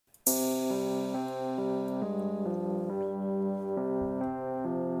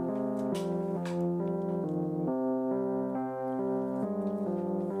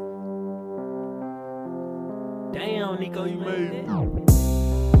Rico, you made it.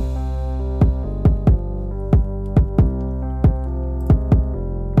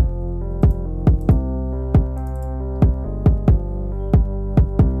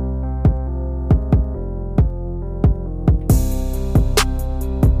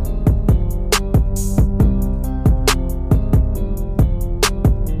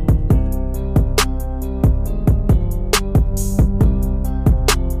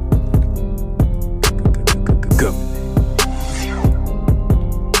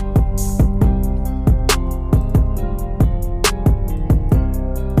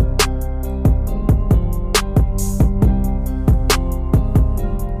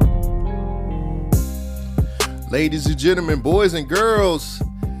 Ladies and gentlemen, boys and girls,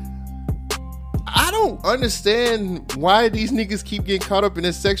 I don't understand why these niggas keep getting caught up in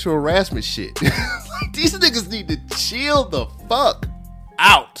this sexual harassment shit. Like, these niggas need to chill the fuck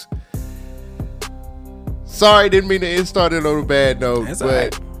out. Sorry, didn't mean to end started on a bad note. That's but all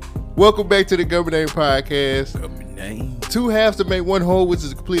right. Welcome back to the Government Podcast. Government. Two halves to make one whole, which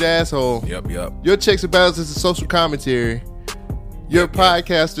is a complete asshole. Yep. Your checks and balances is social commentary. Your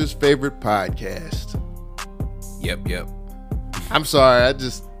podcaster's favorite podcast. Yep. I'm sorry,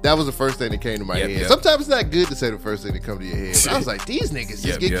 that was the first thing that came to my head. Yep. Sometimes it's not good to say the first thing that comes to your head. But I was like, these niggas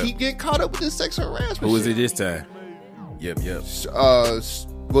just Yep. keep getting caught up with this sexual harassment. Who was shit. it this time? Yep.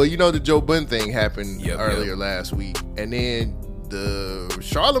 Well, you know the Joe Budden thing happened Yep. earlier last week, and then the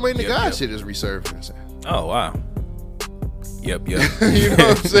Charlamagne the God shit is resurfacing. Oh, wow. Yep. You know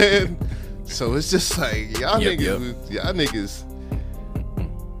what I'm saying? So it's just like y'all Yep. niggas.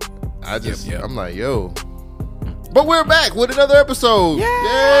 Yep. I'm like, yo. But we're back with another episode. Yay!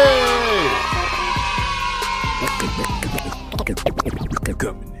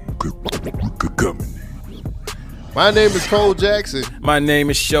 My name is Cole Jackson. My name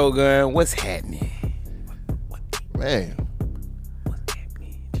is Shogun. What's happening? Man.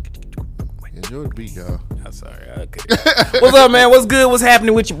 Enjoy the beat, y'all. I'm sorry. Okay. What's up, man? What's good? What's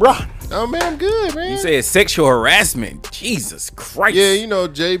happening with you, bro? Oh, man, I'm good, man. You said sexual harassment. Jesus Christ. Yeah, you know,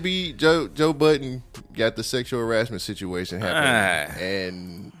 Joe Budden got the sexual harassment situation happening.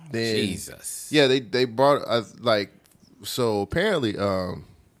 And then Jesus. Yeah, they brought so apparently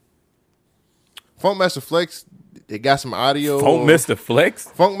Funkmaster Flex, they got some audio. Mr. Flex?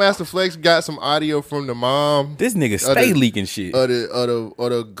 Funkmaster Flex got some audio from the mom. This nigga stay leaking shit. Of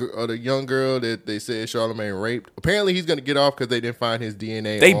the young girl that they said Charlamagne raped. Apparently he's gonna get off because they didn't find his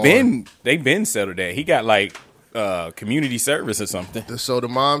DNA. They been settled that. He got like community service or something. So the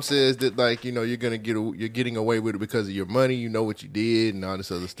mom says that you're getting away with it because of your money. You know what you did and all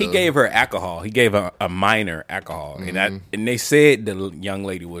this other stuff. He gave her alcohol. He gave her a minor alcohol, and they said the young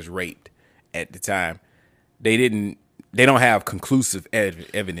lady was raped at the time. They don't have conclusive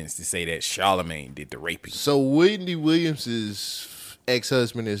evidence to say that Charlamagne did the raping. So Wendy Williams'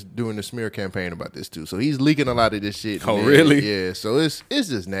 ex-husband is doing a smear campaign about this too. So he's leaking a lot of this shit. Oh, really? Yeah. So it's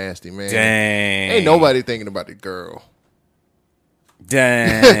just nasty, man. Dang. Ain't nobody thinking about the girl.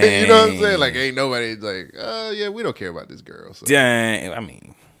 Dang. You know what I'm saying? Like, ain't nobody like, yeah, we don't care about this girl. So. Dang. I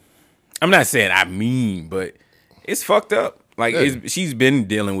mean, I'm not saying but it's fucked up. Like, she's been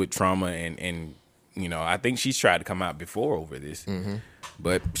dealing with trauma and you know, I think she's tried to come out before over this. Mm-hmm.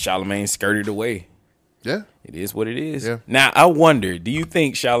 But Charlamagne skirted away. Yeah. It is what it is. Yeah. Now, I wonder, do you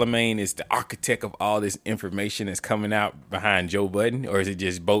think Charlamagne is the architect of all this information that's coming out behind Joe Budden? Or is it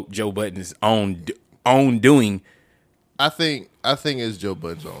just Joe Budden's own doing? I think it's Joe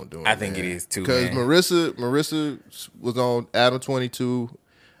Budden's own doing. I think it is too, because Marissa was on Adam 22.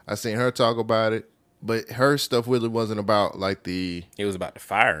 I seen her talk about it. But her stuff really wasn't about it was about the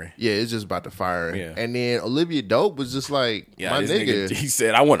firing. Yeah, it's just about the firing. Yeah. And then Olivia Dope was just like, my nigga. He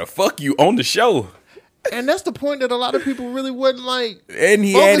said, I want to fuck you on the show. And that's the point that a lot of people really wasn't and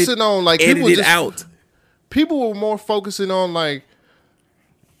he focusing on. Like, edited people out. People were more focusing on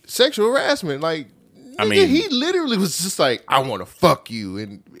sexual harassment. Like, I mean, he literally was just like, I want to fuck you.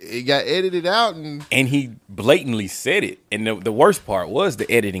 And it got edited out. And he blatantly said it. And the worst part was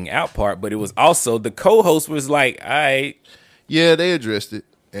the editing out part. But it was also the co-host was like, all right. Yeah, they addressed it.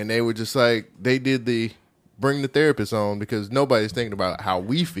 And they were just like, they did the bring the therapist on because nobody's thinking about how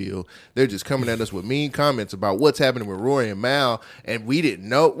we feel. They're just coming at us with mean comments about what's happening with Rory and Mal. And we didn't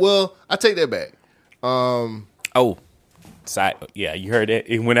know. Well, I take that back. Side, yeah, you heard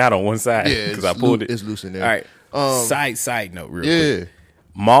that? It went out on one side because I pulled it. It's loose in there. All right. Side note, real quick.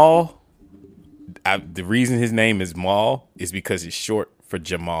 Maul. The reason his name is Maul is because it's short for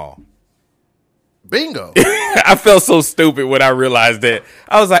Jamal. Bingo. I felt so stupid when I realized that.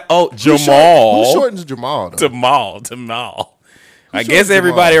 I was like, oh, Jamal. Who shortens Jamal, though? Jamal. I guess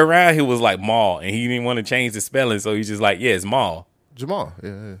everybody around here was like Maul, and he didn't want to change the spelling, so he's just like, yeah, it's Maul. Jamal.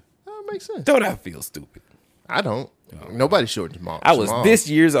 Yeah. That makes sense. Don't I feel stupid? I don't. Nobody shortened Jamal. I was this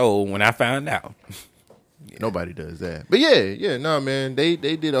years old when I found out. Nobody does that. But yeah, no, man. They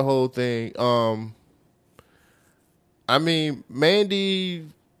did a whole thing. I mean, Mandy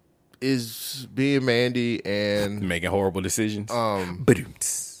is being Mandy and making horrible decisions.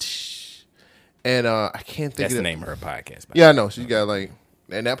 And I can't think that's of the name of her podcast. Yeah, I know. She's got and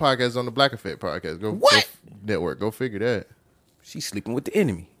that podcast is on the Black Effect podcast. Go network. Go figure that. She's sleeping with the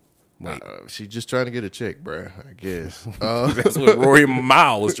enemy. Wait. She's just trying to get a check, bro. I guess. That's what Rory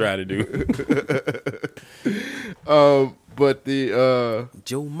Mal was trying to do. But the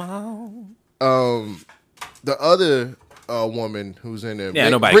Joe Mal. The other woman who's in there. Yeah,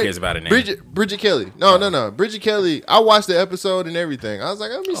 nobody cares about her name. Bridget Kelly. No. Bridget Kelly. I watched the episode and everything. I was like,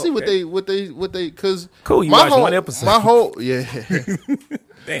 let me see what they because cool. You watched one episode. My whole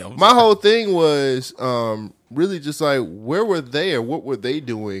Damn. My whole thing was really just like, where were they or what were they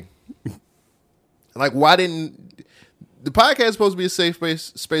doing? Like, why didn't the podcast supposed to be a safe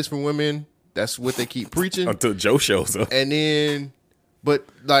space for women? That's what they keep preaching until Joe shows up. And then, but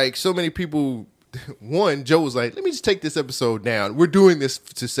like so many people, Joe was like, let me just take this episode down. We're doing this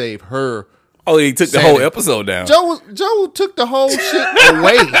to save her. Oh, he took the whole episode down. Joe took the whole shit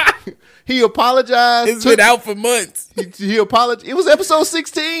away. He apologized. It's been out for months. He apologized. It was episode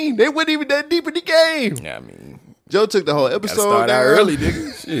 16. They weren't even that deep in the game. Yeah, I mean, Joe took the whole episode start down out early,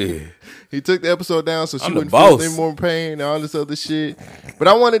 nigga. Shit. He took the episot down so she wouldn't feel any more pain and all this other shit. But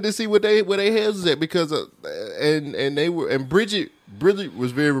I wanted to see where they heads was at because and Bridget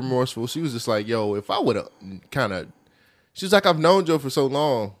was very remorseful. She was just like, yo, if I would have she was like, I've known Joe for so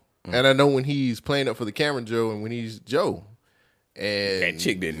long, and I know when he's playing up for the camera, Joe, and when he's Joe. And that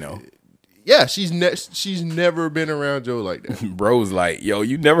chick didn't know. Yeah, she's never been around Joe like that. Bro's like, yo,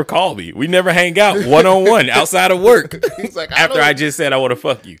 you never call me. We never hang out one-on-one outside of work. He's like, after I just said I want to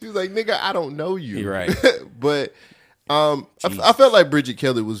fuck you. He's like, nigga, I don't know you. You're right. But I felt like Bridget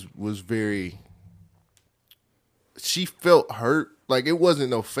Kelly was very. She felt hurt. Like it wasn't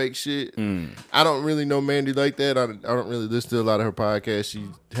no fake shit. I don't really know Mandy like that. I don't really listen to a lot of her podcasts. She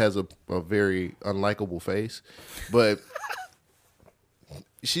has a very unlikable face, but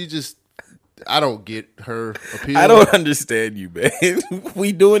she just. I don't get her appeal. I don't understand you, man.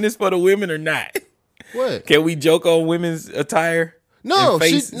 We doing this for the women or not? What? Can we joke on women's attire? No,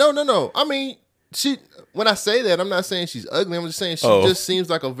 no. I mean, when I say that, I'm not saying she's ugly. I'm just saying she just seems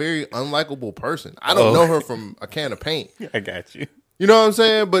like a very unlikable person. I don't know her from a can of paint. I got you. You know what I'm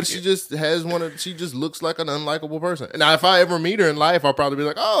saying? But she just has she just looks like an unlikable person. Now, if I ever meet her in life, I'll probably be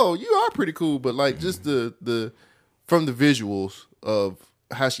like, oh, you are pretty cool. But like just the from the visuals of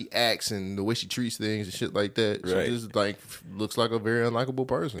how she acts and the way she treats things and shit like that. Right. She just like looks like a very unlikable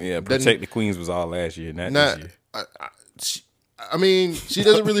person. Yeah, Protect the Queens was all last year, not this year. I mean, she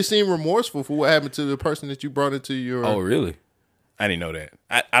doesn't really seem remorseful for what happened to the person that you brought into your. Oh, really? I didn't know that.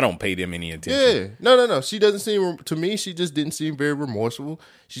 I don't pay them any attention. Yeah, no. She doesn't seem to me. She just didn't seem very remorseful.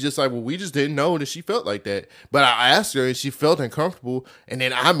 She's just like, well, we just didn't know that she felt like that. But I asked her, and she felt uncomfortable. And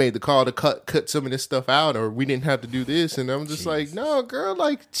then I made the call to cut some of this stuff out, or we didn't have to do this. And I'm just like, no, girl,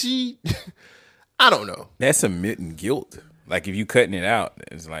 like she, I don't know. That's admitting guilt. Like if you cutting it out,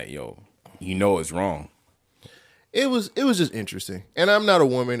 it's like, yo, you know it's wrong. It was just interesting, and I'm not a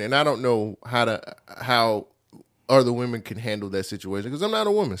woman, and I don't know how other women can handle that situation because I'm not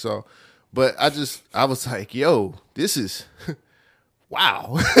a woman. So, but I was like, yo, this is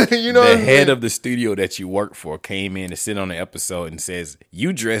wow. You know, the head of the studio that you work for came in to sit on the episode and says,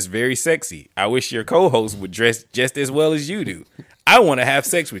 "You dress very sexy. I wish your co-host would dress just as well as you do. I want to have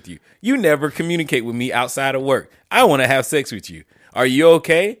sex with you. You never communicate with me outside of work. I want to have sex with you. Are you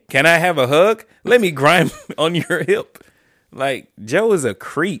okay? Can I have a hug? Let me grind on your hip." Like, Joe is a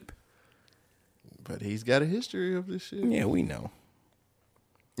creep. But he's got a history of this shit. Yeah, we know.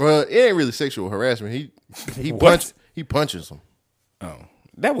 Well, it ain't really sexual harassment. He punches him. Oh,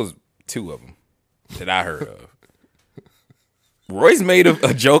 that was two of them that I heard of. Royce made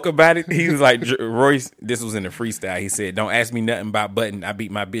a joke about it. He was like, Royce, this was in the freestyle. He said, "Don't ask me nothing about button. I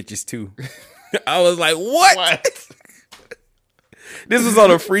beat my bitches too." I was like, what? This was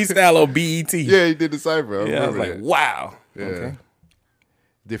on a freestyle on BET. Yeah, he did the cypher. I was like, wow. Yeah. Okay.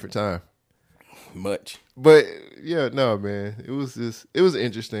 Different time. Much. But yeah, no, man. It was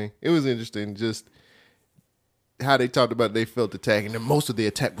interesting. It was interesting just how they talked about they felt attacked, and then most of the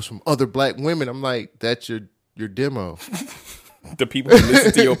attack was from other black women. I'm like, that's your demo. The people who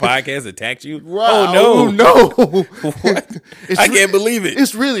listen to your podcast attacked you? Wow. Oh, no. What? I can't believe it.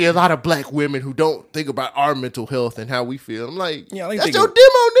 It's really a lot of black women who don't think about our mental health and how we feel. I'm like, Y'all ain't that's think your of-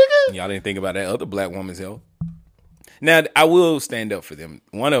 demo, nigga. Y'all didn't think about that other black woman's health. Now, I will stand up for them.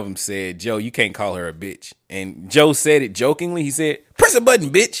 One of them said, Joe, you can't call her a bitch. And Joe said it jokingly. He said, press a button,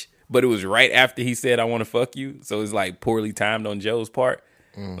 bitch. But it was right after he said, I want to fuck you. So it's like poorly timed on Joe's part.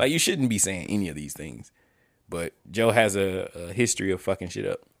 Like, you shouldn't be saying any of these things. But Joe has a history of fucking shit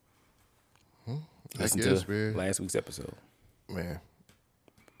up. Listen guess, to man. last week's episode. Man.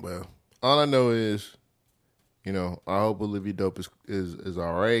 Well, all I know is, you know, I hope Olivia Dope is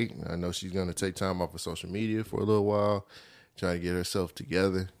all right. I know she's going to take time off of social media for a little while, trying to get herself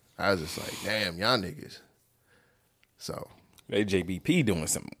together. I was just like, damn, y'all niggas. So. That JBP doing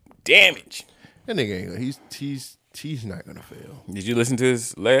some damage. That nigga ain't gonna, he's not going to fail. Did you listen to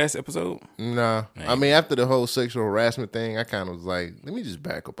his last episode? Nah. I mean, after the whole sexual harassment thing, I kind of was like, let me just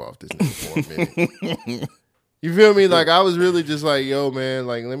back up off this nigga for a minute. You feel me? Like, I was really just like, yo, man,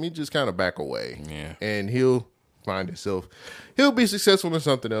 like, let me just kind of back away. Yeah. And he'll find himself. He'll be successful in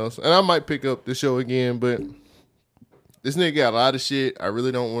something else. And I might pick up the show again, but this nigga got a lot of shit. I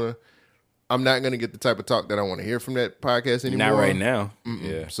really don't want to. I'm not going to get the type of talk that I want to hear from that podcast anymore. Not right now.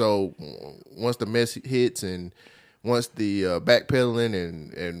 Yeah. So once the mess hits and once the backpedaling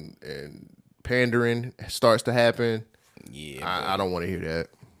and pandering starts to happen, I don't want to hear that.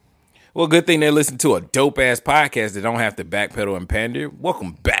 Well, good thing they listen to a dope ass podcast that don't have to backpedal and pander.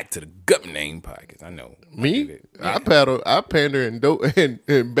 Welcome back to the Gut Name Podcast. I know Me? I pander and dope and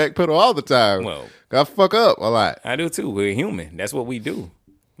backpedal all the time. Well, I fuck up a lot. I do too. We're human. That's what we do.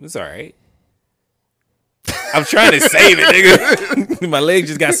 It's all right. I'm trying to save it, nigga. My leg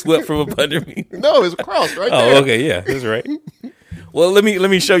just got swept from up under me. No, it's crossed right there. Oh, okay, yeah, that's right. Well, let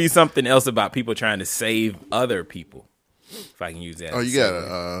me show you something else about people trying to save other people. If I can use that. Oh,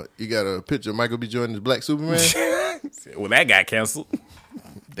 you got a picture of Michael B. Jordan's Black Superman? Well, that got canceled.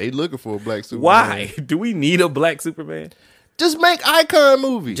 They looking for a Black Superman. Why? Do we need a Black Superman? Just make Icon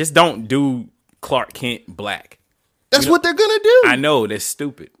movie. Just don't do Clark Kent black. That's what they're gonna do. I know, that's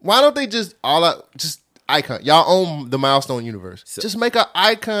stupid. Why don't they just Icon? Y'all own the Milestone universe. Just make an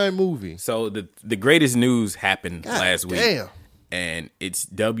Icon movie. So the greatest news happened last week. Damn. And it's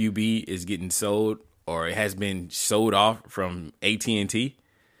WB is getting sold, or it has been sold off from AT&T.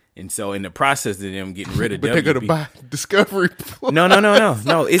 And so in the process of them getting rid of But WB. they're gonna buy Discovery. No.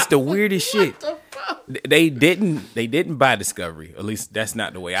 It's the weirdest shit. They didn't buy Discovery. At least that's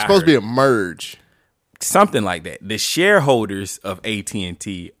not the way I heard. Supposed to be a merge. Something like that. The shareholders of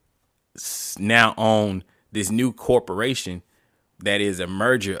AT&T now own this new corporation that is a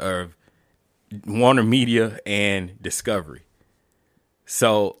merger of Warner Media and Discovery.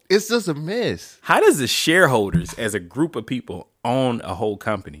 So It's just a mess. how does the shareholders as a group of people own a whole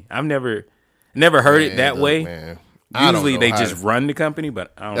company? I've never heard it that way. Man. I don't Usually know they how just to- run the company,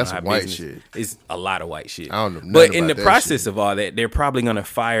 but I don't That's know how white business. shit. It's a lot of white shit. I don't know nothing But in the about that process shit. of all that, they're probably going to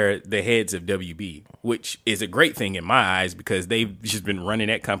fire the heads of WB, which is a great thing in my eyes because they've just been running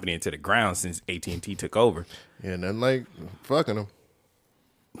that company into the ground since AT&T took over. Yeah, nothing like fucking them.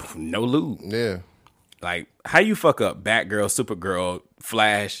 No lube. Yeah. Like, how you fuck up Batgirl, Supergirl,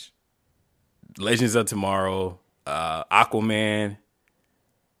 Flash, Legends of Tomorrow, Aquaman,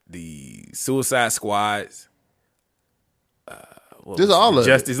 the Suicide Squads, Just all of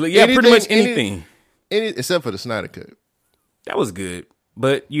Justice it. League. Yeah, pretty much Anything- anything. Except for the Snyder Cut. That was good,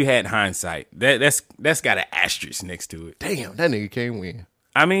 but you had hindsight. That's got an asterisk next to it. Damn, that nigga can't win.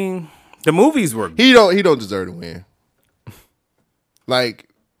 I mean, the movies were. He don't deserve to win. Like,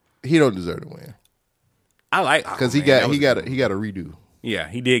 he don't deserve to win. I like Because Aquaman. he got a redo. Yeah,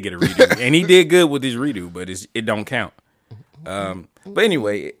 he did get a redo, and he did good with his redo, but it don't count. But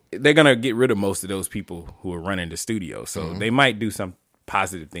anyway, they're gonna get rid of most of those people who are running the studio, so they might do some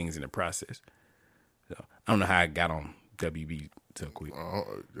positive things in the process. So I don't know how I got on WB so quick.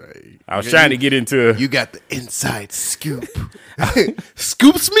 I was trying to get into. You got the inside scoop.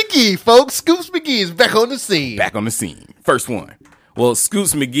 Scoops McGee, folks. Scoops McGee is back on the scene. Back on the scene. First one. Well,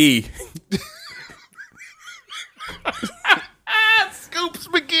 Scoops McGee. Scoops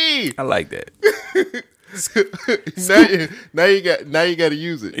McGee. I like that. now you got to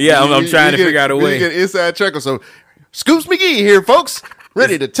use it. Yeah, I'm trying to figure out a way. You get an inside track. So, Scoops McGee here, folks.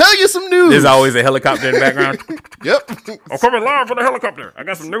 Ready to tell you some news. There's always a helicopter in the background. Yep. I'm coming live from the helicopter. I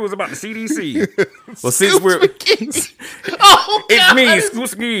got some news about the CDC. Well, since Scoops we're McGee. Oh, it's God. me,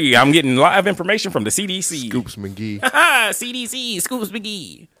 Scoops McGee. I'm getting live information from the CDC. Scoops McGee. CDC, Scoops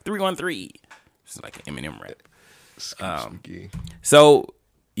McGee, 313. It's like an Eminem rap. Scoops McGee. So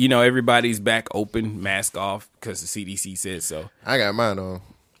you know, everybody's back open, mask off, because the CDC said so. I got mine on.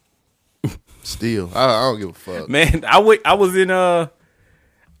 Still, I don't give a fuck. Man, I was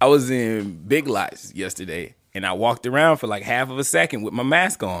in Big Lots yesterday, and I walked around for like half of a second with my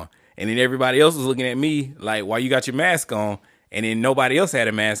mask on, and then everybody else was looking at me like, "Why you got your mask on?" And then nobody else had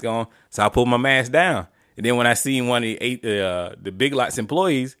a mask on, so I pulled my mask down. And then when I seen one of the Big Lots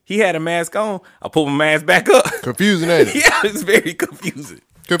employees, he had a mask on. I pulled my mask back up. Confusing, ain't it? Yeah, it's very confusing.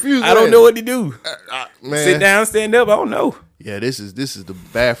 Confusing. I don't know what to do. Man. Sit down, stand up. I don't know. Yeah, this is the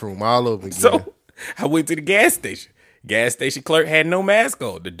bathroom all over again. So I went to the gas station. Gas station clerk had no mask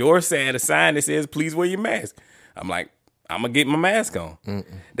on. The door had a sign that says, "Please wear your mask." I'm like, I'm going to get my mask on.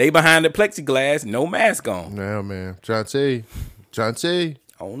 They behind the plexiglass, no mask on. Nah, man. Trying to tell you.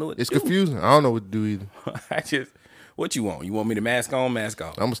 I don't know what It's to do. confusing. I don't know what to do either. What you want? You want me to mask on, mask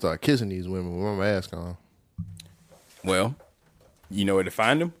off? I'm going to start kissing these women with my mask on. Well, you know where to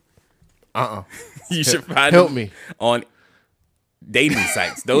find them? Uh-uh. You should find Help them me. on dating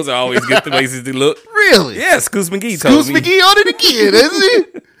sites. Those are always good places to look. Really? Yeah, Scoose McGee told me. Scoose McGee on it again,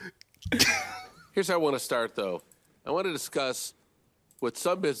 isn't it? Here's how I want to start, though. I want to discuss what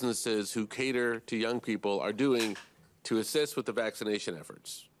some businesses who cater to young people are doing to assist with the vaccination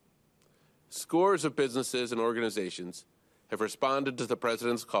efforts. Scores of businesses and organizations have responded to the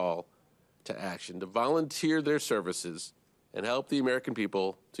president's call to action to volunteer their services and help the American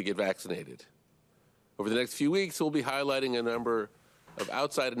people to get vaccinated. Over the next few weeks, we'll be highlighting a number of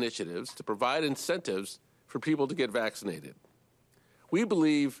outside initiatives to provide incentives for people to get vaccinated. We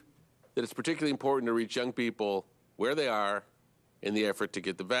believe that it's particularly important to reach young people where they are in the effort to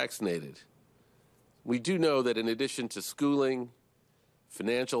get them vaccinated. We do know that in addition to schooling,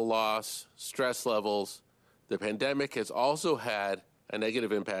 financial loss, stress levels, the pandemic has also had a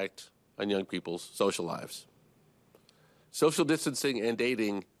negative impact on young people's social lives. Social distancing and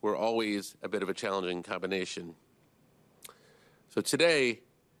dating were always a bit of a challenging combination. So today,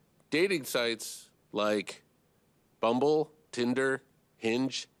 dating sites like Bumble, Tinder,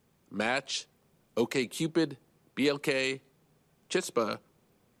 Hinge, Match, OkCupid, BLK, Chispa,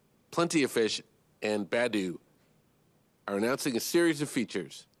 Plenty of Fish, and Badoo are announcing a series of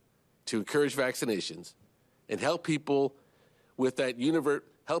features to encourage vaccinations and help people with that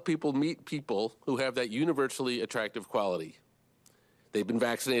help people meet people who have that universally attractive quality. They've been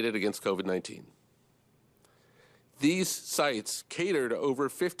vaccinated against COVID-19. These sites cater to over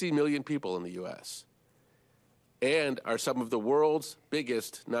 50 million people in the U.S. and are some of the world's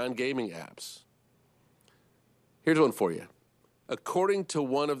biggest non-gaming apps. Here's one for you. According to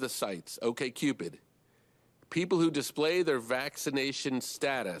one of the sites, OkCupid, people who display their vaccination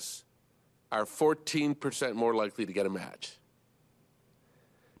status are 14% more likely to get a match.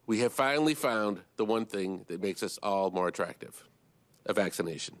 We have finally found the one thing that makes us all more attractive, a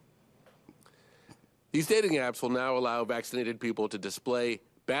vaccination. These dating apps will now allow vaccinated people to display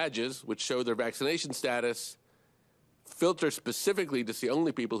badges which show their vaccination status, filter specifically to see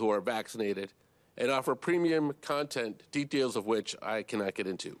only people who are vaccinated, and offer premium content, details of which I cannot get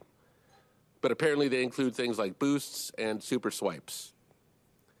into. But apparently they include things like boosts and super swipes.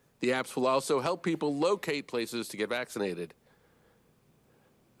 The apps will also help people locate places to get vaccinated.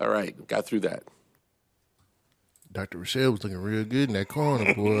 All right, got through that. Dr. Rochelle was looking real good in that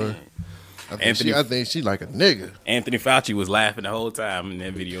corner, boy. I Anthony- think she like a nigga. Anthony Fauci was laughing the whole time in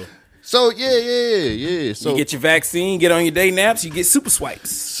that video. So, yeah. So You get your vaccine, get on your dating apps, you get super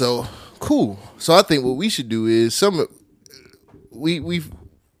swipes. So cool. So I think what we should do is we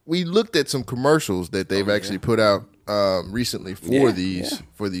looked at some commercials that they've actually put out recently for these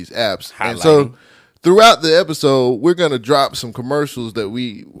apps, and so throughout the episode we're gonna drop some commercials that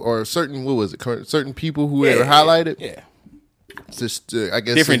certain people who are highlighted. Yeah, Just I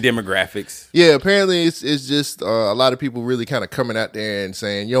guess different demographics. Yeah, apparently it's just a lot of people really kind of coming out there and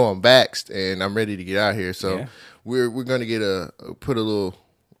saying, "Yo, I'm vaxxed and I'm ready to get out here." So we're gonna get put a little.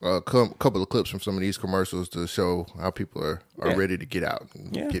 Couple of clips from some of these commercials to show how people are ready to get out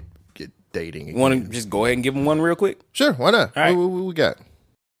and get dating. You want to just go ahead and give them one real quick? Sure, why not? All right. What we got?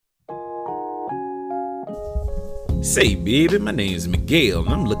 Say, baby, my name's Miguel,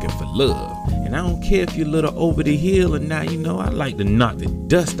 and I'm looking for love. And I don't care if you're a little over the hill or not, you know, I like to knock the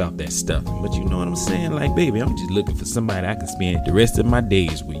dust off that stuff. But you know what I'm saying? Like, baby, I'm just looking for somebody I can spend the rest of my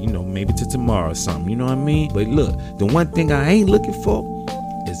days with, you know, maybe till tomorrow or something, you know what I mean? But look, the one thing I ain't looking for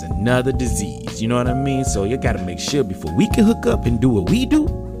is another disease, you know what I mean? So you gotta make sure before we can hook up and do what we do,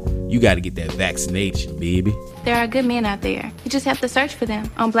 you gotta get that vaccination, baby. There are good men out there. You just have to search for them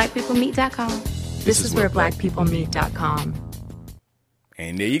on blackpeoplemeet.com. This is where blackpeoplemeet.com.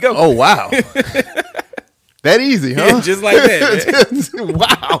 And there you go. Oh, wow. That easy, huh? Yeah, just like that.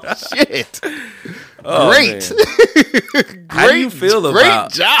 Wow, shit. Oh, Great. How do you feel great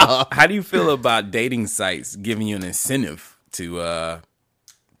about job? How do you feel about dating sites giving you an incentive to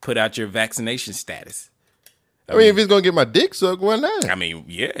put out your vaccination status? I mean, if it's gonna get my dick sucked, why not? I mean,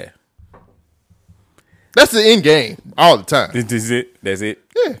 yeah. That's the end game all the time. This is it. That's it.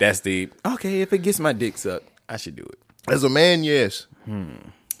 Yeah. That's the okay. If it gets my dick sucked, I should do it. As a man, yes.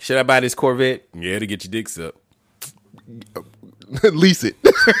 Should I buy this Corvette? Yeah, to get your dick sucked. Lease it.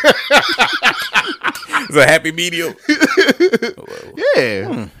 It's a happy medium.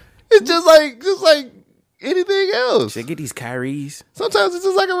 Yeah. It's just like anything else. Should I get these Kyries? Sometimes it's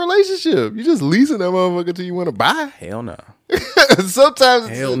just like a relationship. You just leasing that motherfucker till you want to buy. Hell no. Sometimes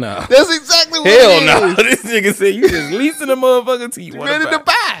Hell no. That's exactly what Hell it no. is. This nigga said you just leasing a motherfucker till you want Ready to to buy.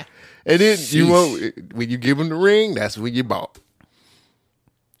 buy. And then you Sheesh. won't, when you give them the ring, that's when you bought.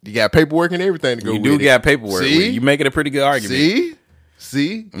 You got paperwork and everything to go You with do it. got paperwork. See? You making a pretty good argument.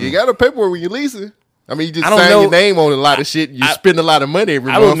 See? You got a paperwork when you leasing. I mean, you just I don't sign know. your name on a lot of shit. You spend a lot of money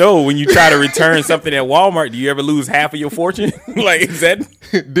every I month. don't know. When you try to return something at Walmart, do you ever lose half of your fortune? Like, is that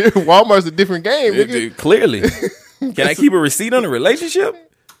Walmart's a different game. Nigga. clearly? Can I keep a receipt on a relationship?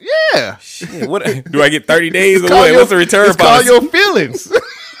 Yeah. Shit, what do I get? 30 days or Call what? your- What's the return it's called policy? your feelings.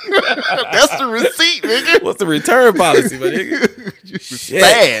 That's the receipt, nigga. What's the return policy, my nigga? Shit.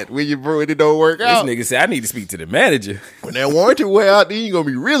 Bad when it don't work This out. nigga said I need to speak to the manager. When that warranty wear out, then you gonna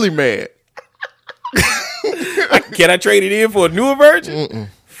be really mad. Can I trade it in for a newer version?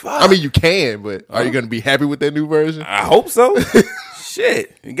 I mean, you can, but are you gonna be happy with that new version? I hope so.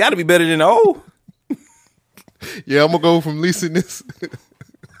 Shit, it got to be better than the old. Yeah, I'm gonna go from leasing this.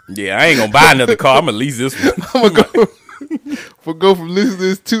 Yeah, I ain't gonna buy another car. I'm gonna lease this one. I'm gonna go from leasing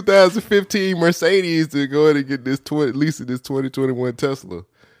this 2015 Mercedes to go ahead and get this leasing this 2021 Tesla.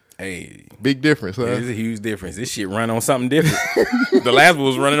 Hey, Big difference, huh? there's a huge difference. This shit run on something different. The last one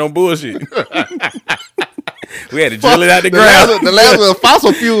was running on bullshit. We had to drill it out the ground. The last one,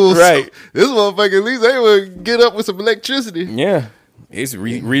 fossil fuels. Right. This motherfucker at least they would get up with some electricity. Yeah, it's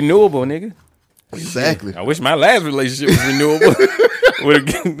renewable, nigga. Exactly. I wish my last relationship was renewable. Would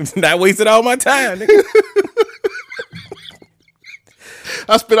have not wasted all my time, nigga.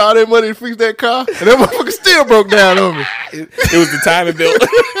 I spent all that money to fix that car, and that motherfucker still broke down on me. It was the timing belt.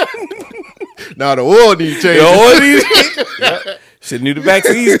 Now the oil need change. Should knew the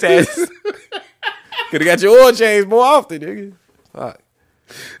vaccine status. Could have got your oil changed more often, nigga. Fuck.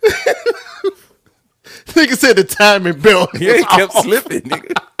 Nigga said the timing belt. Yeah, it kept slipping,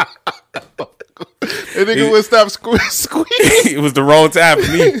 nigga. And nigga would stop squeezing. It was the wrong time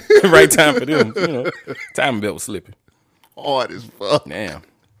for me. Right time for them. You know, timing belt was slipping. Hard as fuck. Damn.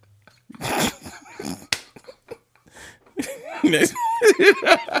 Why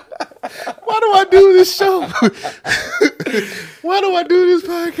do I do this show? Why do I do this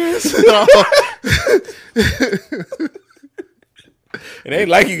podcast? It ain't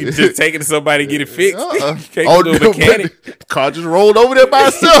like you can just take it to somebody and get it fixed. Can't Oh, go to a mechanic. Car just rolled over there by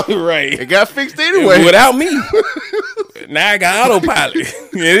itself. Right. It got fixed anyway. Without me. Now I got autopilot.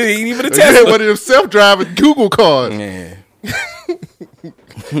 It ain't even a You had Tesla. one of them self-driving Google cars. Man.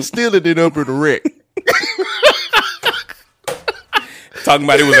 Still it didn't up in the wreck. Talking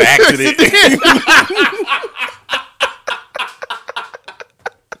about it was an accident.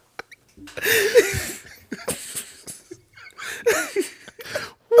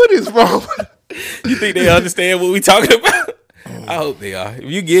 What is wrong with You think they understand what we talking about? I hope they are. If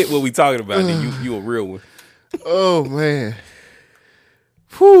you get what we talking about, then you a real one. Oh, man.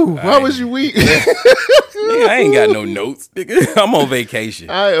 Whew, why was you weak? Nigga, I ain't got no notes, nigga. I'm on vacation.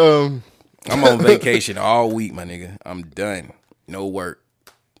 I'm on vacation all week, my nigga. I'm done. No work.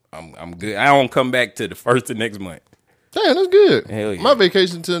 I'm good. I don't come back to the first of next month. Damn, that's good. Hell yeah. My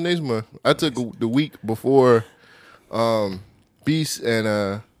vacation till next month. I took the week before Beast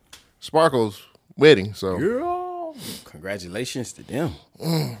and Sparkle's wedding. So Girl, congratulations to them.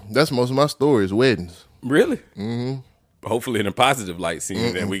 that's most of my stories, weddings. Really? Mm-hmm. Hopefully in a positive light,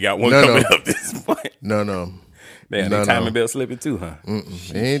 seeing that we got one No, coming no. up this point. No. Damn, No, the timing no. belt slipping too, huh?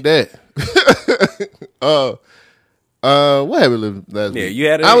 It ain't that. What happened last Yeah, week? you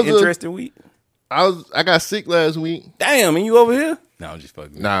had I an was interesting week. I got sick last week. Damn, and you over here? No, I'm just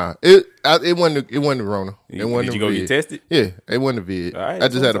fucking. Nah, it wasn't the Rona. Did It wasn't you the go vid. get tested? Yeah, it wasn't the vid. All right, I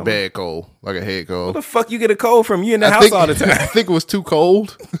just that's had a what I'm bad cold, like a head cold. Where the fuck you get a cold from? You in the I house think, all the I time. think it was too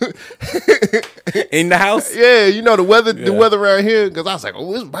cold. In the house? Yeah, you know the weather. Yeah. The weather around here, because I was like,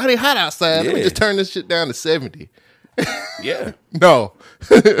 "Oh, it's mighty hot outside. Let me Yeah. just turn this shit down to 70." Yeah. No,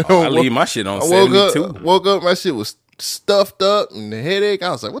 I leave my shit on I woke 72. up. My shit was stuffed up and the headache.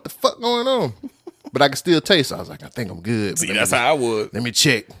 I was like, "What the fuck going on?" but I could still taste. So I was like, I think I'm good. See, that's how I would. Let me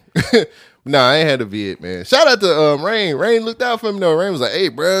check. No, I ain't had a vid, man. Shout out to Rain. Rain looked out for me though. Rain was like, "Hey,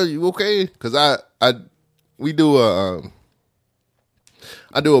 bro, you okay?" Because we do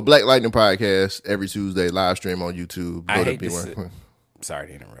I do a Black Lightning podcast every Tuesday, live stream on YouTube. Sorry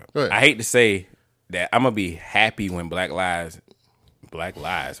to interrupt. Go ahead. I hate to say that I'm gonna be happy when Black Lives.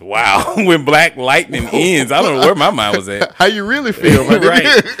 Wow, when Black Lightning ends, I don't know where my mind was at. How you really feel, man? Right.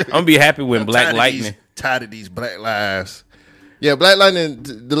 I'm gonna be happy when Black Lightning. Tired of these Black Lives. Yeah, Black Lightning.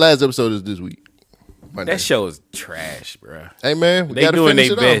 The last episode is this week. Monday. That show is trash, bro. Hey man, They doing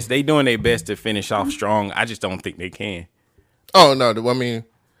their best. They doing their best to finish off strong. I just don't think they can. Oh no, I mean,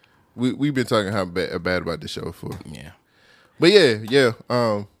 we've been talking how bad about the show before. Yeah, but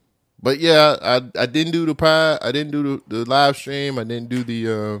yeah. But yeah, I didn't do the pod. I didn't do the live stream. I didn't do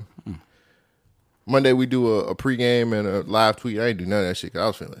the Monday. We do a pregame and a live tweet. I didn't do none of that shit because I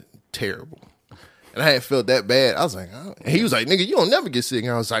was feeling terrible. And I hadn't felt that bad. I was like, oh. And he was like, nigga, you don't never get sick.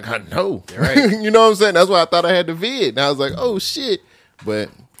 And I was like, I know. Right. You know what I'm saying? That's why I thought I had the vid. And I was like, oh, shit. But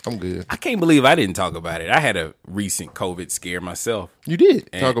I'm good. I can't believe I didn't talk about it. I had a recent COVID scare myself. You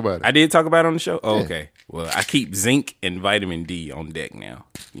did talk about it. I did talk about it on the show? Oh, yeah. Okay. Well, I keep zinc and vitamin D on deck now.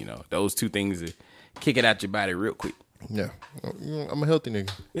 You know, those two things are kick it out your body real quick. Yeah. I'm a healthy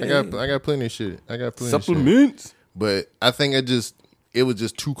nigga. Yeah. I got plenty of shit. Supplements. Of shit. But I think it was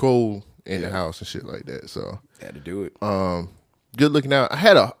just too cold in the house and shit like that. So had to do it. Good looking out. I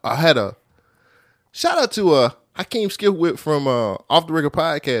had a shout out to Hakeem Skipwhip from Off the Record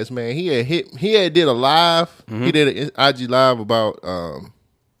Podcast, man. He had did a live. Mm-hmm. He did an IG live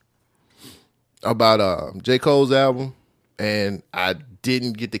about J. Cole's album, and I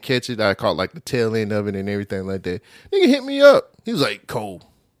didn't get to catch it. I caught like the tail end of it and everything like that. Nigga hit me up. He was like, Cole,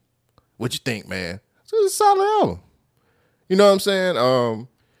 what you think, man? So it's a solid album. You know what I'm saying?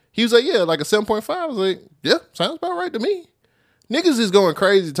 He was like, yeah, like a 7.5. I was like, yeah, sounds about right to me. Niggas is going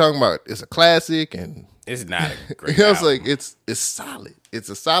crazy talking about it's a classic and it's not a great I was album. like, it's solid. It's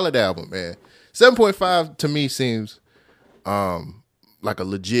a solid album, man. 7.5 to me seems like a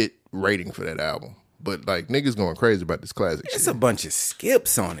legit rating for that album. But like niggas going crazy about this classic It's shit. a bunch of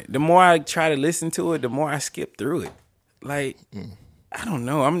skips on it. The more I try to listen to it, the more I skip through it. Like, I don't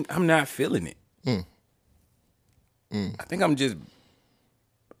know. I'm not feeling it. I think I'm just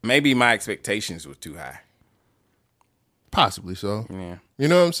maybe my expectations were too high. Possibly so. Yeah. You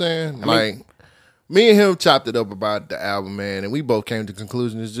know what I'm saying? Me and him chopped it up about the album, man, and we both came to the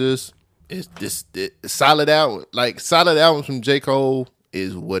conclusion it's solid album. Like solid albums from J. Cole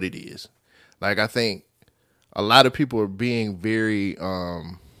is what it is. Like I think a lot of people are being very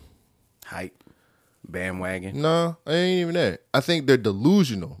Hype. Bandwagon. No, I ain't even that. I think they're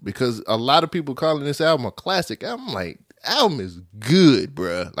delusional because a lot of people calling this album a classic. I'm like, album is good,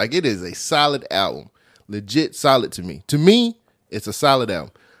 bruh. Like it is a solid album. Legit solid to me. To me, it's a solid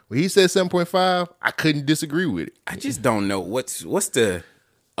album. When he said 7.5, I couldn't disagree with it. I just don't know what's the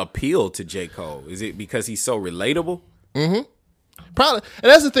appeal to J. Cole. Is it because he's so relatable? Mm-hmm. Probably.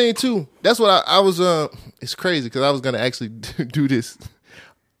 And that's the thing too. That's what I was it's crazy because I was gonna actually do this.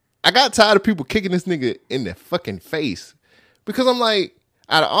 I got tired of people kicking this nigga in the fucking face. Because I'm like,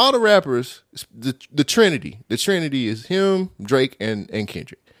 out of all the rappers, the Trinity is him, Drake, and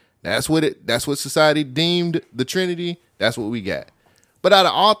Kendrick. That's what society deemed the Trinity. That's what we got. But out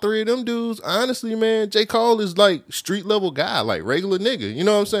of all three of them dudes, honestly, man, J. Cole is like street level guy, like regular nigga. You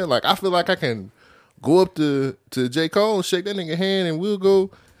know what I'm saying? Like I feel like I can go up to J. Cole and shake that nigga hand and we'll go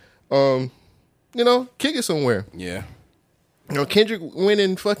kick it somewhere. Yeah. You know, Kendrick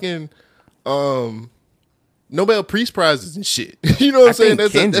winning fucking Nobel Peace Prizes and shit. You know what I'm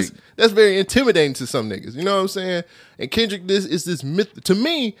saying? That's very intimidating to some niggas. You know what I'm saying? And Kendrick, to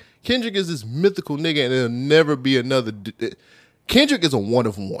me, Kendrick is this mythical nigga, and there'll never be another. Kendrick is a one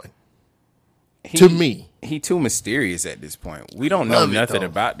of one. To me, he too mysterious at this point. We don't know nothing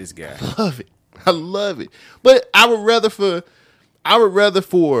about this guy. I love it. But I would rather for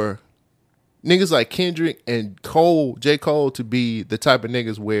niggas like Kendrick and Cole, J. Cole, to be the type of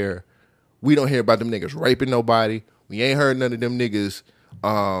niggas where we don't hear about them niggas raping nobody. We ain't heard none of them niggas,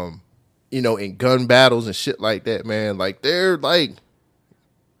 in gun battles and shit like that, man. Like, they're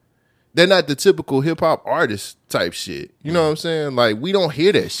not the typical hip-hop artist type shit. You know what I'm saying? Like, we don't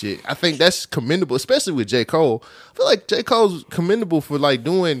hear that shit. I think that's commendable, especially with J. Cole. I feel like J. Cole's commendable for, like,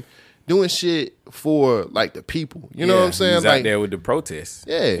 doing shit for, like, the people. You know what I'm saying? He's like, out there with the protests.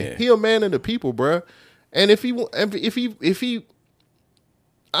 Yeah, he a man of the people, bruh. And if he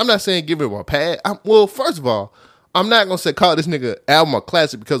I'm not saying give him a pad. First of all, I'm not gonna call this nigga album a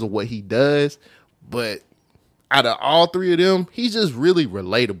classic because of what he does, but out of all three of them, he's just really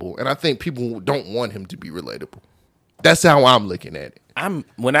relatable. And I think people don't want him to be relatable. That's how I'm looking at it.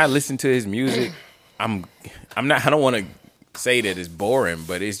 When I listen to his music, I don't want to say that it's boring,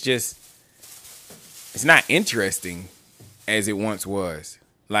 but it's not interesting as it once was.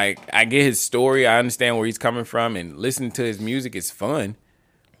 Like, I get his story, I understand where he's coming from, and listening to his music is fun,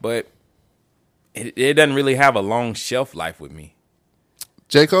 but it doesn't really have a long shelf life with me.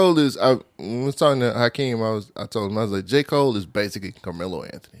 J. Cole is, when I was talking to Hakeem, I told him, I was like, J. Cole is basically Carmelo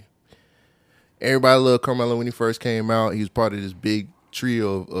Anthony. Everybody loved Carmelo when he first came out. He was part of this big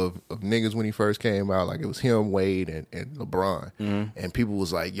trio of niggas when he first came out. Like, it was him, Wade, and LeBron. Mm-hmm. And people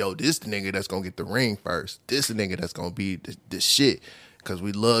was like, yo, this the nigga that's going to get the ring first. This the nigga that's going to be the shit. Because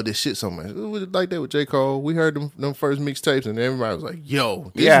we love this shit so much. It was like that with J. Cole. We heard them first mixtapes, and everybody was like,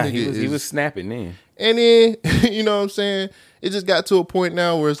 yo, this nigga he was snapping then. And then, you know what I'm saying? It just got to a point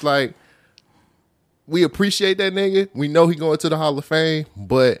now where it's like, we appreciate that nigga. We know he going to the Hall of Fame,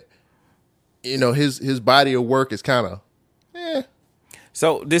 but, you know, his body of work is kind of,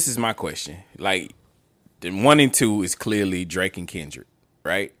 So this is my question. Like, the 1 and 2 is clearly Drake and Kendrick,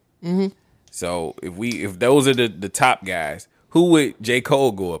 right? Mm-hmm. So if those are the top guys, who would J.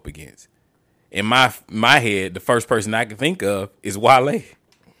 Cole go up against? In my head, the first person I can think of is Wale.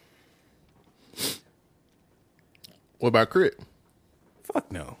 What about Crit?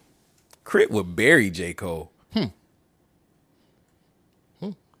 Fuck no. Crit would bury J. Cole.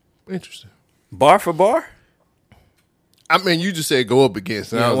 Interesting. Bar for bar? I mean, you just said go up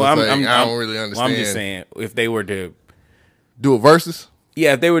against. And I don't really understand. Well, I'm just saying, if they were to do a versus?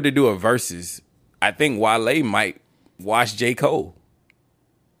 Yeah, if they were to do a versus, I think Wale might watch J. Cole.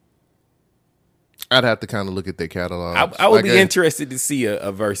 I'd have to kind of look at their catalog. I would be interested to see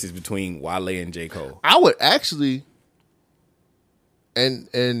a versus between Wale and J. Cole. I would actually,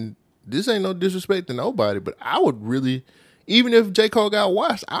 and this ain't no disrespect to nobody, but I would really, even if J. Cole got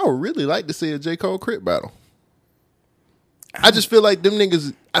washed, I would really like to see a J. Cole Crit battle. I just feel like them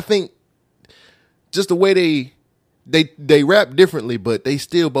niggas, I think just the way they rap differently, but they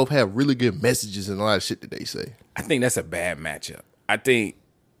still both have really good messages and a lot of shit that they say. I think that's a bad matchup. I think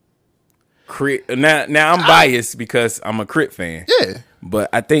Crit, now I'm biased because I'm a Crit fan. Yeah. But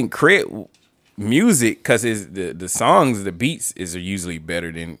I think Crit music, because the songs, the beats are usually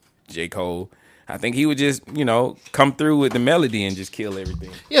better than J. Cole. I think he would just, come through with the melody and just kill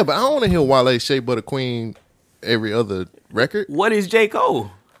everything. Yeah, but I don't want to hear Wale Shea Butter Queen every other record. What is J.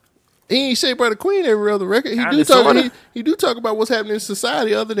 Cole? He ain't Shea Butter Queen every other record. He do talk about what's happening in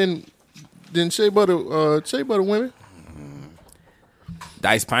society other than Shea Butter women.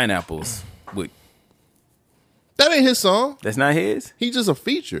 Diced Pineapples. That ain't his song. That's not his? He's just a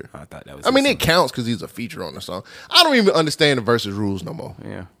feature. I thought that was I mean, it counts because he's a feature on the song. I don't even understand the versus rules no more.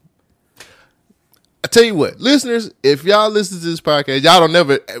 Yeah. I tell you what, listeners, if y'all listen to this podcast, y'all don't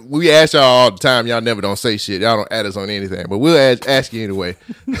never, we ask y'all all the time, y'all never don't say shit. Y'all don't add us on anything, but we'll ask you anyway.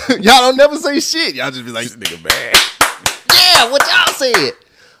 Y'all don't never say shit. Y'all just be like, this nigga bad. Yeah, what y'all said.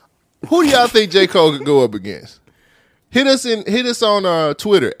 Who do y'all think J. Cole could go up against? Hit us on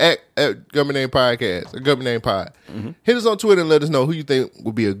Twitter at Government Name Podcast or Government Name Pod. Mm-hmm. Hit us on Twitter and let us know who you think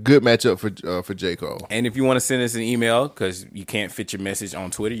would be a good matchup for J. Cole. And if you want to send us an email, because you can't fit your message on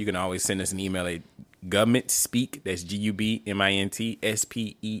Twitter, you can always send us an email at governmentspeak, that's GUBMINTSPEAK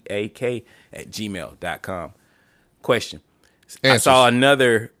 @gmail.com. Question. Answers. I saw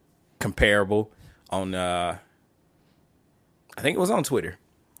another comparable on, I think it was on Twitter,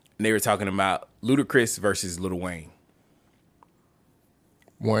 and they were talking about Ludacris versus Lil Wayne.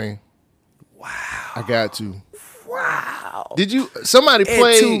 Wayne. Wow. I got to. Wow. Did you, somebody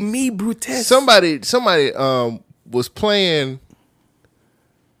played. To me, Brutes. Somebody was playing.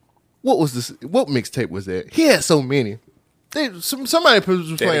 What was this? What mixtape was that? He had so many. Somebody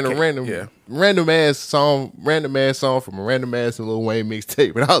was playing a random ass song from a random ass Lil Wayne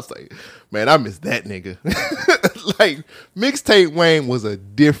mixtape, and I was like, man, I miss that nigga. Like, mixtape Wayne was a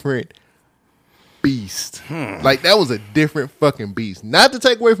different beast. Like, that was a different fucking beast. Not to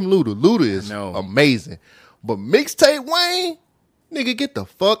take away from Luda. Luda is amazing, but mixtape Wayne, nigga, get the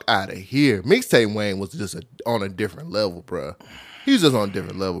fuck out of here. Mixtape Wayne was just on a different level, bruh. He was just on a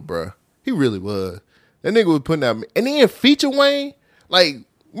different level, bro. He really was. That nigga was putting out, and then feature Wayne. Like,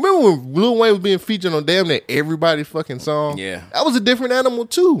 remember when Lil Wayne was being featured on damn near everybody's fucking song? Yeah, that was a different animal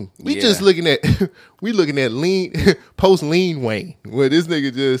too. We just looking at lean post lean Wayne, where this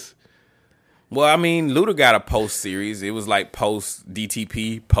nigga just. Well, I mean, Luda got a post series. It was like post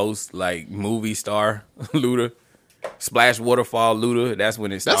DTP, post like movie star Luda. Splash Waterfall Luda. That's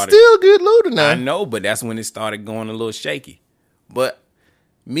when it started. That's still good Luda now. I know, but that's when it started going a little shaky. But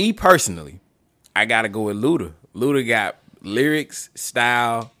me personally, I gotta go with Luda Luda got lyrics,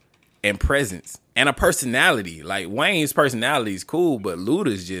 style, and presence, and a personality. Like Wayne's personality is cool, but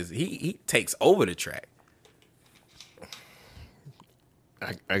Luda's just he takes over the track.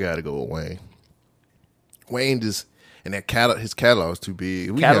 I gotta go with Wayne. Wayne just and his catalog's too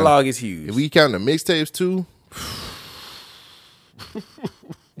big. Catalog is huge. If we count the mixtapes too,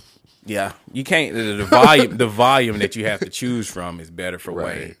 yeah, you can't. The volume that you have to choose from is better for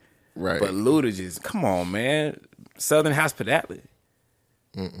Wayne. Right. But Luda just come on, man. Southern Hospitality.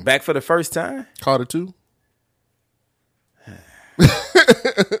 Back for the first time. Carter 2.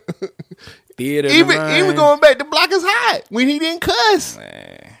 Theater. Even going back to Block is Hot when he didn't cuss.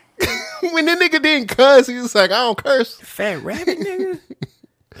 Man. When the nigga didn't cuss, he was like, I don't curse. Fat Rabbit, nigga.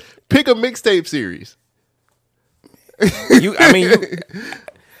 Pick a mixtape series.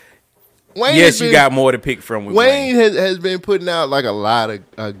 Wayne you got more to pick from with Wayne. Has been putting out like a lot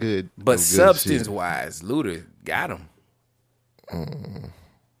of good. But good substance shit. wise, Luda got him.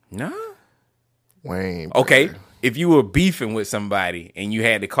 No. Wayne. Okay. Bro. If you were beefing with somebody and you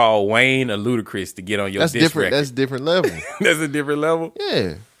had to call Wayne or Ludacris to get on your That's diss different. record. That's different level. That's a different level?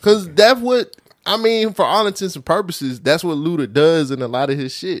 Yeah. Because that's what, I mean, for all intents and purposes, that's what Luda does in a lot of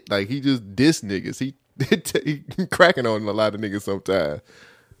his shit. Like, he just diss niggas. He cracking on a lot of niggas sometimes.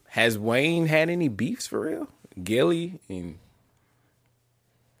 Has Wayne had any beefs for real? Gilly and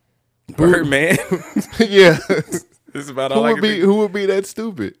Birdman? Yeah. That's about all I can think. Who would be that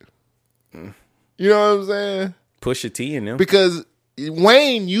stupid? You know what I'm saying? Pusha T and them. Because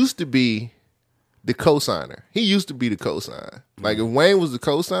Wayne used to be the cosigner. He used to be the cosign. Like, if Wayne was the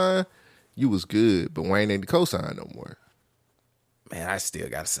cosign, you was good. But Wayne ain't the cosign no more. Man, I still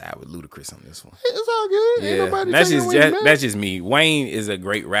got to side with Ludacris on this one. It's all good. Ain't nobody that's taking away from that. that's just me. Wayne is a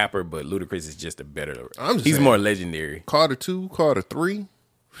great rapper, but Ludacris is just a better. He's saying. more legendary. Carter 2, Carter 3.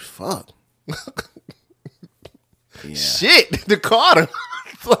 Fuck. Yeah. Shit, the Carter.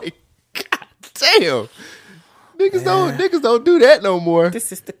 Like, God damn. Niggas don't do that no more.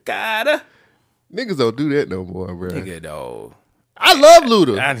 This is the Carter. Niggas don't do that no more, bro. Nigga, though. I love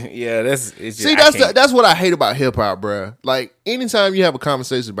Luda. That's what I hate about hip hop, bro. Like, anytime you have a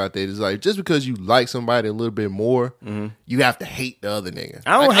conversation about that, it's like, just because you like somebody a little bit more, you have to hate the other nigga.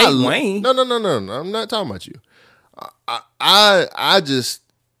 I don't hate Wayne. No. I'm not talking about you.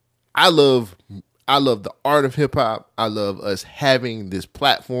 I love the art of hip hop. I love us having this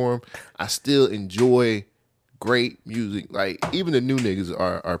platform. I still enjoy great music. Like, even the new niggas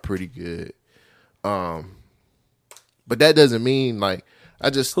are pretty good. But that doesn't mean like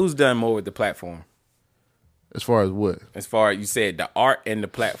who's done more with the platform? As far as what? As far as you said, the art and the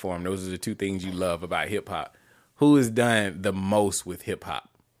platform. Those are the two things you love about hip hop. Who has done the most with hip hop?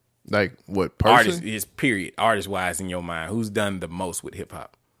 Like what person? Artist is period. Artist wise in your mind, who's done the most with hip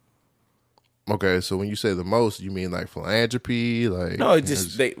hop? Okay, so when you say the most, you mean like philanthropy, like no, it's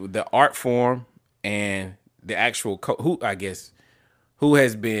just the art form and the actual who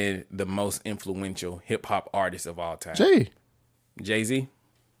has been the most influential hip hop artist of all time? Jay-Z.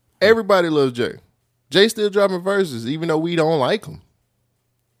 Everybody loves Jay. Jay still dropping verses, even though we don't like him.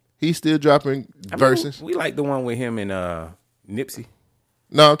 He's still dropping verses. We like the one with him and Nipsey.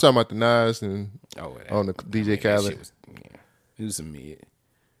 No, I'm talking about the Nas and on the DJ Khaled. He was a mid.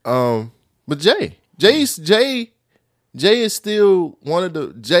 But Jay is still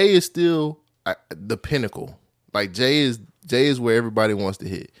the pinnacle. Like Jay is where everybody wants to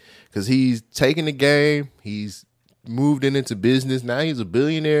hit because he's taken the game. He's moved into business. Now he's a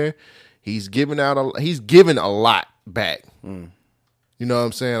billionaire. He's given a lot back. You know what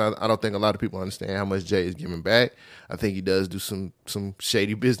I'm saying? I don't think a lot of people understand how much Jay is giving back. I think he does do some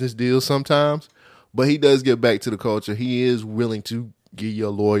shady business deals sometimes, but he does get back to the culture. He is willing to give you a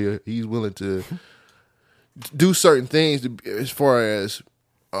lawyer. He's willing to do certain things as far as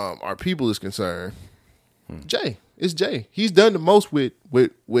our people is concerned. Jay. It's Jay. He's done the most with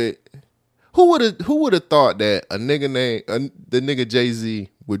who would have thought that a nigga named the nigga Jay-Z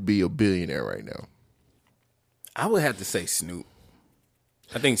would be a billionaire right now? I would have to say Snoop.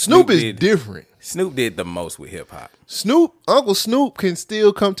 I think Snoop is different. Snoop did the most with hip hop. Uncle Snoop can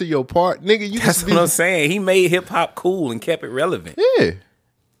still come to your part, nigga. That's what I'm saying. He made hip hop cool and kept it relevant. Yeah.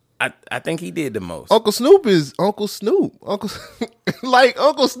 I think he did the most. Uncle Snoop is Uncle Snoop. Uncle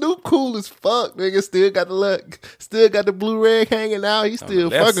Snoop cool as fuck, nigga. Still got the blue rag hanging out. He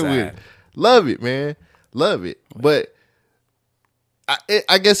still fucking with it. Love it, man. Love it. But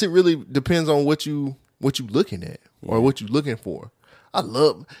I guess it really depends on what you looking at or what you looking for. I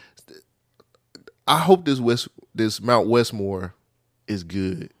hope this Mount Westmore is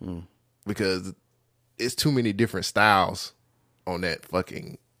good because it's too many different styles on that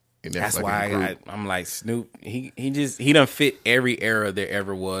fucking in that That's fucking why group. I'm like Snoop. He done fit every era there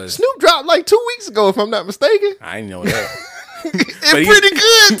ever was. Snoop dropped like 2 weeks ago, if I'm not mistaken. I didn't know that. And pretty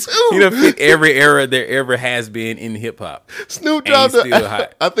good too. He done fit every era there ever has been in hip hop. Snoop And he's dropped, still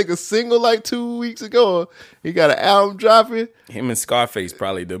hot. I think, a single like 2 weeks ago. He got an album dropping. Him and Scarface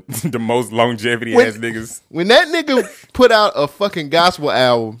probably the most longevity ass niggas. When that nigga put out a fucking gospel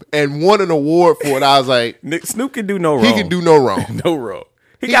album and won an award for it, I was like, Snoop can do no wrong. he can do no wrong. no wrong.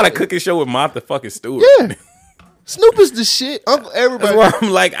 He got a cooking show with Martha fucking Stewart. Yeah. Snoop is the shit. Uncle everybody. That's why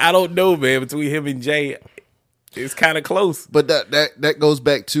I'm like, I don't know, man. Between him and Jay, it's kind of close. But that goes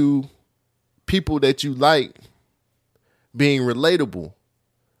back to people that you like being relatable.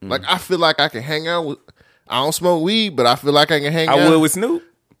 Like, I feel like I can hang out with. I don't smoke weed, but I feel like I can hang out. I would with Snoop.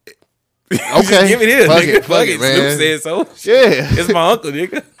 Okay, Give it here, fuck nigga. it, Fuck it. man. Snoop said so. Yeah. It's my uncle,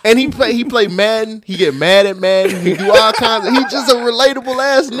 nigga. And he play Madden. He get mad at Madden. He do all kinds of. He's just a relatable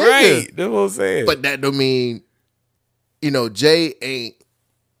ass nigga. Right. That's what I'm saying. But that don't mean, Jay ain't.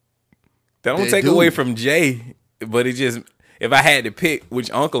 That don't that take dude. away from Jay. But it just, if I had to pick which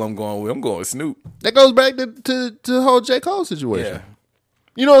uncle I'm going with Snoop. That goes back to the whole J. Cole situation. Yeah.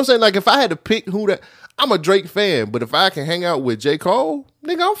 You know what I'm saying? Like, if I had to pick I'm a Drake fan, but if I can hang out with J. Cole,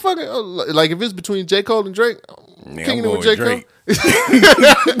 nigga, I'm fucking, like, if it's between J. Cole and Drake, I'm Yeah, kicking I'm it with going J. Drake.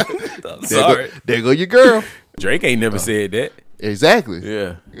 Cole. I'm sorry. There go your girl. Drake ain't never said that. Exactly.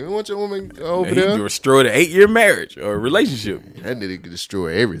 Yeah. You don't want your woman over He there? destroyed an 8-year marriage or relationship. That nigga could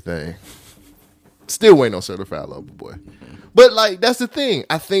destroy everything. Still waiting on certified lover boy. But, like, that's the thing.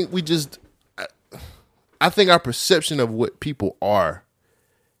 I think I think our perception of what people are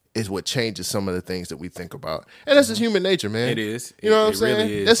is what changes some of the things that we think about. And that's just human nature, man. It is. You know what I'm It saying?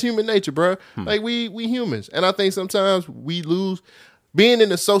 really is. That's human nature, bro. Like, we humans. And I think sometimes we lose. Being in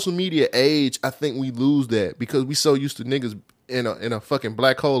the social media age, I think we lose that because we so used to niggas in a fucking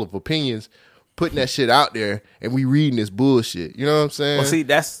black hole of opinions putting that shit out there and we reading this bullshit. You know what I'm saying? Well, see,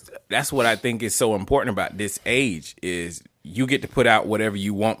 that's what I think is so important about this age is you get to put out whatever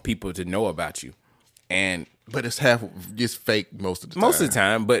you want people to know about you. And But it's fake most of the time. most of the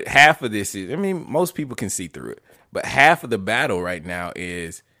time, but half of this is, most people can see through it. But half of the battle right now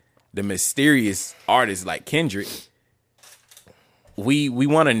is the mysterious artists like Kendrick. We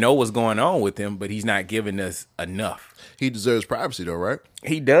want to know what's going on with him, but he's not giving us enough. He deserves privacy though, right?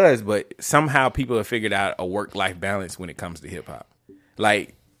 He does, but somehow people have figured out a work-life balance when it comes to hip-hop.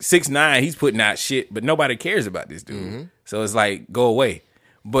 Like 6ix9ine, he's putting out shit, but nobody cares about this dude. Mm-hmm. So it's like, go away.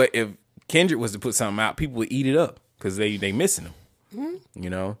 But if Kendrick was to put something out, people would eat it up because they missing him. Mm-hmm. You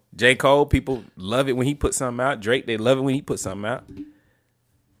know, J. Cole, people love it when he puts something out. Drake, they love it when he puts something out.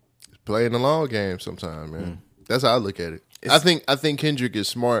 Playing the long game sometimes, man. That's how I look at it. I think Kendrick is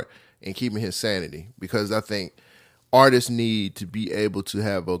smart in keeping his sanity because I think artists need to be able to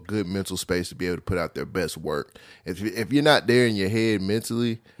have a good mental space to be able to put out their best work. If you're not there in your head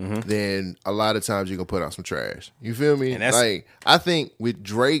mentally, then a lot of times you're gonna put out some trash. You feel me? And that's- Like, I think with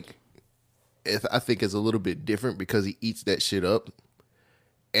Drake, I think it's a little bit different because he eats that shit up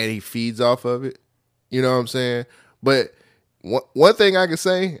and he feeds off of it. You know what I'm saying? But one thing I can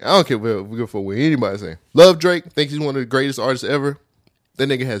say, I don't care what anybody say. Love Drake, think he's one of the greatest artists ever. That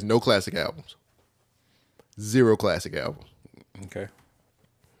nigga has no classic albums. 0 classic albums. Okay.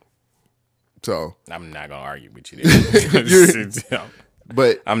 So, I'm not going to argue with you there.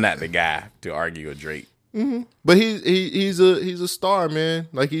 but I'm not the guy to argue with Drake. he's a star, man.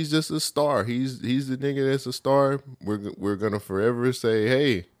 Like, he's just a star. He's the nigga that's a star. We're gonna forever say,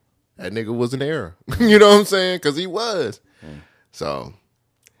 hey, that nigga was an error. You know what I'm saying? Because he was. So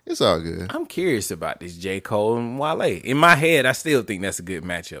it's all good. I'm curious about this J. Cole and Wale. In my head, I still think that's a good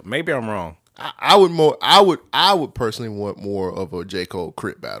matchup. Maybe I'm wrong. I would personally want more of a J. Cole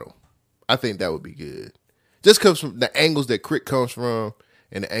Crit battle. I think that would be good. Just because from the angles that Crit comes from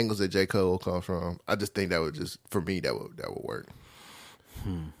and the angles that J. Cole comes from, I just think that would for me that would work.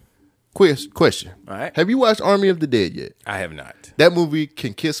 Question. All right. Have you watched Army of the Dead yet? I have not. That movie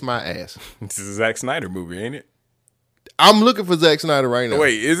can kiss my ass. This is a Zack Snyder movie, ain't it? I'm looking for Zack Snyder right now.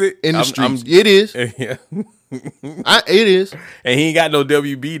 Wait, is it? In the streets. It is. Yeah. It is. And he ain't got no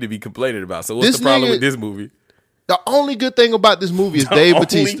WB to be complaining about. So what's This the problem nigga- with this movie? The only good thing about this movie is Dave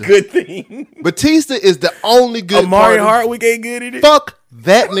Bautista. Only good thing. Batista is the only good Amari part. Hardwick ain't good in it. Fuck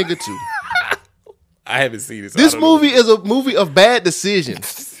that nigga too. I haven't seen it. So This I don't know. movie is a movie of bad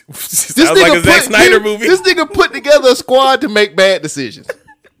decisions. Sounds like a Zack Snyder movie. This nigga put together a squad to make bad decisions.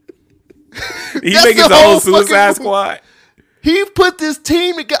 He that's make his the whole own Suicide fucking- Squad. He put this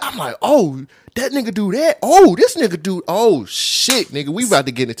team together. I'm like, oh, that nigga do that. Oh, this nigga do. Oh shit, nigga, we about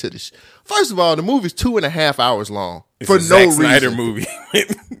to get into this. First of all, the movie's 2.5 hours long It's for a no Zack reason. Snyder movie.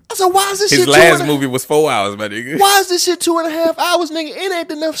 I said, why is this His shit last movie was 4 hours, my nigga. Why is this shit 2.5 hours, nigga? It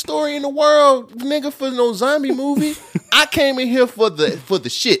ain't enough story in the world, nigga, for no zombie movie. I came in here for the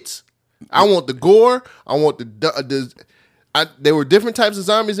shits. I want the gore. I want there were different types of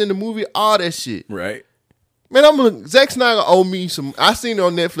zombies in the movie. All that shit. Right. Man, Zack Snyder owe me some. I seen it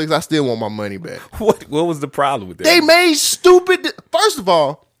on Netflix. I still want my money back. What was the problem with that? They made stupid. First of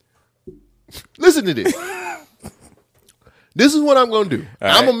all, listen to this. This is what I'm going to do. All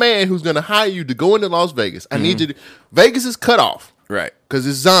I'm right. a man who's going to hire you to go into Las Vegas. I need you to. Vegas is cut off. Right. Because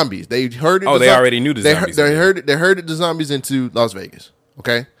it's zombies. They heard it. Oh, they already knew the zombies. They heard the zombies into Las Vegas.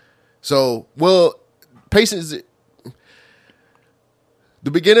 Okay. So, well, patience.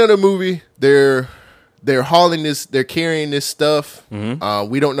 The beginning of the movie, they're hauling this. They're carrying this stuff.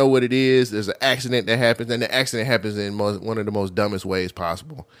 We don't know what it is. There's an accident that happens, and the accident happens in one of the most dumbest ways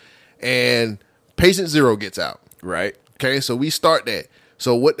possible. And patient zero gets out. Right. Okay, so we start that.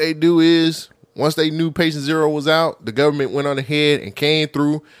 So what they do is, once they knew patient zero was out, the government went on ahead and came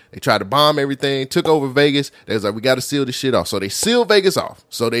through. They tried to bomb everything, took over Vegas. They was like, we got to seal this shit off. So they sealed Vegas off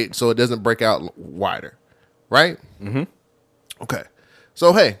so it doesn't break out wider. Right? Mm-hmm. Okay.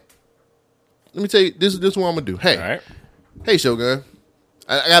 So, hey, let me tell you, this is what I'm going to do. Hey, All right. hey, Shogun,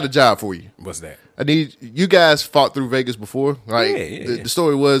 I got a job for you. What's that? I need you guys fought through Vegas before. Like Yeah. The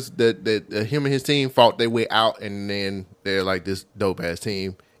story was that him and his team fought their way out, and then they're like this dope ass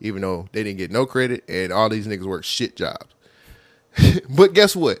team, even though they didn't get no credit, and all these niggas work shit jobs. But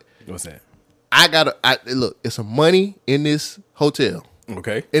guess what? What's that? Look. It's some money in this hotel,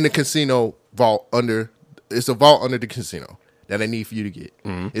 Okay. in the casino vault under. It's a vault under the casino that I need for you to get.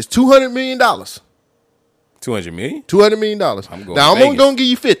 It's $200 million. $200 million? $200 million. I'm going Now to I'm only Vegas. gonna give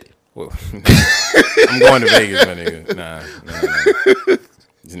you 50. Well, I'm going to Vegas, my nigga. Nah.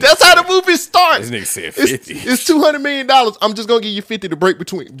 That's how the movie starts. This nigga said 50. It's $200 million. I'm just gonna give you 50 to break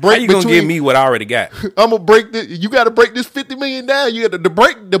between. How you gonna give me what I already got? I'm gonna break this. You got to break this $50 million down. You got to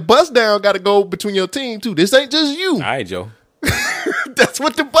break the bust down. Got to go between your team too. This ain't just you. All right, Joe. That's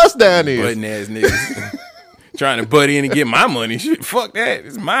what the bust down is. Button ass niggas trying to butt in and get my money. Shit, fuck that.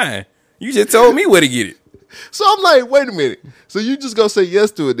 It's mine. You just told me where to get it. So I'm like, wait a minute. So you just gonna say yes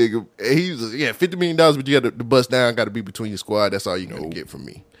to a nigga? And he was like, yeah, $50 million, but you got the bust down. Got to be between your squad. That's all you gonna get from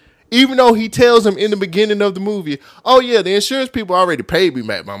me. Even though he tells him in the beginning of the movie, oh yeah, the insurance people already paid me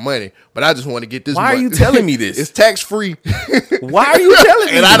back my money, but I just want to get this. Why are you telling me this? It's tax free. Why are you telling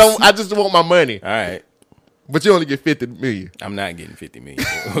me And this? I just want my money. All right. But you only get 50 million. I'm not getting 50 million.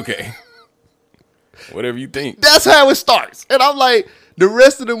 Okay. Whatever you think. That's how it starts. And I'm like, the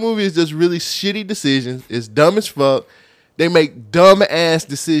rest of the movie is just really shitty decisions. It's dumb as fuck. They make dumb ass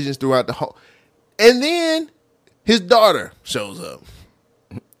decisions throughout the whole. And then his daughter shows up.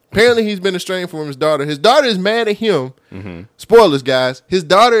 Apparently he's been estranged from his daughter. His daughter is mad at him. Mm-hmm. Spoilers, guys. His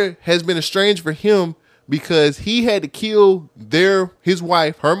daughter has been estranged from him because he had to kill his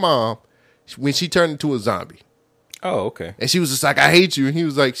wife, her mom, when she turned into a zombie. Oh, okay. And she was just like, I hate you. And he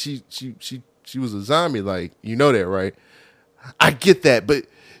was like, she was a zombie. Like, you know that, right? I get that, but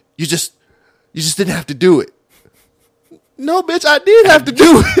you just didn't have to do it. No, bitch, I did have to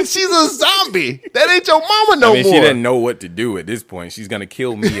do it. She's a zombie. That ain't your mama no more. She doesn't know what to do at this point. She's gonna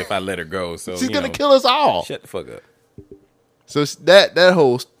kill me if I let her go. So she's gonna kill us all. Shut the fuck up. So that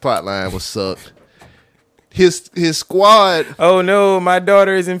whole plot line was sucked. His squad. Oh no, my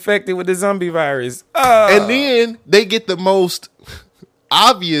daughter is infected with the zombie virus. Oh. And then they get the most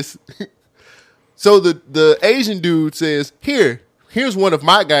obvious. So the Asian dude says, here's one of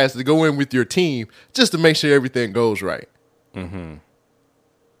my guys to go in with your team just to make sure everything goes right. Mm-hmm.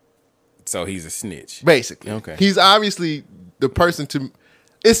 So he's a snitch. Basically. Okay. He's obviously the person to.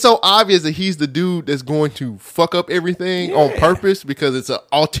 It's so obvious that he's the dude that's going to fuck up everything on purpose because it's an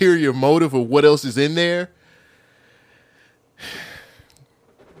ulterior motive of what else is in there.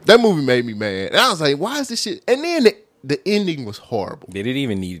 That movie made me mad. And I was like, why is this shit? And then the ending was horrible. Did it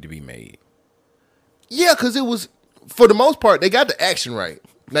even need to be made? Yeah, because it was, for the most part, they got the action right.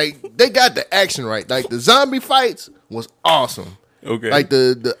 Like, they got the action right. Like, the zombie fights was awesome. Okay. Like,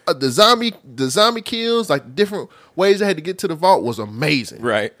 the zombie kills, like, different ways they had to get to the vault was amazing.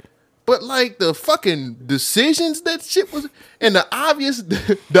 Right. But, like, the fucking decisions that shit was, and the obvious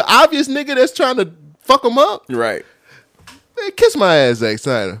nigga that's trying to fuck them up. Right. Man, kiss my ass, Zack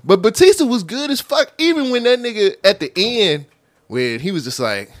Snyder. But Batista was good as fuck, even when that nigga at the end, when he was just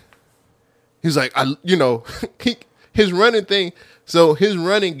like, his running thing. So his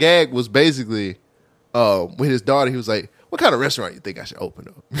running gag was basically with his daughter. He was like, "What kind of restaurant you think I should open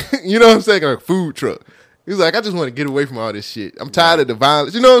up?" You know what I'm saying? Like a food truck. He was like, "I just want to get away from all this shit. I'm tired of the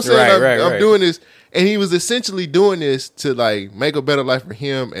violence." You know what I'm saying? I'm doing this, And he was essentially doing this to like make a better life for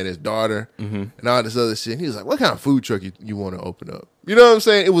him and his daughter and all this other shit. And he was like, what kind of food truck you want to open up? You know what I'm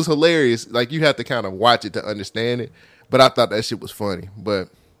saying? It was hilarious. Like, you have to kind of watch it to understand it. But I thought that shit was funny. But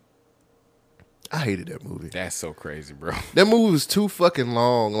I hated that movie. That's so crazy, bro. That movie was too fucking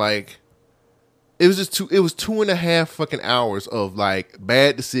long. Like, it was just it was 2.5 fucking hours of like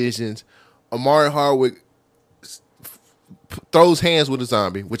bad decisions. Amari Hardwick throws hands with a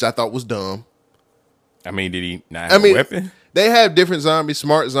zombie, which I thought was dumb. I mean, did he not have a weapon? They have different zombies,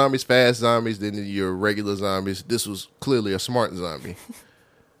 smart zombies, fast zombies than your regular zombies. This was clearly a smart zombie.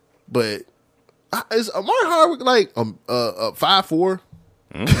 But is Amari Hardwick like 5'4"?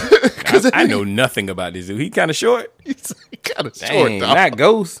 I know nothing about this dude. He kind of short. He's kind of short, Dang, dog. not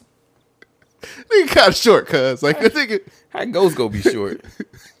Ghost. Nigga kind of short, cuz. Like, nigga How Ghost gonna be short?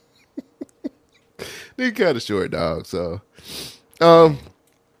 kind of short, dog. So,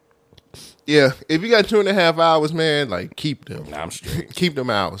 yeah, if you got 2.5 hours, man, like, keep them. Nah, I'm straight. Keep them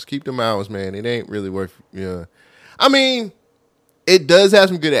hours. Keep them hours, man. It ain't really worth. Yeah, I mean, it does have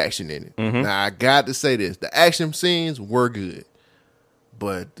some good action in it. Now, I got to say this: the action scenes were good,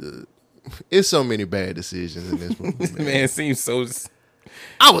 but it's so many bad decisions in this movie. This Man. man seems so.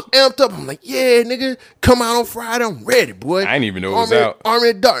 I was amped up. I'm like, yeah, nigga, come out on Friday. I'm ready, boy. I didn't even know it was out. Army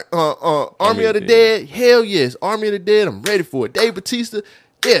of the Dead. Hell yes, Army of the Dead. I'm ready for it. Dave Bautista.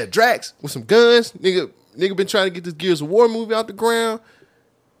 Yeah, Drax with some guns. Nigga been trying to get this Gears of War movie out the ground.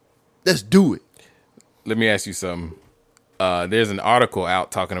 Let's do it. Let me ask you something. There's an article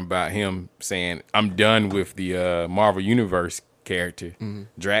out talking about him saying, I'm done with the Marvel Universe character,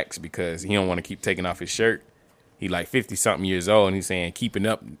 Drax, because he don't want to keep taking off his shirt. He like 50-something years old, and he's saying keeping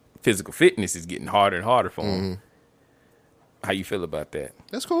up physical fitness is getting harder and harder for him. How you feel about that?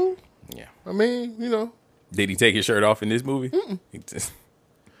 That's cool. Yeah. I mean, you know. Did he take his shirt off in this movie? He just,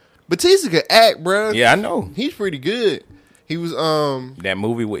 Batista could act, bro. yeah, I know. He's pretty good. He was That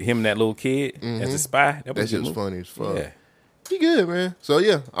movie with him and that little kid as a spy. that a shit good was movie. funny as fuck. Yeah. He good, man. So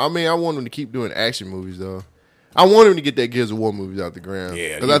yeah, I mean, I want him to keep doing action movies though. I want him to get that Gears of War movies out the ground.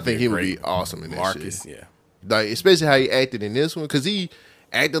 Yeah, because I he'd think be he would great. be awesome in that Marcus, shit. yeah. Like, especially how he acted in this one, because he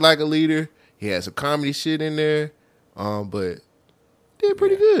acted like a leader. He had some comedy shit in there, but did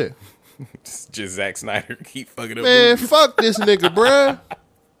pretty good. Just Zack Snyder keep fucking up. Man, movies. fuck this nigga, bruh.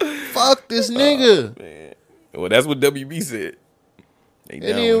 Fuck this nigga. Man. Well, that's what WB said. They And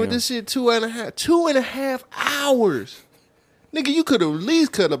down then with him. this shit, 2.5 hours. Nigga, you could have at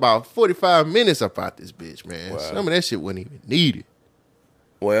least cut about 45 minutes up out this bitch, man. Wow. Some of that shit wasn't even needed.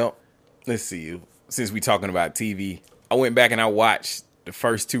 Well, let's see. Since we talking about TV, I went back and I watched the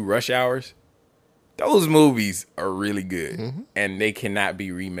first 2 Rush Hours. Those movies are really good, and they cannot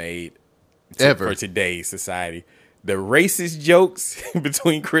be remade Ever. for today's society. The racist jokes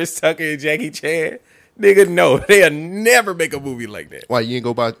between Chris Tucker and Jackie Chan, nigga, no, they'll never make a movie like that. Why, you ain't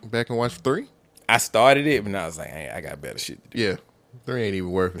go back and watch 3? I started it, but I was like, hey, I got better shit to do. Yeah. 3 ain't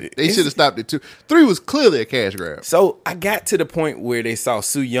even worth it. They It's- should have stopped at 2. 3 was clearly a cash grab. So I got to the point where they saw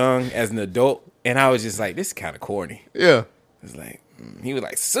Soo Young as an adult, and I was just like, this is kind of corny. Yeah. It's like, he was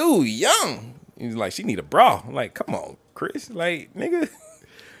like, Soo Young. He was like, she need a bra. I'm like, come on, Chris. Like, nigga.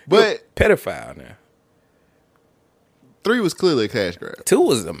 But You're a pedophile now. 3 was clearly a cash grab. 2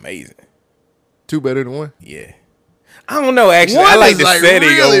 was amazing. 2 better than 1. Yeah. I don't know, actually. I One like is, the setting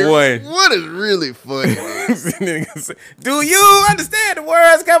really, of 1. 1 is really funny. Do you understand the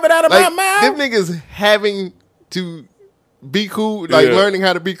words coming out of Like, my them mouth? niggas having to be cool, like Yeah. learning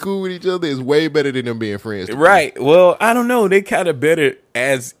how to be cool with each other is way better than them being friends. Right. Well, I don't know. They kind of better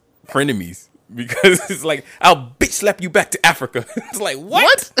as frenemies because it's like, I'll bitch slap you back to Africa. It's like,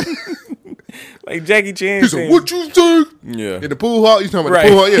 what? Like Jackie Chan He said, saying, "What you say?" Yeah. In the pool hall, you talking about Right. the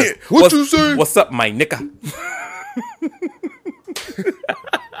pool hall? Yeah. What you say? What's up, my nigga?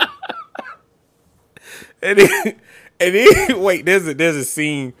 and then wait, there's a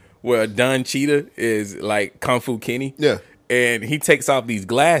scene where Don Cheetah is like Kung Fu Kenny. Yeah. And he takes off these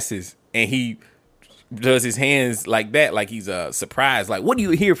glasses and he does his hands like that, like he's surprised. Like, what are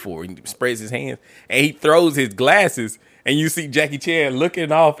you here for? And he spreads his hands and he throws his glasses. And you see Jackie Chan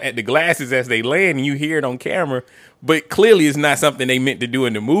looking off at the glasses as they land, and you hear it on camera. But clearly, it's not something they meant to do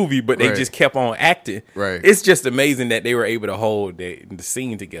in the movie. But they Right. just kept on acting. Right. It's just amazing that they were able to hold the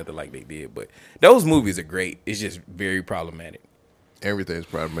scene together like they did. But those movies are great. It's just very problematic. Everything's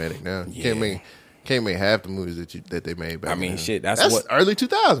problematic now. You Yeah. can't make half the movies that they made back I mean, then. shit, that's what- early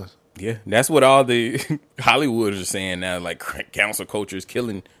 2000s. Yeah, that's what all the Hollywooders are saying now. Like, cancel culture is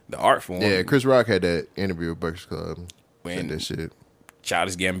killing the art form. Yeah, Chris Rock had that interview with Breakfast Club. Said When- that shit.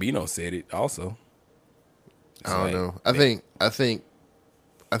 Childish Gambino said it also. It's I don't like, know. I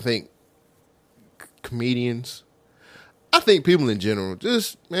think comedians. I think people in general,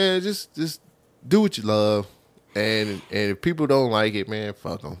 just do what you love, and if people don't like it, man,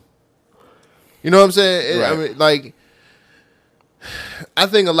 fuck them. You know what I'm saying? Right. I mean, like, I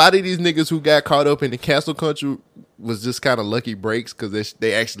think a lot of these niggas who got caught up in the cancel culture was just kind of lucky breaks because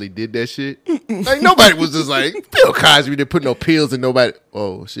they actually did that shit. Like, nobody was just like, Bill Cosby didn't put no pills in nobody.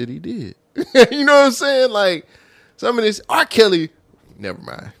 Oh, shit, he did. You know what I'm saying? Like, some of this, R. Kelly, never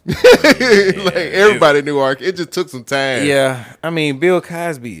mind. Like, everybody knew R. Kelly. It just took some time. Yeah, I mean, Bill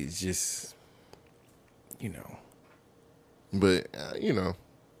Cosby is just, you know. But, you know.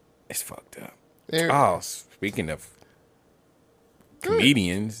 It's fucked up. There- Oh, speaking of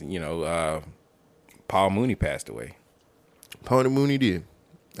comedians, you know, Paul Mooney passed away. Paul Mooney did.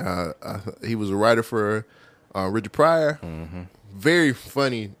 He was a writer for Richard Pryor. Mm-hmm. Very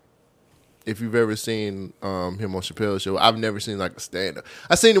funny. If you've ever seen him on Chappelle's show, I've never seen like a stand up.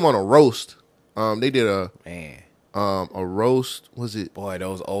 I seen him on a roast. They did a roast. Was it? Boy,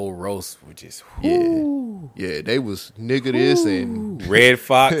 those old roasts were just Yeah. They was nigga this and Red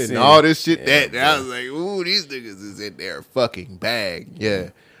Fox and all this shit. I was like, ooh, these niggas is in their fucking bag. Yeah.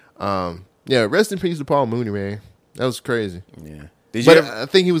 Yeah. Rest in peace to Paul Mooney, man. That was crazy. Yeah. Did you? But I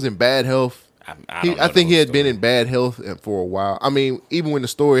think he was in bad health. I think he had been in bad health for a while. I mean, even when the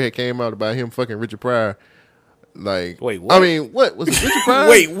story had came out about him fucking Richard Pryor, like, wait, what? I mean, what was it? Richard Pryor?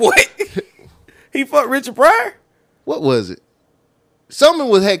 Wait, what? He fucked Richard Pryor? What was it?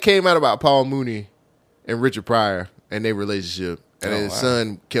 Something had came out about Paul Mooney and Richard Pryor and their relationship, and his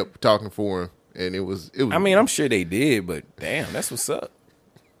son kept talking for him, and it was. I mean, I'm sure they did, but damn, that's what's up.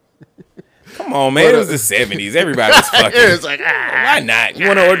 Come on, man. It was the 70s. Everybody was fucking. It's like, why not? You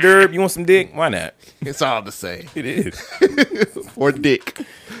want an hors d'oeuvre? You want some dick? Why not? It's all the same. It is. Or dick.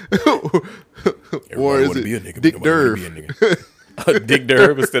 Or is it be a nigga, Dick Derv? Dick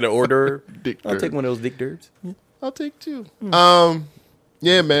Derv instead of hors d'oeuvre? Dick I'll Derv. take one of those Dick Dervs. Yeah. I'll take two.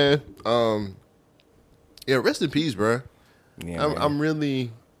 Yeah, man. Yeah, rest in peace, bro. Yeah, I'm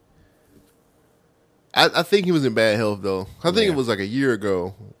really. I think he was in bad health though. I think it was like a year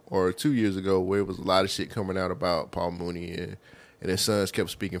ago or 2 years ago where it was a lot of shit coming out about Paul Mooney and his sons kept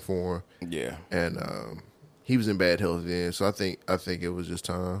speaking for him. Yeah, and he was in bad health then. So I think it was just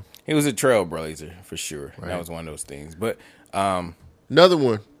time. He was a trailblazer for sure. Right. That was one of those things. But another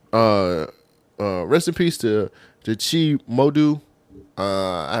one. Rest in peace to Chi Modu.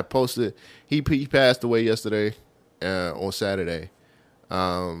 I posted. He passed away yesterday on Saturday.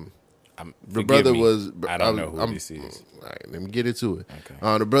 The brother was. I don't know who this is. All right, let me get into it.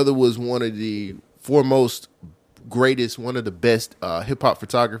 Okay. The brother was one of the foremost, greatest, one of the best hip hop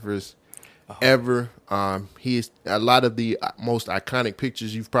photographers ever. He's a lot of the most iconic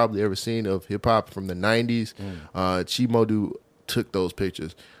pictures you've probably ever seen of hip hop from the 90s. Chi Modu took those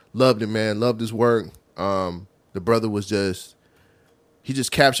pictures. Loved him, man. Loved his work. The brother was he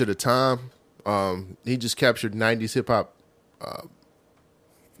just captured a time. He just captured 90s hip hop.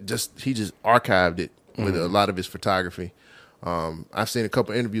 He just archived it with a lot of his photography. I've seen a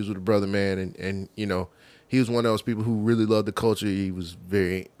couple interviews with the brother, man, and you know, he was one of those people who really loved the culture. He was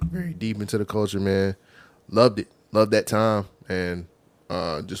very, very deep into the culture, man. Loved it. Loved that time. And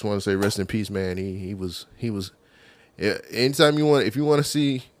just want to say rest in peace, man. He was anytime if you want to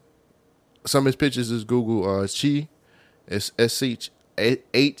see some of his pictures, is Google Chi. It's SCHI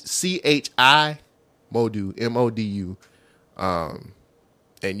Modu, MODU.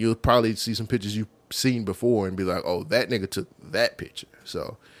 And you'll probably see some pictures you've seen before and be like, oh, that nigga took that picture.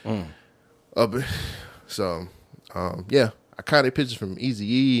 So, yeah, iconic pictures from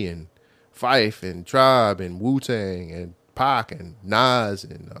Eazy-E and Phife and Tribe and Wu-Tang and Pac and Nas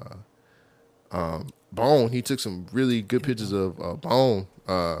and Bone. He took some really good pictures of Bone.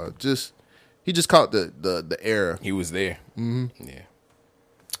 He just caught the era. He was there. Mm-hmm. Yeah.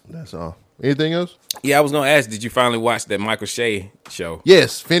 That's all. Anything else? Yeah, I was gonna ask, did you finally watch that Michael Shea show?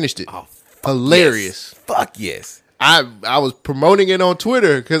 Yes, finished it. Oh, hilarious. Yes. Fuck yes. I was promoting it on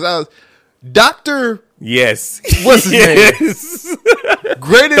Twitter because I was Dr. Yes. What's his name?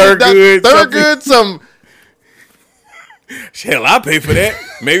 Greater Thurgood, Thurgood, some hell, I'll pay for that.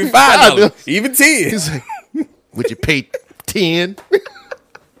 Maybe $5, even 10. He's like, would you pay 10?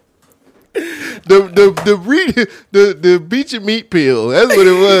 The beach and meat pill. That's what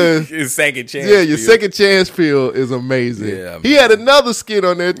it was. Your second chance. Yeah, your second chance pill is amazing. Yeah, he had another skit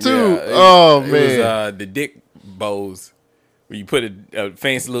on there too. Yeah, man, it was the dick bows. Where you put a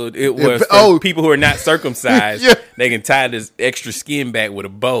fancy little. It was for people who are not circumcised. Yeah. They can tie this extra skin back with a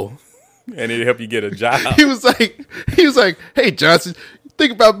bow, and it'll help you get a job. He was like, "Hey Johnson,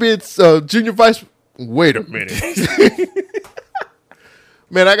 think about being junior vice." Wait a minute.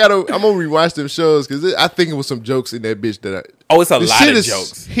 Man, I'm gonna rewatch them shows because I think it was some jokes in that bitch it's a lot of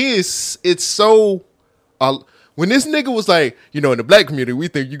jokes. It's so. When this nigga was like, in the black community, we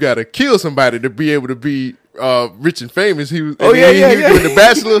think you gotta kill somebody to be able to be rich and famous. He was. He was doing The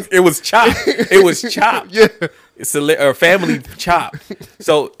Bachelor. It was Chop. It was Chop. Yeah. It's a family Chop.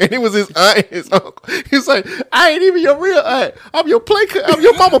 So and it was his aunt and his uncle. He's like, I ain't even your real aunt. I'm your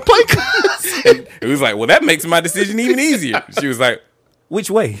mama play cousin. It was like, well, that makes my decision even easier. She was like, which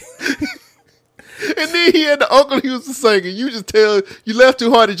way? And then he had the uncle he was just saying, you just tell, you laugh too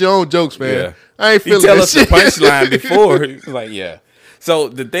hard at your own jokes, man. Yeah. I ain't feeling that that us shit. the punchline before. He was like, yeah. So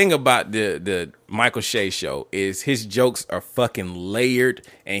the thing about the Michael Che show is his jokes are fucking layered,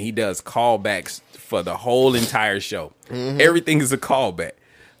 and he does callbacks for the whole entire show. Mm-hmm. Everything is a callback.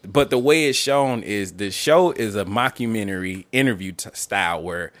 But the way it's shown is the show is a mockumentary interview style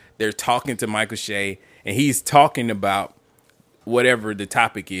where they're talking to Michael Che, and he's talking about whatever the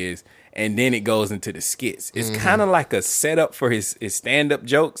topic is, and then it goes into the skits. It's kind of like a setup for his stand-up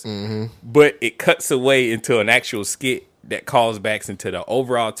jokes, but it cuts away into an actual skit that calls back into the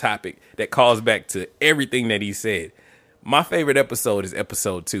overall topic, that calls back to everything that he said. My favorite episode is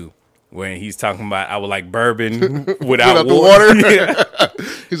episode 2, when he's talking about, I would like bourbon without the water. water.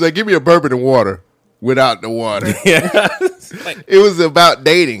 He's like, give me a bourbon and water without the water. Yeah. It was about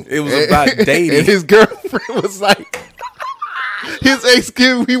dating. It was about dating. And his girlfriend was like, his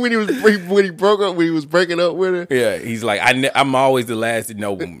ex-kid, when he was breaking up with her. Yeah, he's like, I'm always the last to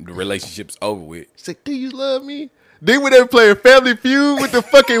know when the relationship's over with. He's like, do you love me? Then when they were playing Family Feud with the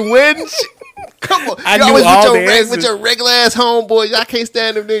fucking wedding shit. Come on. I you knew always all with your regular ass homeboys. I can't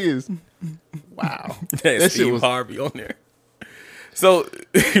stand them niggas. Wow. That Steve Harvey on there. So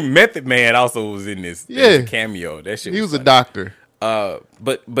Method Man also was in this. Yeah. A cameo. That shit. He was funny. a doctor.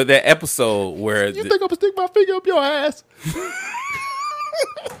 But that episode where You think I'm gonna stick my finger up your ass?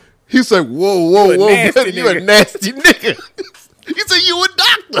 He's like, whoa, nasty you a nigga. nasty nigga. He said, you a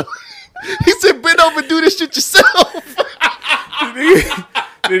doctor. He said, bend over and do this shit yourself.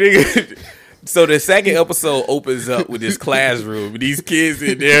 So the second episode opens up with this classroom. These kids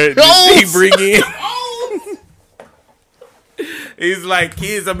in there, Oh, he bring in. He's like,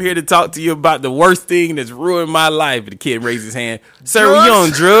 kids, I'm here to talk to you about the worst thing that's ruined my life. And the kid raised his hand. Sir, were you on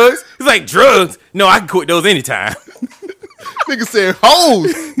drugs? He's like, drugs? No, I can quit those anytime. Nigga said,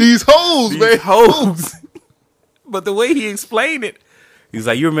 hoes. These hoes, man. Hoes. But the way he explained it, he was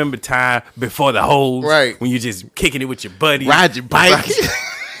like, you remember time before the hoes? Right. When you're just kicking it with your buddies. Ride your bike.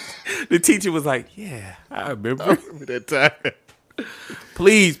 The teacher was like, yeah, I remember. That time.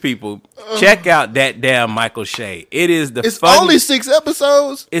 Please, people, check out that damn Michael Che. It is the It's only 6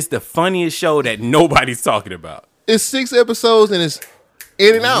 episodes. It's the funniest show that nobody's talking about. It's 6 episodes and it's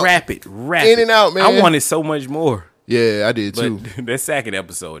in and out. Rapid. In and out, man. I wanted so much more. Yeah, I did But too. that second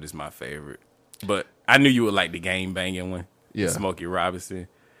episode is my favorite. But I knew you would like the game banging one. Yeah. Smokey Robinson.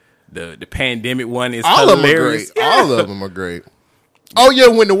 The pandemic one is All hilarious. of them are great. All of them are great. Oh yeah,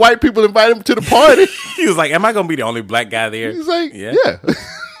 when the white people invite him to the party, He was like, am I going to be the only black guy there? he's like, yeah.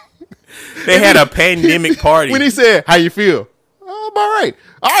 They had a pandemic party. When he said, "How you feel?" Oh, I'm all right.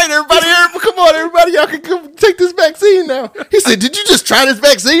 All right, everybody, come on, everybody, y'all can come take this vaccine now. He said, "Did you just try this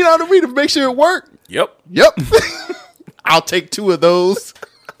vaccine on me to make sure it worked?" Yep. Yep. I'll take 2 of those.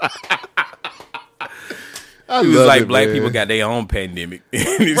 He was like, black people got their own pandemic.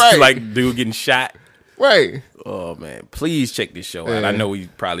 It's Right. like dude getting shot. Right. Oh, man. Please check this show out. I know we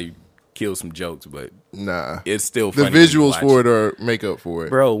probably killed some jokes, but Nah. it's still The funny. when you visuals watch for it are make up for it.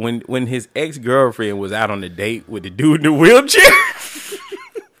 Bro, when his ex-girlfriend was out on a date with the dude in the wheelchair,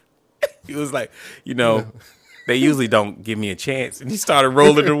 he was like, they usually don't give me a chance. And he started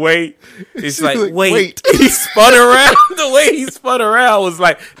rolling away. It's She's like, like, wait. He spun around. The way he spun around was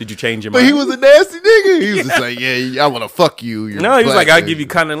like, did you change your But mind? he was a nasty nigga. He was just like, yeah, I want to fuck you. You're No, he was black, like, I'll man. give you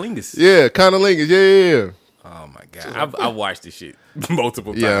cunnilingus. Yeah, kind of lingus. Yeah. Oh, my God. I watched this shit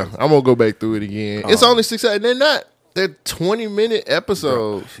multiple times. Yeah, I'm going to go back through it again. It's only 6 hours. They're 20-minute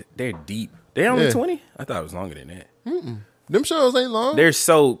episodes. They're deep. They're only Yeah. 20? I thought it was longer than that. Them shows ain't long. They're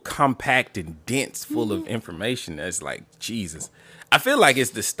so compact and dense, full of information. That's like, Jesus. I feel like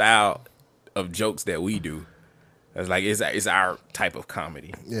it's the style of jokes that we do. It's like it's our type of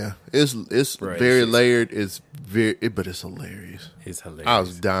comedy. Yeah, it's Right, very it's- layered. But it's hilarious. It's hilarious. I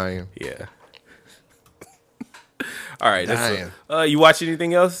was dying. Yeah. All right. Dying. You watch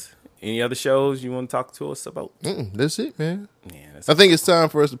anything else? Any other shows you want to talk to us about? That's it, man. Yeah. That's I think it's time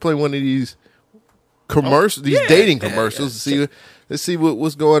for us to play one of these commercials, these yeah, dating yeah, commercials. yeah. Let's see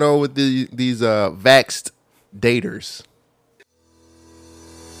what's going on with these vaxxed daters.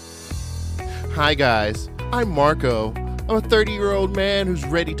 Hi guys, I'm Marco. I'm a 30-year-old man who's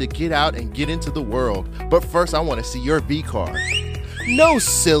ready to get out and get into the world. But first, I want to see your V card. No,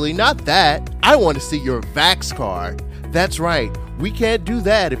 silly, not that. I want to see your Vax card. That's right. We can't do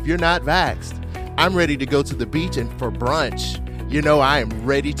that if you're not vaxxed. I'm ready to go to the beach and for brunch. You know, I am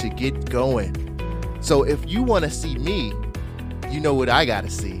ready to get going. So if you want to see me, you know what I got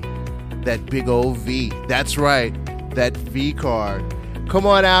to see. That big old V. That's right. That V card. Come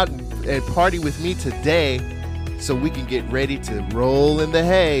on out and party with me today so we can get ready to roll in the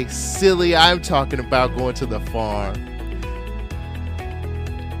hay. Silly, I'm talking about going to the farm.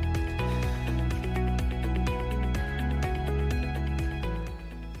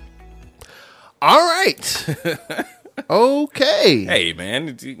 All right. Okay. Hey, man,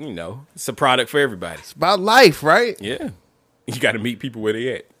 it's a product for everybody. It's about life, right? Yeah. You got to meet people where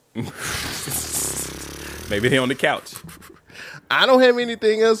they at. Maybe they on the couch. I don't have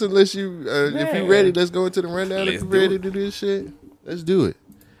anything else unless you, if you're ready, let's go into the rundown. If you're ready to do this shit, let's do it.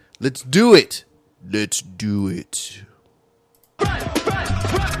 Let's do it. Let's do it. This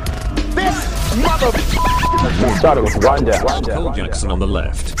mother. Started with rundown. Cole Jackson on the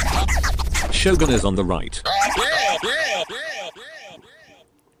left. Shogun is on the right.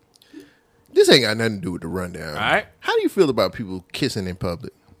 This ain't got nothing to do with the rundown. All right. How do you feel about people kissing in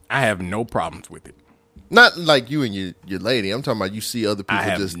public? I have no problems with it. Not like you and your lady. I'm talking about you see other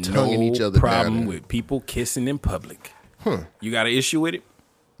people just tonguing each other down. I have no problem with people kissing in public. You got an issue with it?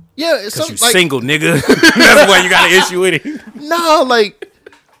 Yeah, it's because you like, single, nigga. That's why you got an issue with it. No, like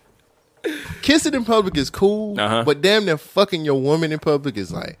kissing in public is cool, but damn near fucking your woman in public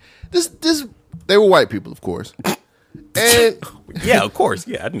is like this. They were white people, of course, and yeah, of course,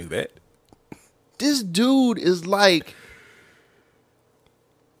 yeah, I knew that. This dude is like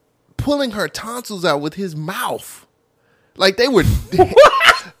pulling her tonsils out with his mouth. Like they were. It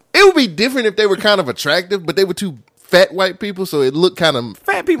would be different if they were kind of attractive, but they were two fat white people, so it looked kind of.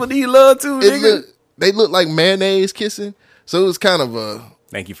 Fat people need love too, nigga. They look like mayonnaise kissing, so it was kind of a.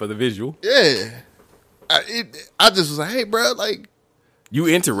 Thank you for the visual. Yeah, I just was like, hey, bro, like. You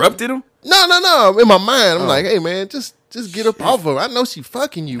interrupted him? No. In my mind, I'm like, hey, man, just get up off of her. I know she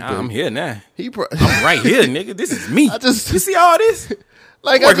fucking you. Nah, I'm here now. I'm right here, nigga. This is me. You see all this?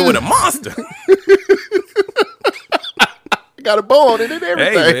 Like I'm working with a monster. I got a bow on it and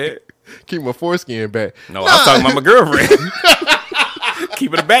everything. Hey, man. Keep my foreskin back. No, I'm talking about my girlfriend.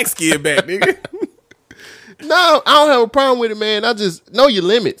 Keeping the back skin back, nigga. No, I don't have a problem with it, man. I just know your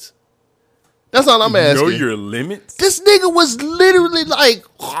limits. That's all I'm asking. Know your limits? This nigga was literally like...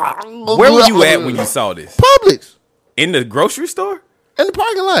 Where were you at when you saw this? Publix. In the grocery store? In the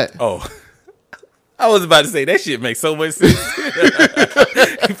parking lot. Oh. I was about to say, that shit makes so much sense.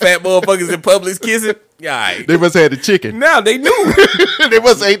 Fat motherfuckers in Publix kissing. Right. They must have had the chicken. Now they knew. They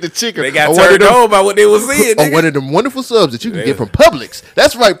must have ate the chicken. They got turned on by what they were seeing. Or one of them wonderful subs that you can get from Publix.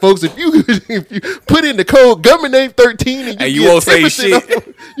 That's right, folks. If you put in the code government name 13 and you won't say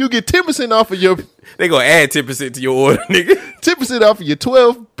shit, you get 10% off of your. They gonna add 10% to your order, nigga. 10% off of your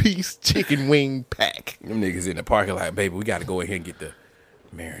 12-piece chicken wing pack. Them niggas in the parking lot, baby. We got to go ahead and get the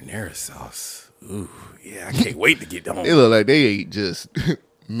marinara sauce. Ooh, yeah, I can't wait to get home. They look like they ate just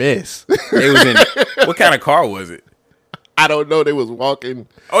mess. They was in. What kind of car was it? I don't know. They was walking.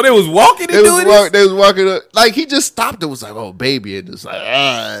 Oh, they was walking and doing this? They was walking up. Like, he just stopped and was like, oh, baby. And just like,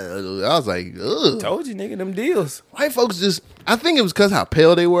 I was like, ugh. Told you, nigga, them deals. White folks just, I think it was because how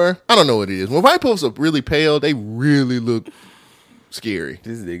pale they were. I don't know what it is. When white folks are really pale, they really look scary.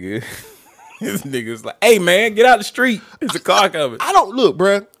 This nigga's like, hey, man, get out the street. There's a car coming. I don't look,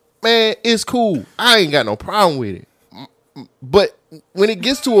 bruh. Man, it's cool. I ain't got no problem with it. But when it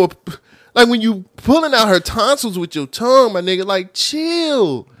gets to like when you pulling out her tonsils with your tongue, my nigga, like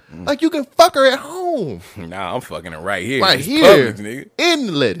chill. Like you can fuck her at home. Nah, I'm fucking her right here. Right it's here. Publix, nigga. In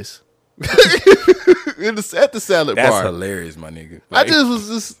the lettuce. At the salad bar. That's hilarious, my nigga. Like, I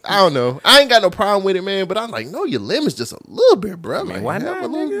don't know. I ain't got no problem with it, man, but I'm like, no, your limits just a little bit, bro. Like, why not, have a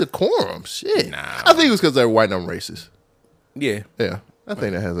little nigga? Decorum. Shit. Nah. I think it was because they're white and I'm racist. Yeah. Yeah. I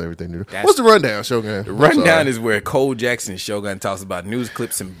think that has everything to do. What's the rundown, Shogun? The rundown is where Cole Jackson and Shogun talks about news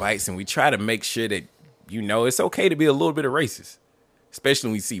clips and bites, and we try to make sure that, it's okay to be a little bit of racist. Especially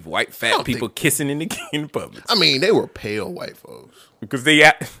when we see white fat people kissing in the public. I mean, they were pale white folks. Because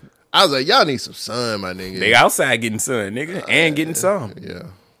I was like, y'all need some sun, my nigga. They outside getting sun, nigga, and getting some. Yeah.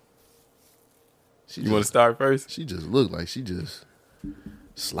 You want to start first? She just looked like she just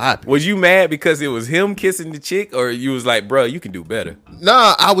sloppy. Was you mad because it was him kissing the chick, or you was like, bro, you can do better?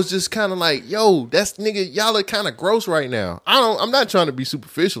 Nah, I was just kind of like, yo, that's nigga, y'all are kind of gross right now. I'm not trying to be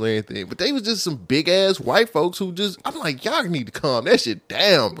superficial or anything, but they was just some big ass white folks who just, I'm like, y'all need to calm that shit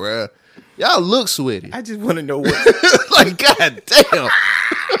down, bruh. Y'all look sweaty. I just want to know what Like, god damn.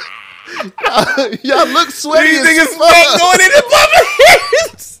 Y'all look sweaty. these as niggas fuck. sweat going in the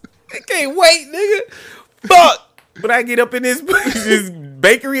public. I can't wait, nigga. Fuck. When I get up in this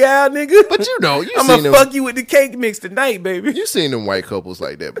bakery aisle, nigga. But you know, I'm gonna fuck you with the cake mix tonight, baby. You seen them white couples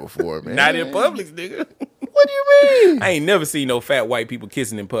like that before, man. Not in Publix, nigga. What do you mean? I ain't never seen no fat white people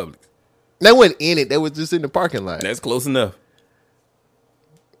kissing in Publix. They wasn't in it. They was just in the parking lot. That's close enough.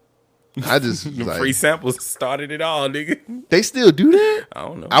 I just The like, free samples started it all, nigga. they still do that? I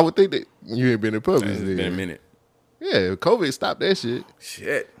don't know. I would think that you ain't been in Publix. It's then. been a minute. Yeah, COVID stopped that shit.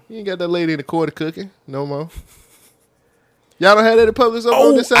 Shit. You ain't got that lady in the corner cooking no more. Y'all don't have that at Publix over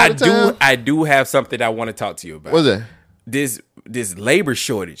on this side of town? I do have something I want to talk to you about. What's that? This labor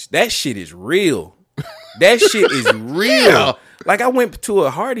shortage. That shit is real. That shit is real. Yeah. Like I went to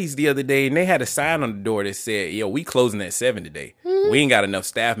a Hardee's the other day and they had a sign on the door that said, "Yo, we closing at 7 today. We ain't got enough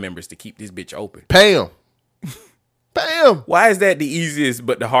staff members to keep this bitch open." Pay 'em. Pay 'em. Why is that the easiest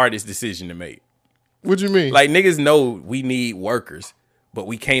but the hardest decision to make? What you mean? Like niggas know we need workers, but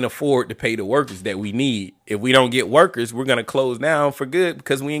we can't afford to pay the workers that we need. If we don't get workers, we're gonna close down for good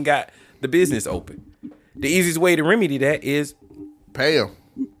because we ain't got the business open. The easiest way to remedy that is pay 'em.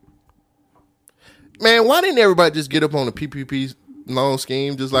 Man, why didn't everybody just get up on the PPP loan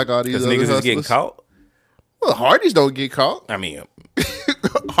scheme just like all these because other niggas hustlers? is getting caught. Well, Hardee's don't get caught. I mean,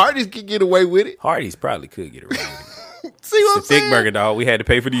 Hardee's can get away with it. Hardee's probably could get around with it. See what I'm It's a thick saying? burger, dog. We had to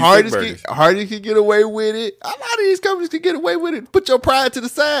pay for these Hardee's thick burgers. Hardee's can get away with it. A lot of these companies can get away with it. Put your pride to the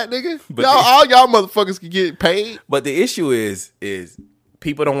side, nigga. But All y'all motherfuckers can get paid. But the issue is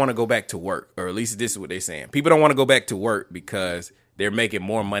people don't want to go back to work, or at least this is what they're saying. People don't want to go back to work because they're making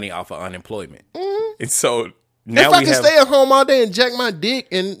more money off of unemployment. And so now If I can stay at home all day and jack my dick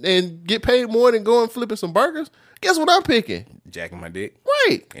and get paid more than going flipping some burgers, guess what I'm picking? jacking my dick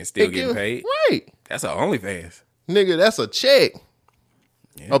Right. and still getting paid. Right. That's our OnlyFans. Nigga, that's a check.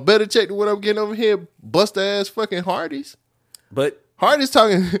 Yeah. A better check than what I'm getting over here, bust ass fucking Hardee's. But Hardee's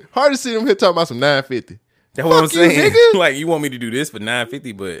see them here talking about some $9.50. that's what I'm Fuck you, saying. nigga. Like you want me to do this for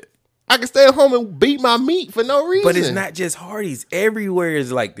 $9.50, but I can stay at home and beat my meat for no reason. but it's not just Hardee's. Everywhere is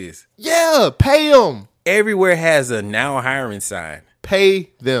like this. Yeah, pay them. Everywhere has a now hiring sign. Pay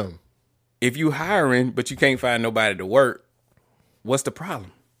them. If you hiring but you can't find nobody to work, what's the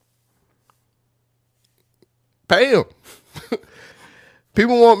problem? Pay them.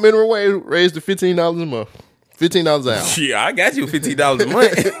 People want minimum wage raised to $15 a month. $15 an hour. Yeah, I got you $15 a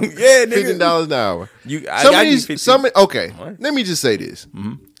month. Yeah, nigga. $15 an hour. I got you 15. Okay, What? let me just say this.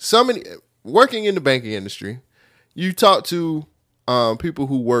 Working in the banking industry, you talk to people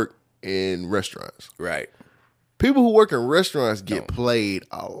who work in restaurants. Right. People who work in restaurants get played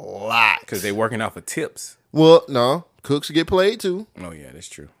a lot. Because they working off of tips. Well, no, cooks get played too. Oh, yeah, that's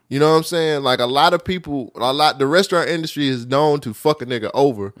true. You know what I'm saying? Like a lot of people, the restaurant industry is known to fuck a nigga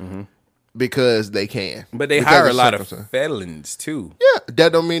over because they can. But they Because hire a lot of circumstance. felons, too. Yeah,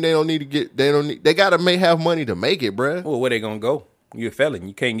 that don't mean they don't need to get. They gotta have money to make it, bruh. Well, where they going to go? You a felon.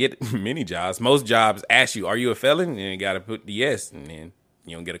 You can't get many jobs. Most jobs ask you, are you a felon? And you got to put the yes, and then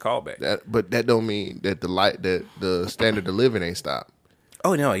you don't get a call back. But that don't mean that the standard of living ain't stopped.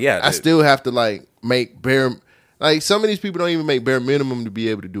 Oh, no, yeah. I still have to make bare. Like some of these people don't even make bare minimum to be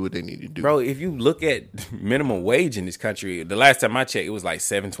able to do what they need to do. Bro, if you look at minimum wage in this country, the last time I checked, it was like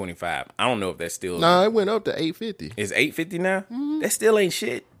 $7.25. I don't know if that's still. Nah, it went up to $8.50. It's $8.50 now? That still ain't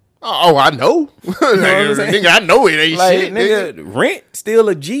shit. Oh, I know. I'm saying? Nigga, I know it ain't Like, shit, nigga, rent still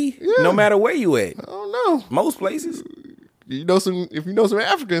a G, no matter where you at. I don't know. Most places. If you know some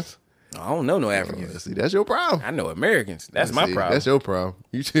Africans, I don't know no Africans. see, that's your problem. I know Americans. That's my See, problem. That's your problem.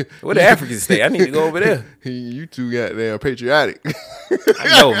 Where the Africans stay? I need to go over there. You too goddamn patriotic.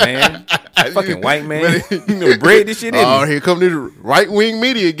 I know, man. Fucking white man. You know, bread this shit in Oh, me. here come the right wing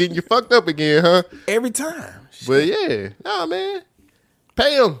media getting you fucked up again, huh? Every time. But yeah, nah, man,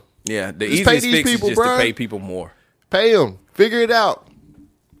 pay them. Yeah, the Just pay easiest these fix people, is just bruh. to pay people more. Pay them. Figure it out.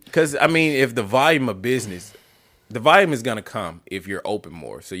 Because, I mean, if the volume of business, the volume is going to come if you're open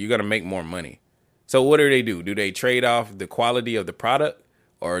more. So you're going to make more money. So what do? Do they trade off the quality of the product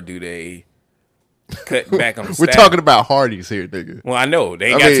or do they cut back on the We're staff? talking about Hardee's here, nigga. Well, I know. They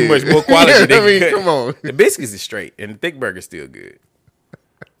ain't I got too mean, much more quality. yeah, they I mean, can cut. come on. The biscuits is straight and the thick burger's still good.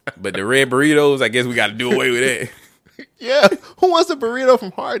 But the red burritos, I guess we got to do away with that. Yeah, who wants a burrito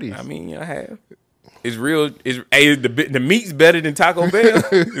from Hardee's? I mean, I have. It's real. The meat's better than Taco Bell.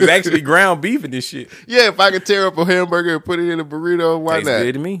 It's actually ground beef in this shit. Yeah, if I could tear up a hamburger and put it in a burrito, why Tastes not?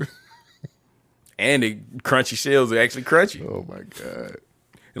 good to me. And the crunchy shells are actually crunchy. Oh my god,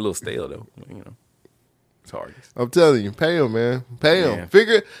 A little stale though. You know, it's hard. I'm telling you, pay them, man. Pay them. Yeah.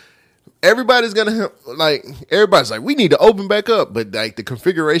 Figure. everybody's like, we need to open back up, but like the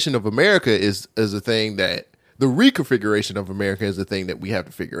configuration of America is a thing that the reconfiguration of America is the thing that we have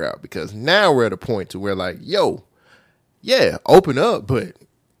to figure out, because now we're at a point to where like, yo, yeah, open up, but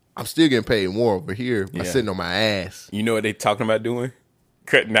I'm still getting paid more over here by sitting on my ass. You know what they talking about doing?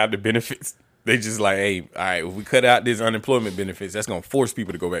 Cutting out the benefits. They just like, hey, all right, if we cut out this unemployment benefits, that's gonna force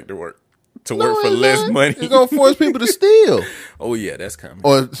people to go back to work. Work for less money. It's gonna force people to steal. Oh yeah, that's coming.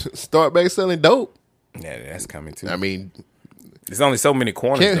 Or start back selling dope. Yeah, that's coming too. I mean, there's only so many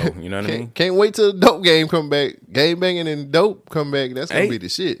corners though. You know what I mean? Can't wait till the dope game come back. Game banging and dope come back. That's gonna be the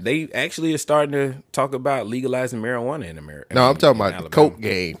shit. They actually are starting to talk about legalizing marijuana in America. No, I'm talking about the coke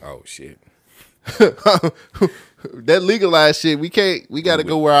game. Oh shit. That legalized shit, we gotta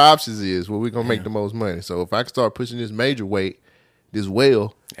go where our options is, where we gonna make the most money. So if I can start pushing this major weight, this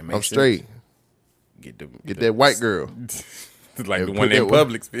well, I'm straight. Get that white girl. Like the one in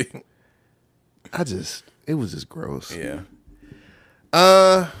public speak. It was just gross. Yeah.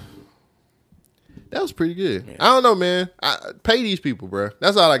 That was pretty good. Yeah. I don't know, man. Pay these people, bro.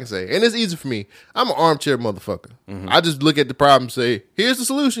 That's all I can say. And it's easy for me. I'm an armchair motherfucker. Mm-hmm. I just look at the problem and say, here's the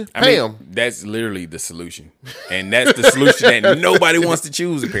solution. Pay them. That's literally the solution. And that's the solution that nobody wants to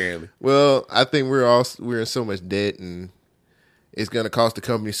choose, apparently. Well, I think we're in so much debt, and it's going to cost the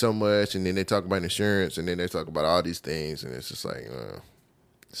company so much, and then they talk about insurance, and then they talk about all these things, and it's just like, it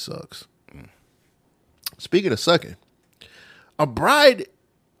sucks. Mm. Speaking of sucking, a bride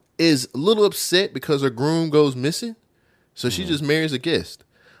is a little upset because her groom goes missing, so she just marries a guest.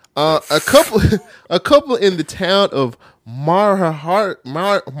 A couple in the town of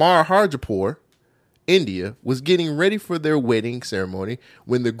Maharajpur, India, was getting ready for their wedding ceremony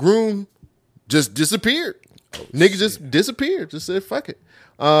when the groom just disappeared. Nigga just disappeared. Just said fuck it.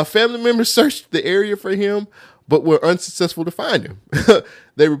 Family members searched the area for him, but were unsuccessful to find him.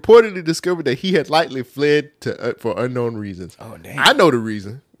 They reportedly discovered that he had likely fled for unknown reasons. Oh, damn. I know the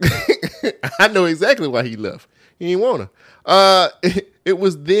reason. I know exactly why he left. He didn't want to. It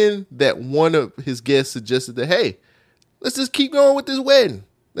was then that one of his guests suggested that, hey, let's just keep going with this wedding.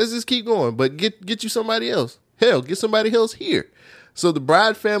 Let's just keep going, but get you somebody else. Hell, get somebody else here. So the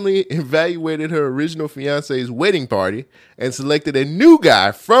bride family evaluated her original fiance's wedding party and selected a new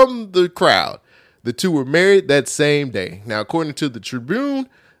guy from the crowd. The two were married that same day. Now, according to the Tribune,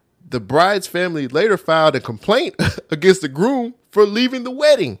 the bride's family later filed a complaint against the groom for leaving the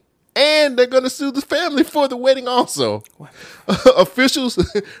wedding. And they're going to sue the family for the wedding also. Officials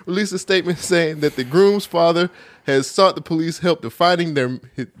released a statement saying that the groom's father has sought the police help to finding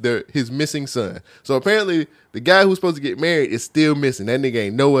his missing son. So apparently the guy who's supposed to get married is still missing. That nigga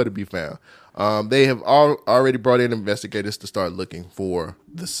ain't nowhere to be found. They have already brought in investigators to start looking for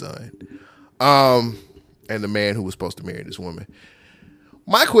the son. And the man who was supposed to marry this woman.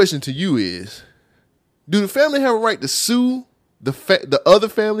 My question to you is, do the family have a right to sue the other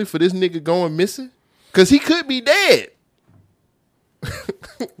family for this nigga going missing? Because he could be dead.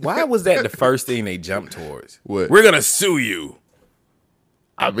 Why was that the first thing they jumped towards? What? We're going to sue you.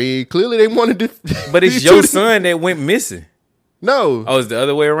 I mean, clearly they wanted to. But it's your son that went missing. No. Oh, it's the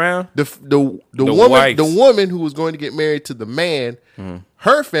other way around? The woman who was going to get married to the man,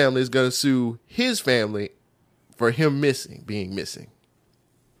 her family is going to sue his family for him being missing.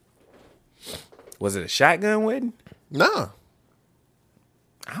 Was it a shotgun wedding? Nah.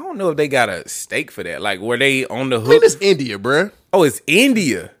 I don't know if they got a stake for that. Like, were they on the hook? I mean, it's India, bruh. Oh, it's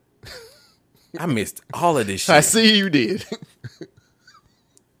India. I missed all of this shit. I see you did.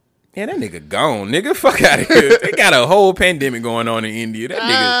 Man, that nigga gone. Nigga, fuck out of here. They got a whole pandemic going on in India. That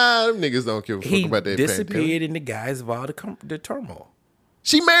nigga, them niggas don't give a fuck about that pandemic. He disappeared in the guise of all the turmoil.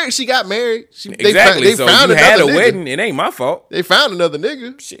 She got married. Exactly. They found you had a wedding. It ain't my fault. They found another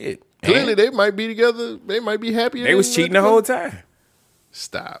nigga. Shit. Clearly, they might be together. They might be happier. They was cheating the whole time.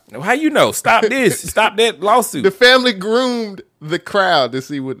 Stop. How you know? Stop this. Stop that lawsuit. The family groomed the crowd to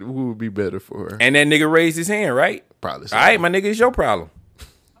see who would be better for her. And that nigga raised his hand, right? Probably so. All right, my nigga, it's your problem.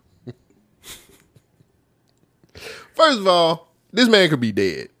 First of all, this man could be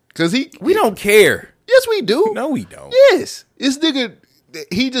dead. Because we don't care. Yes, we do. No, we don't. Yes. This nigga,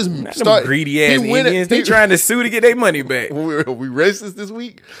 he just started. Greedy ass Indians. They trying to sue to get their money back. We racist this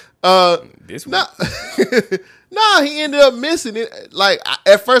week? This week? Nah, he ended up missing it. Like,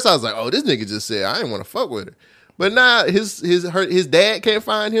 at first I was like, oh, this nigga just said I didn't want to fuck with her. But now his dad can't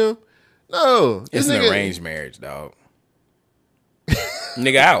find him. No. It's an arranged marriage, dog.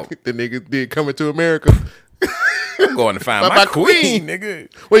 Nigga out. The nigga did Coming to America. I'm going to find my queen,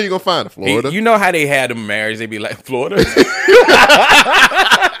 nigga. Where you gonna find her? Florida? You know how they had them marriage? They be like, Florida?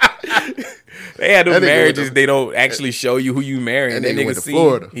 They They had those That nigga marriages. went They don't actually show you who you marry. That That nigga nigga went to seen,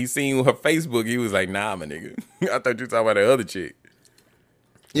 Florida. he seen her Facebook. He was like, nah, my nigga. I thought you were talking about the other chick.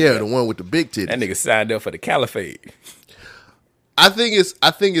 Yeah, the one with the big titties. That nigga signed up for the caliphate. I think it's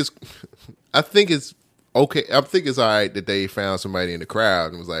okay. I think it's all right that they found somebody in the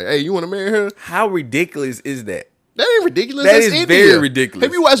crowd and was like, "Hey, you want to marry her?" How ridiculous is that? That ain't ridiculous. That That's is India. very ridiculous.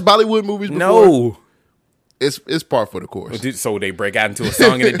 Have you watched Bollywood movies before? No. It's part for the course. So they break out into a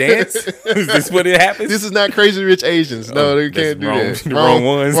song and a dance? Is this what it happens? This is not Crazy Rich Asians. No, Oh, they that's can't do wrong- that. the wrong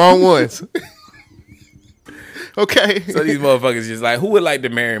ones. Wrong ones. Okay. So these motherfuckers just like, who would like to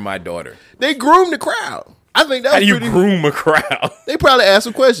marry my daughter? They groomed the crowd. I think that How was do you pretty. groom a crowd? They probably asked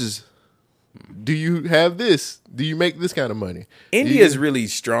some questions. Do you have this? Do you make this kind of money? India's really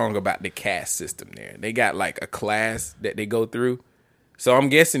strong about the caste system there. They got like a class that they go through. So I'm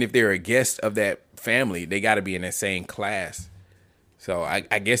guessing if they're a guest of that family, they got to be in that same class. So I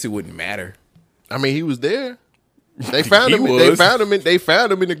guess it wouldn't matter. I mean, he was there. They found He him. was. They found him. They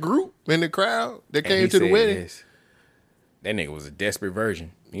found him in the group in the crowd that And came he to the said wedding. yes. That nigga was a desperate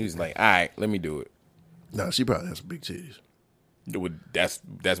virgin. He was like, all right, let me do it. No, she probably has some big titties.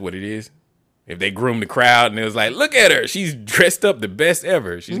 That's what it is. If they groomed the crowd and it was like, look at her, she's dressed up the best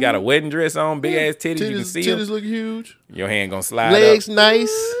ever. She's got a wedding dress on, big ass titties. You can see Titties them. look huge. Your hand gonna slide Legs up.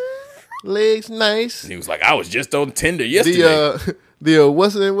 nice. Legs nice. And he was like, I was just on Tinder yesterday.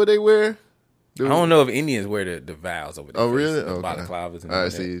 What's the name? What they wear? I don't know if Indians wear the vows over there. Oh, really? The Okay. balaclavas and All all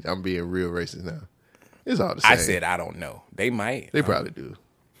right, that. see, I'm being real racist now. It's all the same. I said I don't know. They might. They probably do.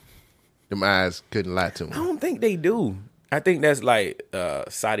 Them eyes couldn't lie to me. I don't think they do. I think that's like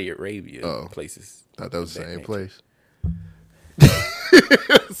Saudi Arabia places. Thought that was the That same nature. place.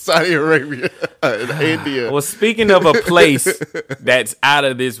 Saudi Arabia, India. Well, speaking of a place that's out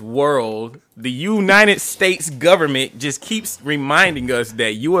of this world, the United States government just keeps reminding us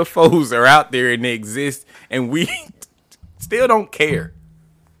that UFOs are out there and they exist, and we still don't care.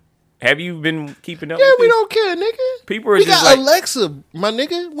 Have you been keeping up Yeah, with we this? don't care, nigga. People are we just got like, Alexa, my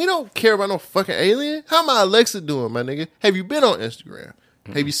nigga. We don't care about no fucking alien. How my Alexa doing, my nigga? Have you been on Instagram?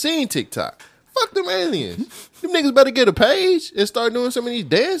 Have you seen TikTok? Fuck them aliens. Them niggas better get a page and start doing some of these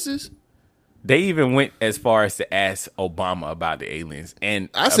dances. they even went as far as to ask Obama about the aliens, and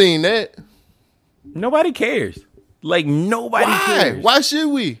I seen that. nobody cares. Like, nobody Why? cares. Why should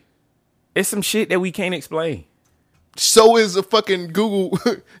we? It's some shit that we can't explain. So is a fucking Google,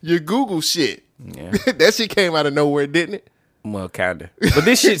 your Google shit. Yeah. That shit came out of nowhere, didn't it? Well, kinda. But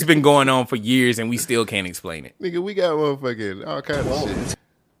this shit's been going on for years, and we still can't explain it. Nigga, we got motherfucking all kind of shit.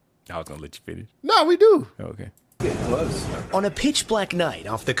 I was gonna let you finish. No, we do. Okay. On a pitch black night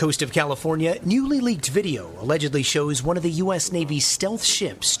off the coast of California, newly leaked video allegedly shows one of the U.S. Navy's stealth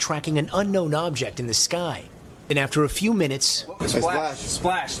ships tracking an unknown object in the sky. And after a few minutes,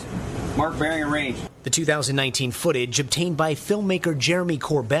 Splashed. Mark bearing and range. the 2019 footage obtained by filmmaker Jeremy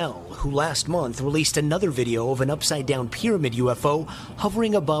Corbell, who last month released another video of an upside-down pyramid UFO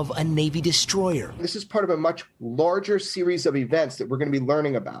hovering above a Navy destroyer. This is part of a much larger series of events that we're going to be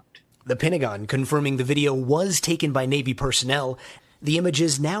learning about. The Pentagon confirming the video was taken by Navy personnel. The image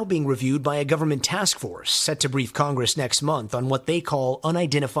is now being reviewed by a government task force set to brief Congress next month on what they call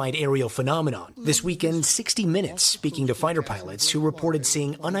unidentified aerial phenomenon. This weekend, 60 Minutes speaking to fighter pilots who reported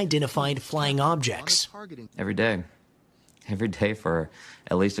seeing unidentified flying objects. Every day. Every day for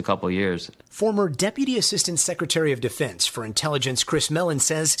at least a couple years. Former Deputy Assistant Secretary of Defense for Intelligence Chris Mellon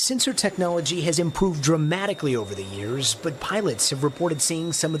says sensor technology has improved dramatically over the years, but pilots have reported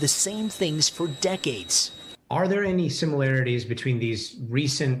seeing some of the same things for decades. Are there any similarities between these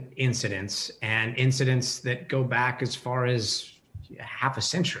recent incidents and incidents that go back as far as half a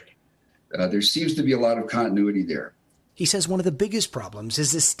century? There seems to be a lot of continuity there. He says one of the biggest problems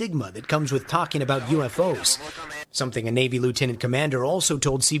is the stigma that comes with talking about UFOs, something a Navy lieutenant commander also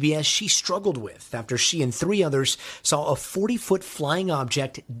told CBS she struggled with after she and 3 others saw a 40-foot flying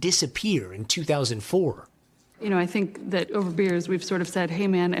object disappear in 2004. You know, I think that over beers we've sort of said, hey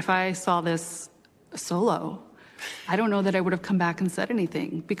man, if I saw this solo, I don't know that I would have come back and said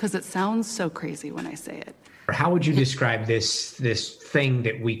anything because it sounds so crazy when I say it. How would you describe this thing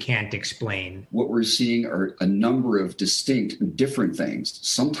that we can't explain? What we're seeing are a number of distinct, different things.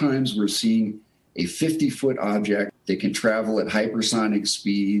 Sometimes we're seeing a 50-foot object that can travel at hypersonic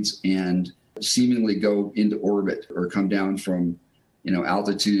speeds and seemingly go into orbit or come down from,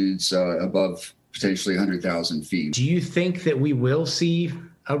 altitudes above potentially 100,000 feet. Do you think that we will see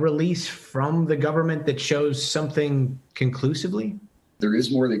a release from the government that shows something conclusively? There is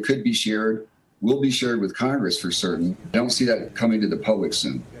more that could be shared, will be shared with Congress for certain. I don't see that coming to the public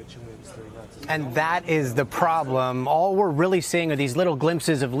soon. And that is the problem. All we're really seeing are these little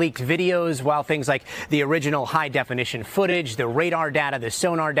glimpses of leaked videos, while things like the original high-definition footage, the radar data, the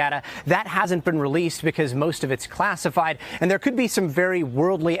sonar data, that hasn't been released because most of it's classified. And there could be some very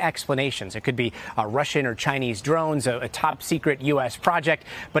worldly explanations. It could be Russian or Chinese drones, a top-secret U.S. project.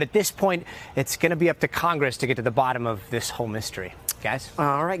 But at this point, it's going to be up to Congress to get to the bottom of this whole mystery. Guys?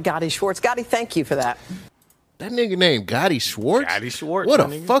 All right, Gotti Schwartz. Gotti, thank you for that. That nigga named Gotti Schwartz? Gotti Schwartz. What a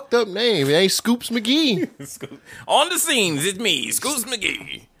fucked up name. It ain't Scoops McGee. On the scenes, it's me, Scoops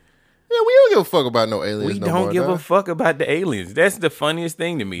McGee. Yeah, we don't give a fuck about no aliens. We don't give a fuck about the aliens. That's the funniest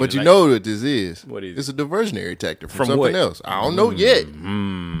thing to me. But you know what this is. What is it? It's a diversionary tactic from what? something else. I don't know yet.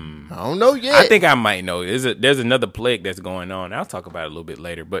 I don't know yet. I think I might know. There's another plague that's going on. I'll talk about it a little bit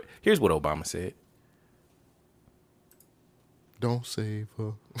later. But here's what Obama said. Don't save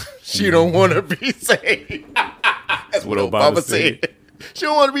her. She don't want to be saved. That's what Obama said. She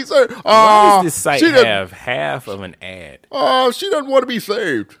don't want to be saved. Why does this site have half of an ad? Oh, she doesn't want to be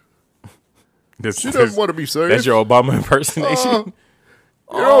saved. She doesn't want to be saved. That's your Obama impersonation?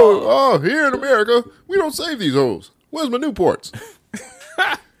 Here in America, we don't save these hoes. Where's my Newports?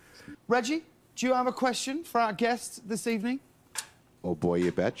 Reggie, do you have a question for our guest this evening? Oh boy,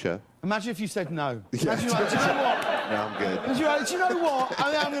 you betcha. Imagine if you said no. Imagine do you know what? No, I'm good. Do you know what?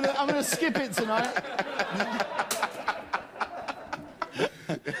 I'm gonna skip it tonight.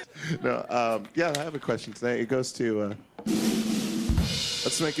 No, yeah, I have a question today. It goes to,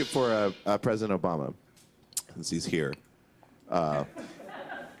 let's make it for President Obama, since he's here. All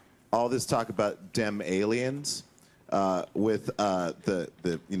this talk about dem aliens with the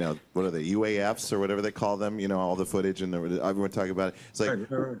you know, what are they, UAFs or whatever they call them, you know, all the footage and everyone talking about it. It's like,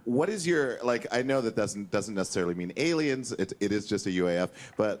 what is your, like, I know that doesn't necessarily mean aliens. It is just a UAF,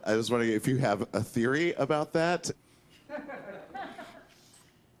 but I was wondering if you have a theory about that.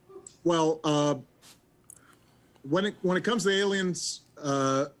 Well, when it comes to aliens,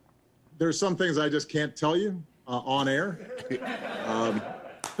 there's some things I just can't tell you on air.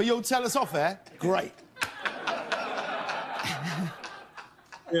 But you'll tell us off air? Great.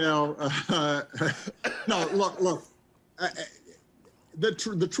 You know, no, look.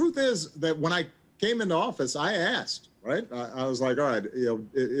 The truth is that when I came into office, I asked, right? I was like, all right, you know,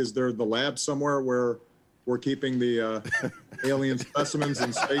 is there the lab somewhere where we're keeping the alien specimens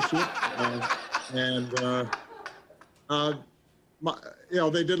in spaceship? You know,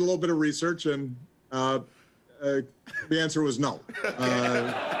 they did a little bit of research, and the answer was no.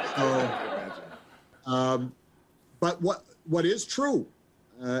 But what is true,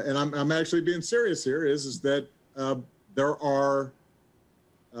 and I'm actually being serious here, is that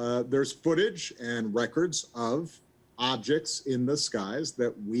there's footage and records of objects in the skies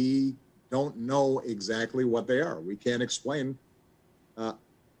that we don't know exactly what they are. We can't explain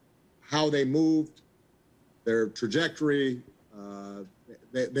how they moved, their trajectory.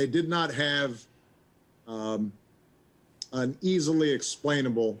 They did not have an easily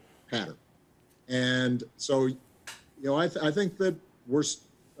explainable pattern. And so, you know, I think that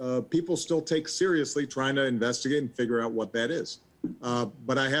people still take seriously trying to investigate and figure out what that is.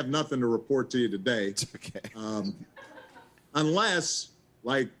 But I have nothing to report to you today. Okay. Unless,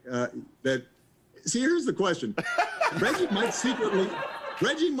 like, that. See, here's the question. Reggie might secretly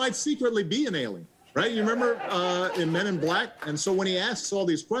be an alien, right? You remember in Men in Black? And so when he asks all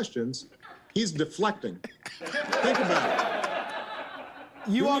these questions, he's deflecting. Think about it.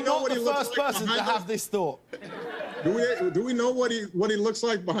 You are not the first person to have this thought. Do we know what he looks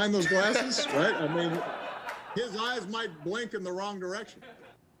like behind those glasses? Right? I mean, his eyes might blink in the wrong direction.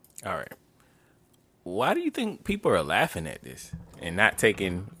 All right. Why do you think people are laughing at this and not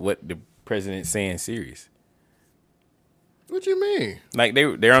taking what the president's saying serious? What you mean? Like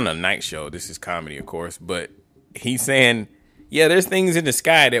they're on a night show. This is comedy, of course, but he's saying, yeah, there's things in the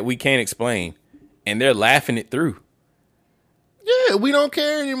sky that we can't explain, and they're laughing it through. Yeah, we don't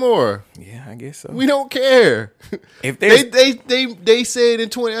care anymore. Yeah, I guess so. We don't care. If they said in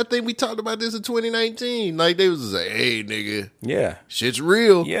 20, I think we talked about this in 2019. Like they was like, "Hey, nigga, yeah, shit's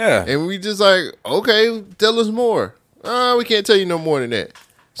real." Yeah, and we just like, okay, tell us more. We can't tell you no more than that.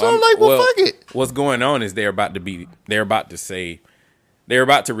 So I'm like, well, fuck it. What's going on is they're about to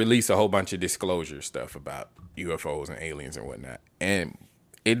release a whole bunch of disclosure stuff about UFOs and aliens and whatnot, and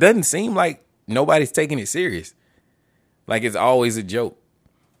it doesn't seem like nobody's taking it serious. Like it's always a joke.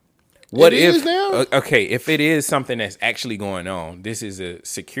 What if now? Okay, if it is something that's actually going on, this is a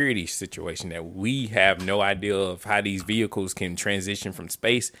security situation that we have no idea of how these vehicles can transition from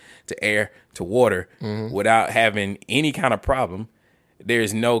space to air to water without having any kind of problem.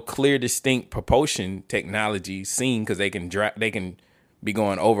 There's no clear, distinct propulsion technology seen because they can be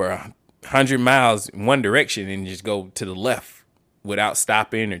going over 100 miles in one direction and just go to the left without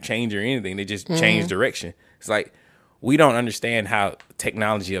stopping or changing or anything. They just change direction. It's like, we don't understand how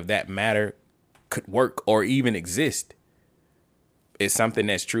technology of that matter could work or even exist. It's something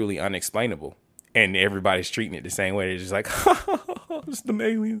that's truly unexplainable. And everybody's treating it the same way. They're just like, it's them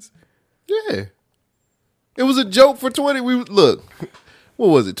aliens. Yeah. It was a joke for 20. Look, what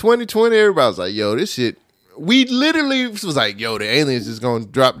was it? 2020. Everybody was like, yo, this shit. We literally was like, yo, the aliens just gonna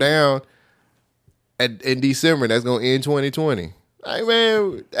drop down in December. That's gonna end 2020. Like,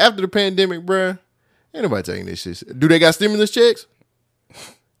 man, after the pandemic, bruh, ain't nobody taking this shit. Do they got stimulus checks?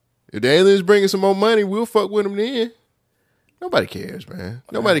 If the aliens bringing some more money, we'll fuck with them then. Nobody cares, man.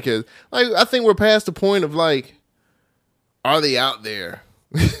 Nobody cares. Like, I think we're past the point of like, are they out there?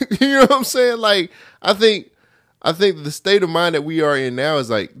 You know what I'm saying? Like, I think the state of mind that we are in now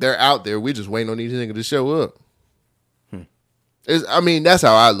is like, they're out there. We're just waiting on these niggas to show up. That's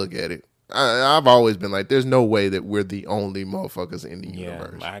how I look at it. I've always been like, there's no way that we're the only motherfuckers in the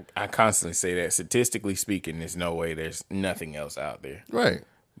universe. I constantly say that. Statistically speaking, there's no way. There's nothing else out there. Right.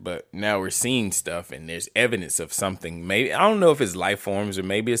 But now we're seeing stuff, and there's evidence of something. Maybe, I don't know if it's life forms, or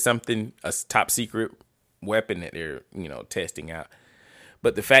maybe it's something, a top secret weapon that they're, testing out.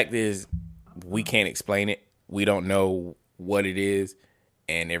 But the fact is, we can't explain it. We don't know what it is,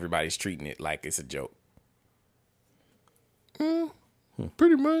 and everybody's treating it like it's a joke.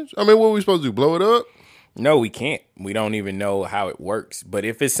 Pretty much. I mean, what are we supposed to do? Blow it up? No, we can't. We don't even know how it works. But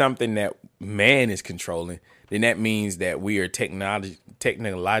if it's something that man is controlling, then that means that we are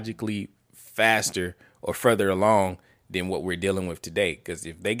technologically faster or further along than what we're dealing with today. Because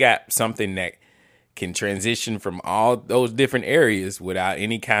if they got something that can transition from all those different areas without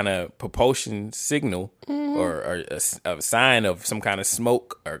any kind of propulsion signal or a sign of some kind of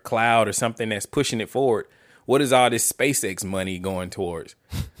smoke or cloud or something that's pushing it forward, what is all this SpaceX money going towards?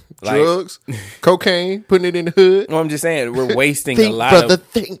 Drugs, cocaine, putting it in the hood. No, I'm just saying we're wasting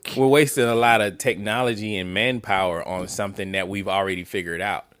We're wasting a lot of technology and manpower on something that we've already figured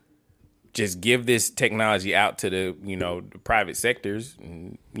out. Just give this technology out to the the private sectors,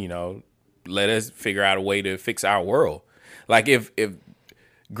 and let us figure out a way to fix our world. Like if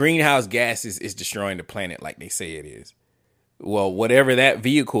greenhouse gases is destroying the planet like they say it is, well, whatever that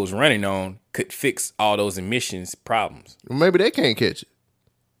vehicle is running on could fix all those emissions problems. Well, maybe they can't catch it.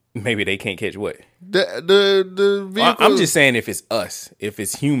 Maybe they can't catch what? The vehicle. I'm just saying if it's us, if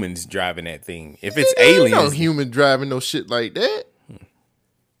it's humans driving that thing, if it's aliens. Ain't no human driving no shit like that. Nigga,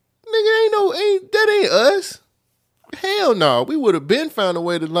 that ain't us. Hell no. We would have been found a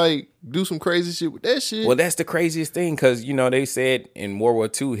way to like do some crazy shit with that shit. Well, that's the craziest thing because, they said in World War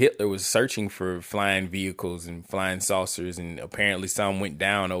II, Hitler was searching for flying vehicles and flying saucers, and apparently some went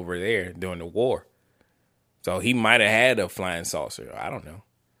down over there during the war. So he might have had a flying saucer. I don't know.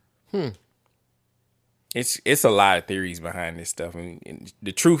 It's a lot of theories behind this stuff, and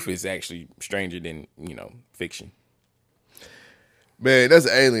the truth is actually stranger than fiction. Man, that's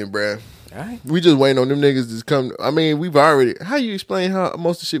an alien, bruh. All right. We just waiting on them niggas to come. I mean, we've already. How you explain how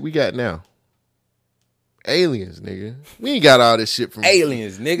most of the shit we got now? Aliens, nigga. We ain't got all this shit from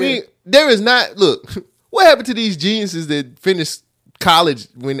aliens, nigga. There is not. Look, what happened to these geniuses that finished college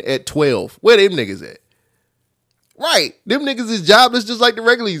when at 12? Where them niggas at? Right. Them niggas is jobless just like the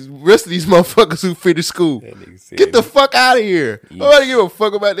rest of these motherfuckers who finished school. Get the fuck out of here. Nobody give a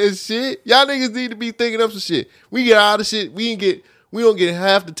fuck about this shit. Y'all niggas need to be thinking up some shit. We get all the shit. We don't get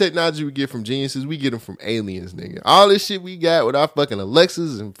half the technology we get from geniuses. We get them from aliens, nigga. All this shit we got with our fucking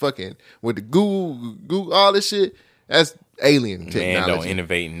Alexas and fucking with the Google, all this shit, that's alien technology. Man, don't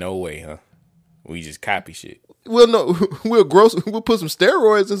innovate in no way, huh? We just copy shit. We'll put some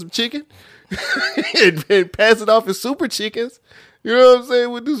steroids in some chicken and pass it off as super chickens. You know what I'm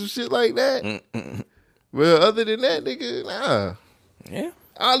saying? We'll do some shit like that. Well, other than that, nigga, nah. Yeah.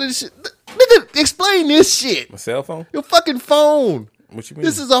 All this shit. Nigga, explain this shit. My cell phone? Your fucking phone. What you mean?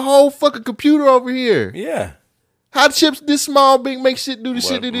 This is a whole fucking computer over here. Yeah. How chips this small make shit do the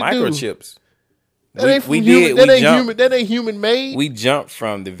shit that it do? Microchips. That ain't human made. We jumped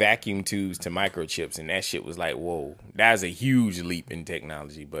from the vacuum tubes to microchips, and that shit was like, whoa, that's a huge leap in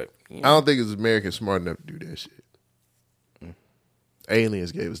technology. But I don't think it's Americans smart enough to do that shit.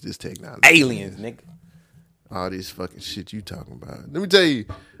 Aliens gave us this technology. Aliens, nigga. All this fucking shit you talking about. Let me tell you.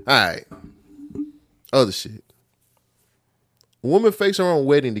 All right. Other shit. A woman fakes her own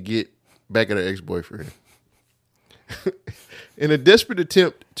wedding to get back at her ex-boyfriend. In a desperate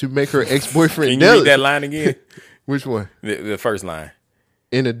attempt to make her ex-boyfriend Can you read that line again? Which one? The first line.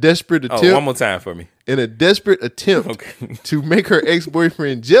 In a desperate attempt. Oh, one more time for me. In a desperate attempt to make her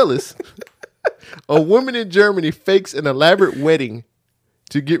ex-boyfriend jealous, a woman in Germany fakes an elaborate wedding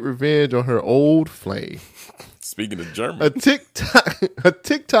to get revenge on her old flame. Speaking of German, A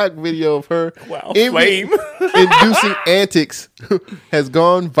TikTok video of her flame inducing antics has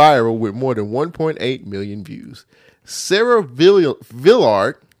gone viral with more than 1.8 million views. Sarah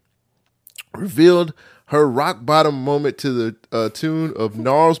Villard revealed her rock bottom moment to the tune of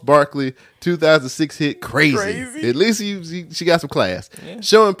Gnarls Barkley 2006 hit Crazy. At least she got some class. Yeah.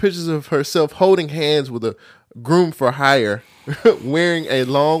 Showing pictures of herself holding hands with a groom for hire wearing a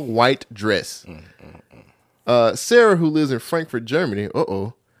long white dress. Sarah, who lives in Frankfurt, Germany,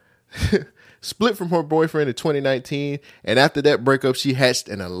 split from her boyfriend in 2019, and after that breakup, she hatched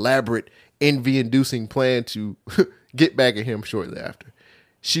an elaborate envy-inducing plan to get back at him shortly after.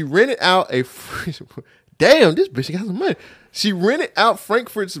 She rented out damn, this bitch got some money. She rented out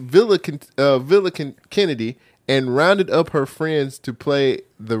Frankfurt's Villa Kennedy and rounded up her friends to play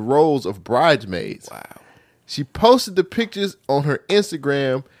the roles of bridesmaids. Wow. She posted the pictures on her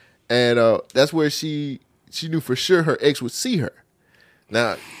Instagram, and that's where she knew for sure her ex would see her.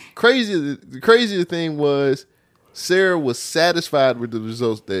 Now, the crazier thing was Sarah was satisfied with the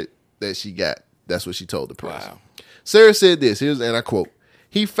results that she got. That's what she told the press. Wow. Sarah said this, and I quote,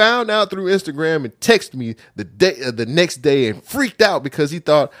 "He found out through Instagram and texted me the next day and freaked out because he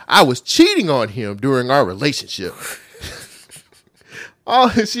thought I was cheating on him during our relationship."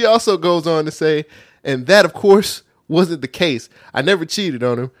 She also goes on to say, "And that, of course, wasn't the case. I never cheated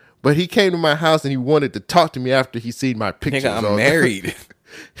on him. But he came to my house and he wanted to talk to me after he seen my pictures. Nigga, I'm married."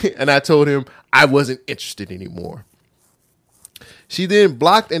 And I told him I wasn't interested anymore. She then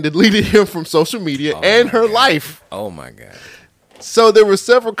blocked and deleted him from social media and her life. Oh my God. So there were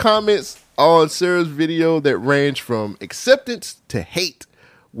several comments on Sarah's video that ranged from acceptance to hate,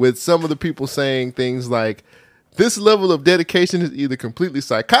 with some of the people saying things like, "This level of dedication is either completely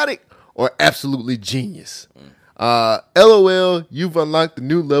psychotic or absolutely genius. LOL, you've unlocked the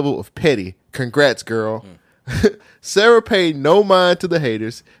new level of petty. Congrats, girl." Sarah paid no mind to the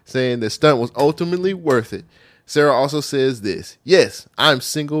haters, saying the stunt was ultimately worth it. Sarah also says this: "Yes, I'm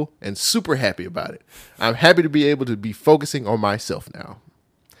single and super happy about it. I'm happy to be able to be focusing on myself now."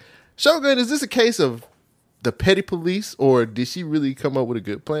 Shogun, is this a case of the petty police, or did she really come up with a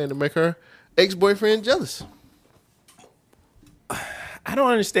good plan to make her ex-boyfriend jealous? I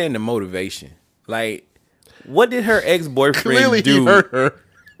don't understand the motivation. Like, what did her ex-boyfriend Clearly do? He hurt her.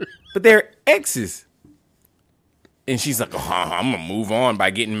 But they're exes. And she's like, I'm going to move on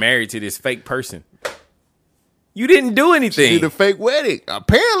by getting married to this fake person. You didn't do anything. She did a fake wedding.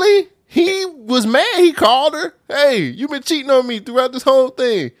 Apparently, he was mad. He called her. "Hey, you've been cheating on me throughout this whole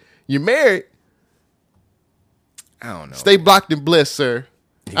thing. You're married." I don't know. Stay blocked and blessed, sir.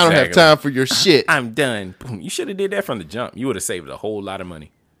 Exactly. I don't have time for your shit. I'm done. Boom. You should have did that from the jump. You would have saved a whole lot of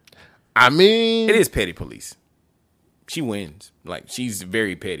money. I mean, it is petty police. She wins. Like, she's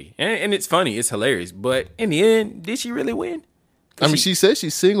very petty. And it's funny. It's hilarious. But in the end, did she really win? I mean, she says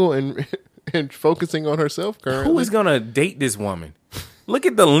she's single and focusing on herself currently. Who is going to date this woman? Look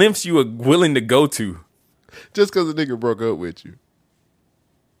at the lengths you are willing to go to. Just because a nigga broke up with you.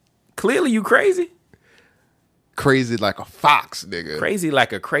 Clearly you crazy. Crazy like a fox, nigga. Crazy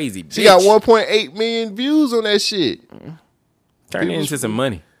like a crazy bitch. She got 1.8 million views on that shit. Turn it into some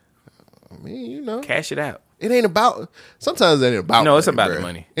money. I mean, you know. Cash it out. It ain't about. Sometimes it ain't about. No, money, it's about bro. the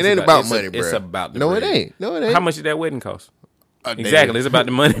money. It ain't about money, bro. It's about the no, bread. it ain't. No, it ain't. How much did that wedding cost? Exactly. It's about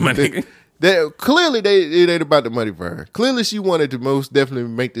the money, my nigga. Clearly, it ain't about the money for her. Clearly, she wanted to most definitely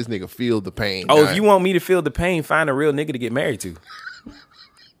make this nigga feel the pain. Oh, if you want me to feel the pain, find a real nigga to get married to.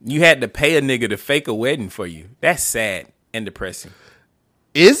 You had to pay a nigga to fake a wedding for you. That's sad and depressing.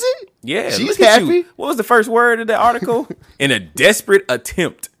 Is it? Yeah. She's happy. What was the first word of the article? In a desperate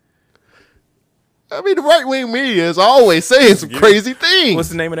attempt. I mean, the right-wing media is always saying some crazy things. What's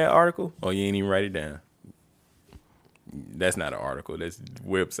the name of that article? Oh, you ain't even write it down. That's not an article. That's a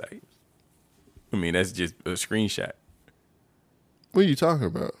website. I mean, that's just a screenshot. What are you talking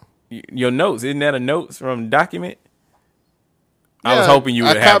about? Your notes. Isn't that a notes from document? Yeah, I was hoping you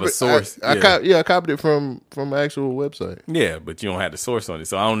would have a source. I copied it from an actual website. Yeah, but you don't have the source on it.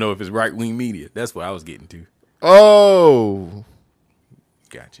 So I don't know if it's right-wing media. That's what I was getting to. Oh.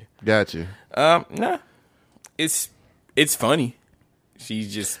 Gotcha. Nah. It's funny.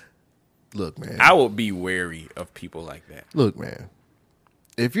 She's just... Look, man. I would be wary of people like that. Look, man.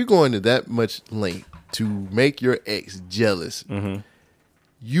 If you're going to that much length to make your ex jealous,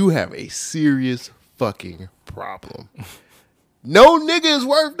 you have a serious fucking problem. No nigga is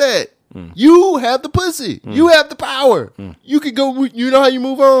worth that. You have the pussy. You have the power. You can go, you know how you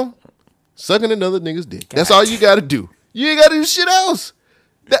move on? Sucking another nigga's dick. That's all you got to do. You ain't got to do shit else.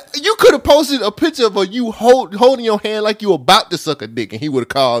 You could have posted a picture of you holding your hand like you about to suck a dick, and he would have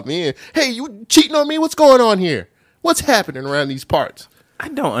called me in. Hey, you cheating on me? What's going on here? What's happening around these parts? I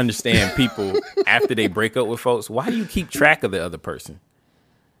don't understand people after they break up with folks. Why do you keep track of the other person?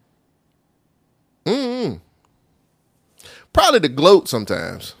 Probably the gloat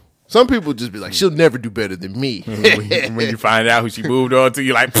sometimes. Some people just be like, she'll never do better than me. when you find out who she moved on to,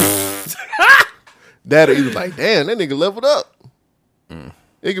 you're like, that or you was like, damn, that nigga leveled up.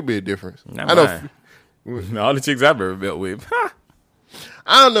 It could be a difference. I know. All the chicks I've ever built with.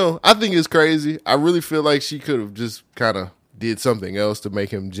 I don't know. I think it's crazy. I really feel like she could have just kind of did something else to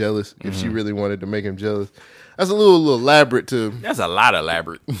make him jealous if she really wanted to make him jealous. That's a little elaborate to. That's a lot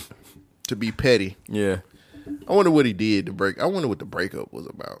elaborate. To be petty. Yeah. I wonder what he did to break. I wonder what the breakup was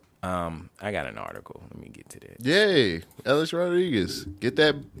about. I got an article. Let me get to that. Yay. Ellis Rodriguez. Get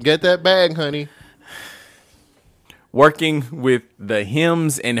that bag, honey. Working with the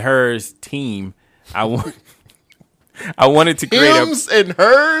Hims and Hers team, I wanted to create Hims and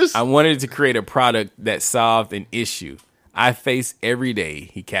Hers? I wanted to create a product that solved an issue I face every day,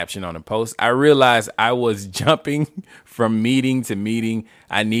 he captioned on a post. I realized I was jumping from meeting to meeting.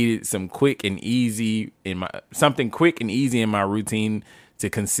 I needed something quick and easy in my routine to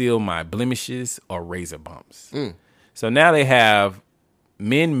conceal my blemishes or razor bumps. So now they have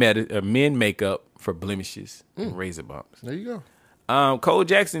men makeup for blemishes and razor bumps. There you go. Cole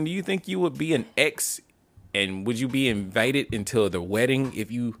Jackson, do you think you would be an ex, and would you be invited into the wedding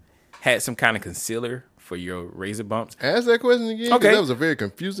if you had some kind of concealer for your razor bumps? Ask that question again. Okay, that was a very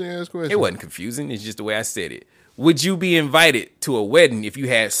confusing ass question. It wasn't confusing. It's just the way I said it. Would you be invited to a wedding if you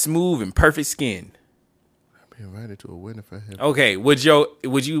had smooth and perfect skin? I'd be invited to a wedding if I had. Okay, would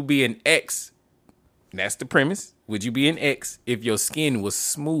you be an ex? That's the premise. Would you be an ex if your skin was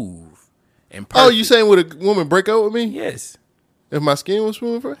smooth and perfect? Oh, you saying would a woman break up with me? Yes. If my skin was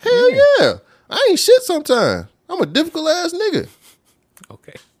smooth? Hell yeah. I ain't shit sometimes. I'm a difficult ass nigga.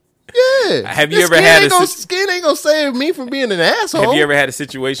 Okay. Yeah. Have you ever had skin ain't gonna save me from being an asshole. Have you ever had a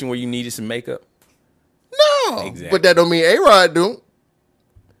situation where you needed some makeup? No. Exactly. But that don't mean A-Rod do.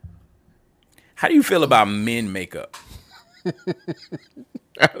 How do you feel about men makeup?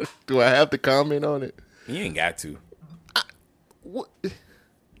 Do I have to comment on it? You ain't got to. You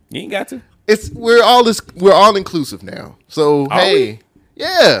ain't got to. We're all inclusive now. So hey,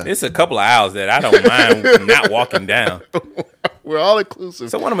 yeah. It's a couple of aisles that I don't mind not walking down. We're all inclusive.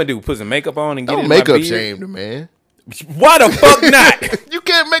 So what I'm gonna do? Put some makeup on and get don't in makeup my beard? shame the man. Why the fuck not? You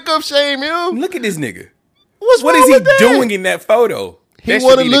can't makeup shame him. Look at this nigga. What is he doing in that photo? He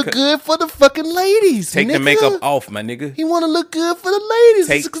want to look good for the fucking ladies. Take the makeup off, my nigga. He want to look good for the ladies.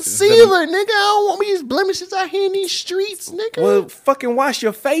 It's a concealer, nigga. I don't want these blemishes out here in these streets, nigga. Well, fucking wash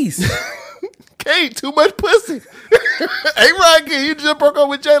your face. Ain't too much pussy. A-Rod, he just broke up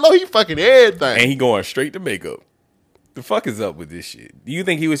with J-Lo. He fucking everything. And he going straight to makeup. The fuck is up with this shit? Do you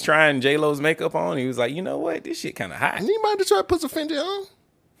think he was trying J-Lo's makeup on? He was like, you know what? This shit kind of hot. He might have tried to put some Fendi on.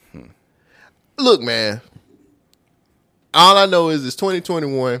 Look, man. All I know is it's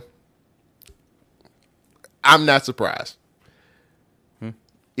 2021. I'm not surprised.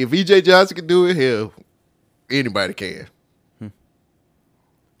 If EJ Johnson can do it, hell, anybody can.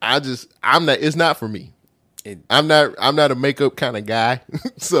 I'm not. It's not for me. I'm not a makeup kind of guy.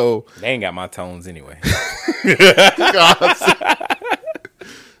 So they ain't got my tones anyway. Just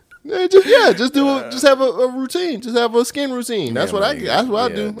have a routine. Just have a skin routine. That's what I do.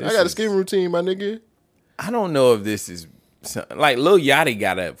 I got a skin routine, my nigga. I don't know if this is like Lil Yachty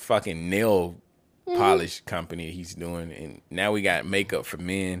got a fucking nail polish company he's doing, and now we got makeup for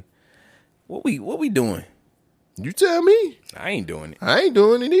men. What we doing? You tell me. I ain't doing it. I ain't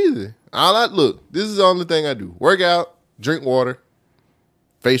doing it either. This is the only thing I do. Work out, drink water,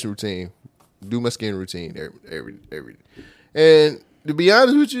 face routine, do my skin routine every day. And to be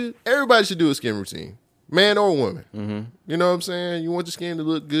honest with you, everybody should do a skin routine. Man or woman. Mm-hmm. You know what I'm saying? You want your skin to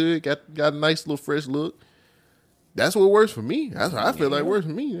look good, got a nice little fresh look. That's what works for me. That's what I feel like works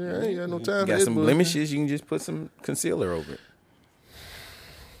for me. I ain't got no time for got some blemishes, you can just put some concealer over it.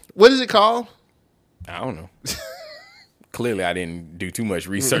 What is it called? I don't know. Clearly, I didn't do too much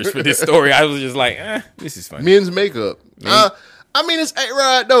research for this story. I was just like, this is funny. Men's makeup. I mean, it's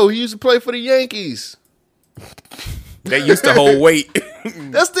A-Rod, though. He used to play for the Yankees. They used to hold weight.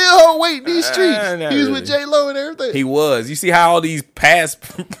 That still hold weight in these streets. He was with J-Lo and everything. He was. You see how all these past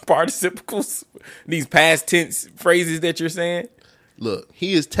participles, these past tense phrases that you're saying? Look,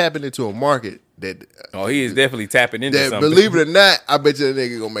 he is tapping into a market that... he is definitely tapping into something. Believe it or not, I bet you that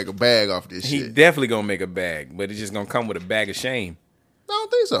nigga gonna make a bag off this shit. He definitely gonna make a bag, but it's just gonna come with a bag of shame. I don't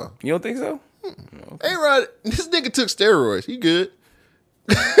think so. You don't think so? Okay. A-Rod, this nigga took steroids. He good.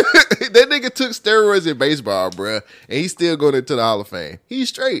 That nigga took steroids in baseball, bruh, and he's still going into the Hall of Fame. He's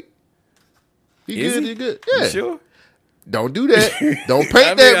straight. He good. Yeah. You sure? Don't do that. Don't paint I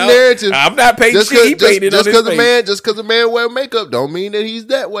mean, that narrative. I'm not painting shit. He painted on his face. Just because a man wear makeup don't mean that he's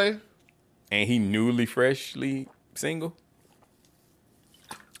that way. And he newly, freshly single.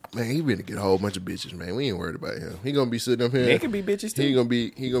 Man, he really get a whole bunch of bitches, man. We ain't worried about him. He gonna be sitting up here. They can be bitches too. He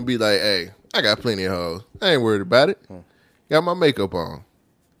gonna be like, hey, I got plenty of hoes. I ain't worried about it. Got my makeup on.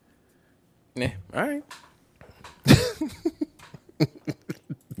 Nah, all right.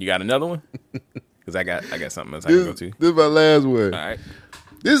 You got another one? Because I got something else I can go to. This is my last one. All right.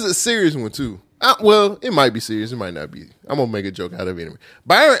 This is a serious one too. Well, it might be serious. It might not be. I'm gonna make a joke out of it anyway.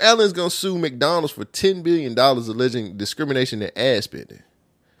 Byron Allen's gonna sue McDonald's for $10 billion alleging discrimination in ad spending.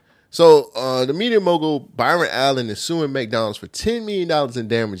 So the media mogul Byron Allen is suing McDonald's for $10 million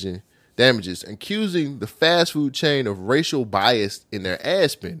in damages, accusing the fast food chain of racial bias in their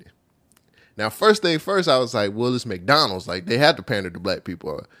ad spending. Now, first thing first, I was like, well, it's McDonald's. Like, they have to pander to black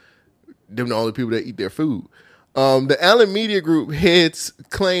people. Them the only people that eat their food. The Allen Media Group heads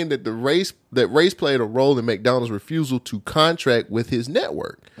claimed that race played a role in McDonald's refusal to contract with his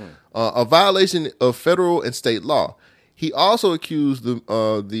network, a violation of federal and state law. He also accused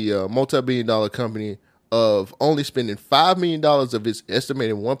the multi-billion-dollar company of only spending $5 million of its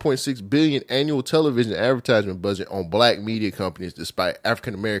estimated $1.6 billion annual television advertisement budget on black media companies, despite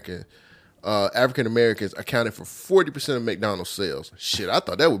African Americans accounted for 40% of McDonald's sales. Shit, I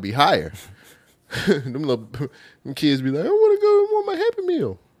thought that would be higher. them kids be like, I want my Happy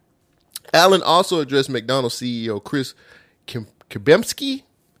Meal. Allen also addressed McDonald's CEO Chris Kibemski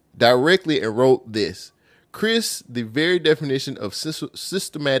directly and wrote this. Chris, the very definition of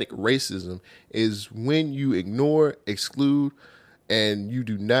systematic racism is when you ignore, exclude, and you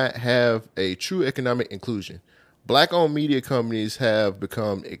do not have a true economic inclusion. Black-owned media companies have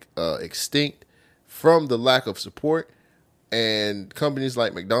become extinct from the lack of support, and companies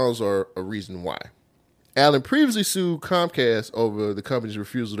like McDonald's are a reason why. Allen previously sued Comcast over the company's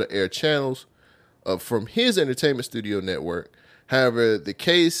refusal to air channels from his entertainment studio network. However, the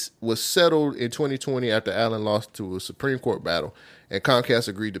case was settled in 2020 after Allen lost to a Supreme Court battle, and Comcast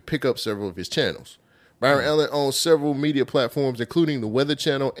agreed to pick up several of his channels. Byron Allen owns several media platforms, including the Weather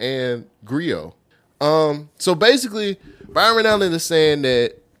Channel and Grio. So basically, Byron Allen is saying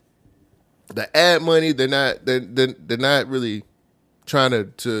that the ad money they're not really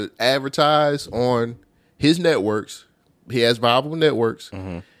trying to advertise on his networks. He has viable networks,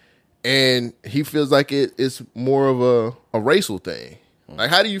 and he feels like it's more of a racial thing. Like,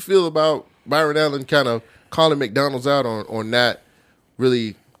 how do you feel about Byron Allen kind of calling McDonald's out on not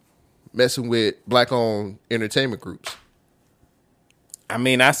really messing with black-owned entertainment groups? I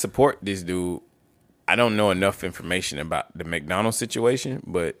mean, I support this dude. I don't know enough information about the McDonald's situation,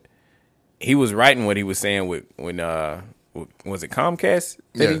 but he was writing what he was saying when was it Comcast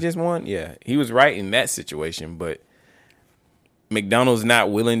that he just won? Yeah, he was right in that situation, but McDonald's not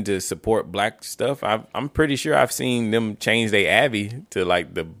willing to support black stuff. I'm pretty sure I've seen them change their Abby to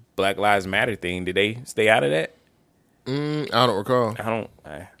like the Black Lives Matter thing. Did they stay out of that? I don't recall.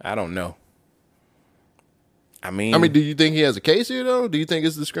 I don't know. I mean, do you think he has a case here though? Do you think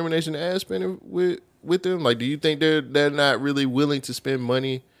it's discrimination ad spending with them? Like, do you think they're not really willing to spend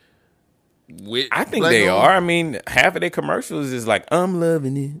money with? I think they are. I mean, half of their commercials is like, I'm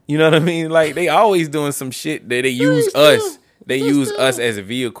loving it. You know what I mean? Like, they always doing some shit that they use us. They use us as a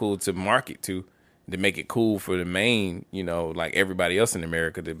vehicle to market to make it cool for the main, like everybody else in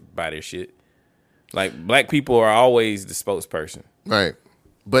America to buy their shit. Like, black people are always the spokesperson. Right.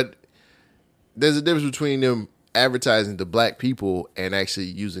 But there's a difference between them advertising to black people and actually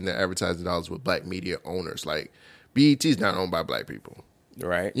using their advertising dollars with black media owners. Like, BET is not owned by black people.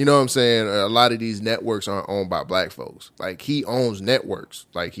 Right. You know what I'm saying? A lot of these networks aren't owned by black folks. Like, he owns networks.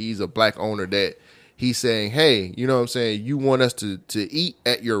 Like, he's a black owner that he's saying, hey, you know what I'm saying? You want us to eat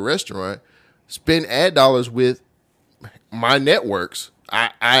at your restaurant, spend ad dollars with my networks.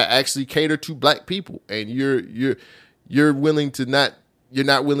 I actually cater to black people, and you're willing to not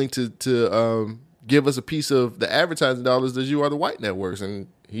give us a piece of the advertising dollars as you are the white networks, and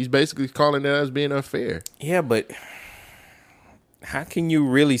he's basically calling that as being unfair. Yeah, but how can you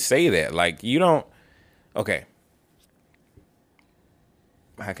really say that? Like, you don't. Okay,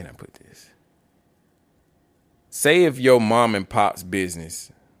 how can I put this? Say if your mom and pop's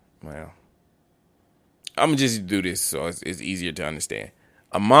business, well, I'm gonna just do this so it's easier to understand.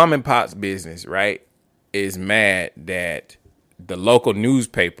 A mom and pop's business, right, is mad that the local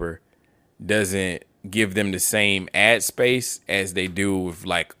newspaper doesn't give them the same ad space as they do with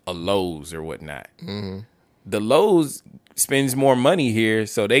like a Lowe's or whatnot. Mm-hmm. The Lowe's spends more money here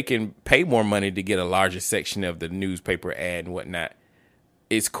so they can pay more money to get a larger section of the newspaper ad and whatnot.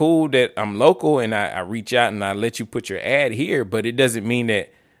 It's cool that I'm local and I reach out and I let you put your ad here, but it doesn't mean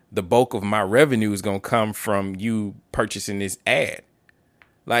that the bulk of my revenue is going to come from you purchasing this ad.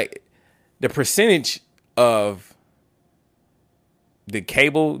 Like, the percentage of the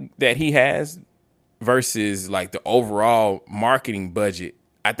cable that he has versus like the overall marketing budget,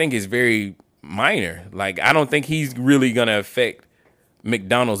 I think is very minor. Like, I don't think he's really going to affect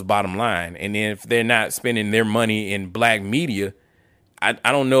McDonald's bottom line. And then if they're not spending their money in black media,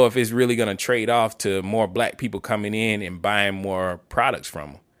 I don't know if it's really going to trade off to more black people coming in and buying more products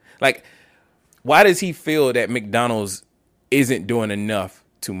from them. Like, why does he feel that McDonald's isn't doing enough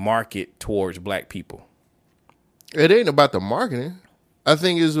to market towards black people? It ain't about the marketing. I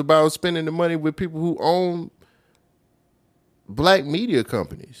think it's about spending the money with people who own black media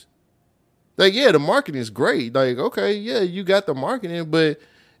companies. Like, yeah, the marketing is great. Like, okay, yeah, you got the marketing, but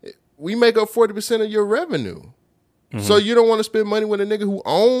we make up 40% of your revenue. Mm-hmm. So you don't want to spend money with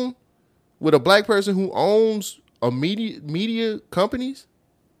with a black person who owns a media companies?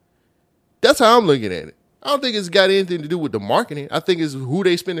 That's how I'm looking at it. I don't think it's got anything to do with the marketing. I think it's who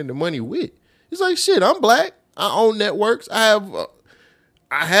they spending the money with. It's like, shit, I'm black. I own networks. I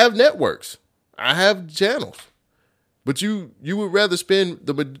have networks. I have channels. But you would rather spend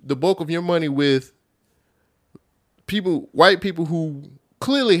the bulk of your money with white people who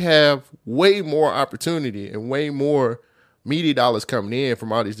clearly have way more opportunity and way more media dollars coming in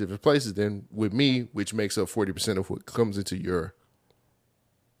from all these different places than with me, which makes up 40% of what comes into your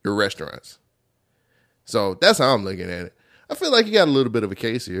restaurants. So that's how I'm looking at it. I feel like he got a little bit of a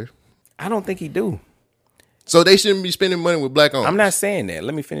case here. I don't think he do. So they shouldn't be spending money with black owners. I'm not saying that.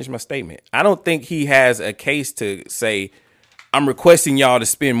 Let me finish my statement. I don't think he has a case to say, I'm requesting y'all to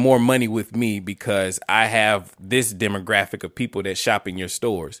spend more money with me because I have this demographic of people that shop in your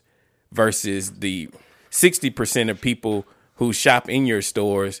stores versus the 60% of people who shop in your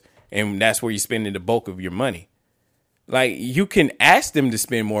stores, and that's where you're spending the bulk of your money. Like, you can ask them to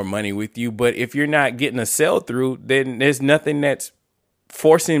spend more money with you, but if you're not getting a sell through, then there's nothing that's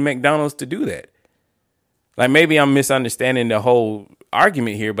forcing McDonald's to do that. Like, maybe I'm misunderstanding the whole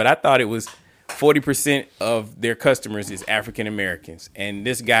argument here, but I thought it was 40% of their customers is African Americans, and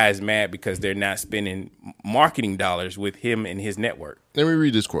this guy is mad because they're not spending marketing dollars with him and his network. Let me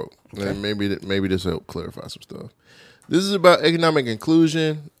read this quote. Okay. Maybe this will help clarify some stuff. This is about economic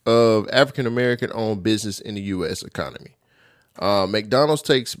inclusion of African American owned business in the U.S. economy. McDonald's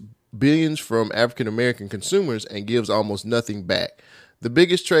takes billions from African American consumers and gives almost nothing back. The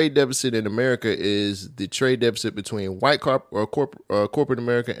biggest trade deficit in America is the trade deficit between white corporate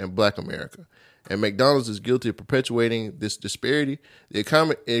America and black America. And McDonald's is guilty of perpetuating this disparity.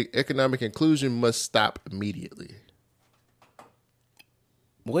 The economic inclusion must stop immediately.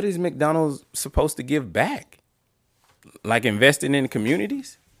 What is McDonald's supposed to give back? Like investing in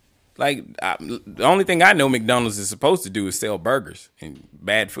communities? Like, the only thing I know McDonald's is supposed to do is sell burgers and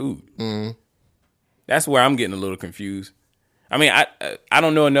bad food. Mm-hmm. That's where I'm getting a little confused. I mean, I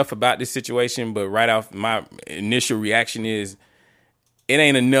don't know enough about this situation, but right off, my initial reaction is it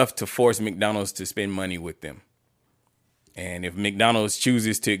ain't enough to force McDonald's to spend money with them. And if McDonald's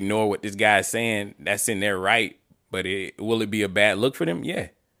chooses to ignore what this guy is saying, that's in their right. But will it be a bad look for them? Yeah.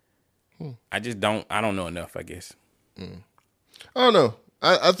 I don't know enough, I guess. I don't know.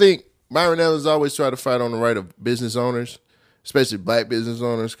 I think Byron Ellis always try to fight on the right of business owners, especially black business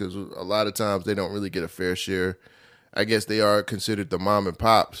owners, because a lot of times they don't really get a fair share. I guess they are considered the mom and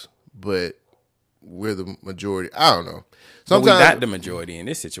pops, but we're the majority. I don't know. Sometimes we got the majority in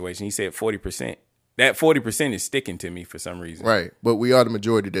this situation. He said 40%. That 40% is sticking to me for some reason. Right, but we are the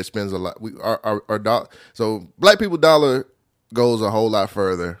majority that spends a lot. So black people dollar goes a whole lot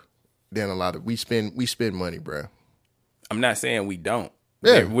further than a lot of we spend money, bro. I'm not saying we don't.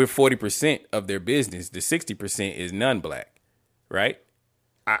 Yeah, we're 40% of their business. The 60% is non-black, right?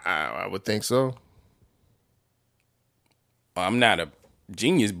 I would think so. I'm not a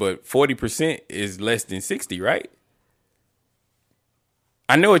genius, but 40% is less than 60, right?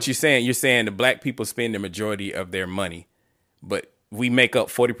 I know what you're saying. You're saying the black people spend the majority of their money, but we make up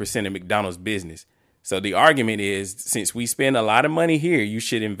 40% of McDonald's business. So the argument is, since we spend a lot of money here, you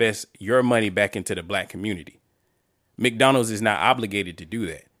should invest your money back into the black community. McDonald's is not obligated to do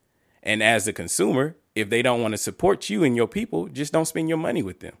that. And as a consumer, if they don't want to support you and your people, just don't spend your money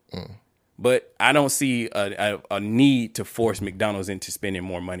with them. But I don't see a need to force McDonald's into spending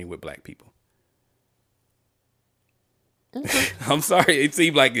more money with black people. Okay. I'm sorry. It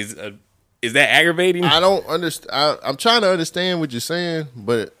seems like is that aggravating? I don't understand. I'm trying to understand what you're saying,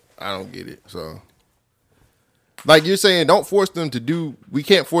 but I don't get it. So Like you're saying, don't force them to do. We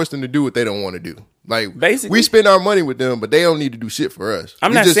can't force them to do what they don't want to do. Like basically, we spend our money with them, but they don't need to do shit for us.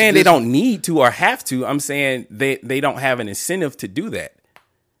 I'm not saying they don't need to or have to. I'm saying they don't have an incentive to do that.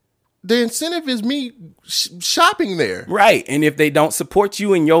 The incentive is me shopping there, right? And if they don't support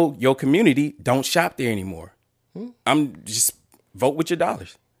you in your community, don't shop there anymore. I'm just vote with your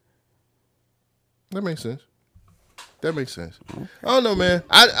dollars. That makes sense. That makes sense. I don't know, man.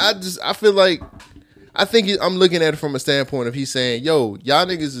 I feel like I'm looking at it from a standpoint of he's saying, yo, y'all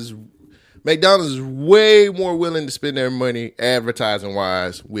niggas is McDonald's is way more willing to spend their money advertising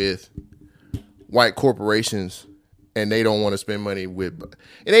wise with white corporations, and they don't want to spend money with.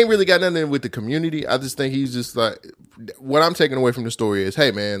 It ain't really got nothing with the community. I just think he's just like, what I'm taking away from the story is,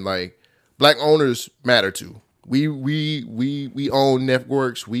 hey man, like black owners matter too. We own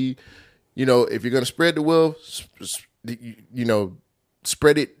networks. We, if you're gonna spread the wealth,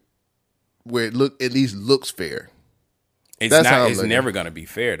 spread it where it at least looks fair. It's never gonna be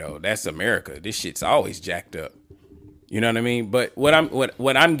fair though. That's America. This shit's always jacked up. You know what I mean? But what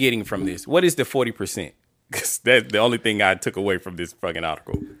I'm getting from this, what is the 40%? Because that's the only thing I took away from this fucking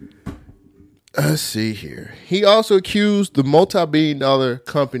article. Let's see here. He also accused the multi-billion-dollar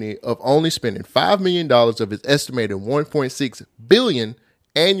company of only spending $5 million of its estimated $1.6 billion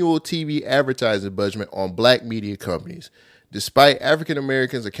annual TV advertising budget on black media companies, despite African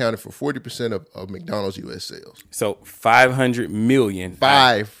Americans accounting for 40% of McDonald's U.S. sales. So $500 million.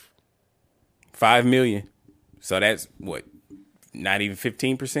 5 million. So that's what? Not even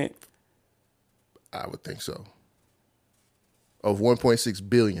 15%? I would think so. Of 1.6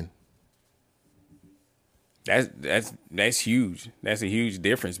 billion. That's huge. That's a huge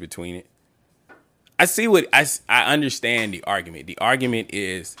difference between it. I understand the argument. The argument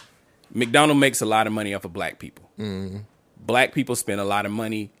is McDonald's makes a lot of money off of black people. Mm-hmm. Black people spend a lot of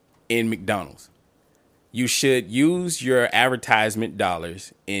money in McDonald's. You should use your advertisement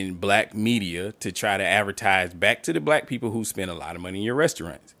dollars in black media to try to advertise back to the black people who spend a lot of money in your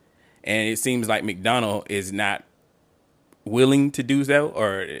restaurants. And it seems like McDonald's is not willing to do so,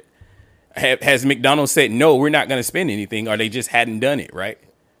 or has McDonald's said, no, we're not going to spend anything, or they just hadn't done it, right?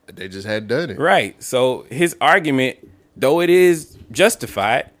 They just hadn't done it. Right. So his argument, though it is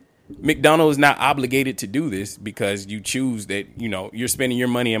justified, McDonald's is not obligated to do this because you choose that, you're spending your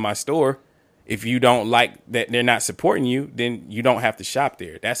money in my store. If you don't like that they're not supporting you, then you don't have to shop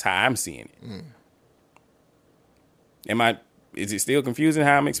there. That's how I'm seeing it. Is it still confusing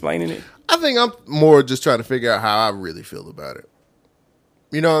how I'm explaining it? I think I'm more just trying to figure out how I really feel about it.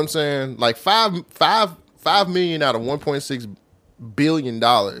 You know what I'm saying? Like $5 million out of $1.6 billion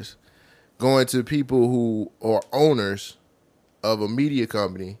going to people who are owners of a media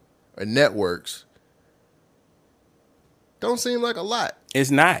company or networks don't seem like a lot. It's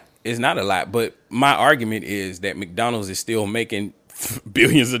not a lot, but my argument is that McDonald's is still making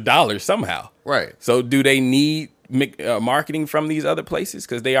billions of dollars somehow. Right. So do they need marketing from these other places?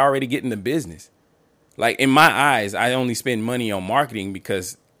 Because they already get in the business. Like in my eyes, I only spend money on marketing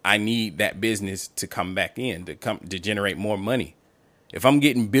because I need that business to come back in, to generate more money. If I'm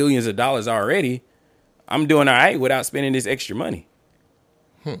getting billions of dollars already, I'm doing all right without spending this extra money.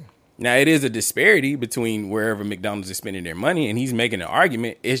 Now, it is a disparity between wherever McDonald's is spending their money, and he's making an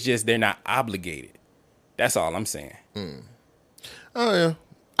argument. It's just they're not obligated. That's all I'm saying. Oh, yeah.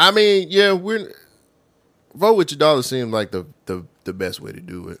 I mean, yeah, vote with your dollar seems like the best way to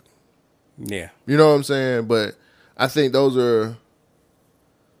do it. Yeah. You know what I'm saying? But I think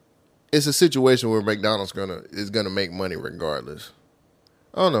it's a situation where McDonald's is gonna make money regardless.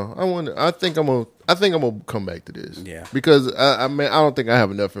 I don't know. I think I'm gonna come back to this. Yeah. Because I don't think I have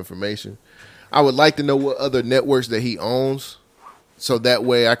enough information. I would like to know what other networks that he owns, so that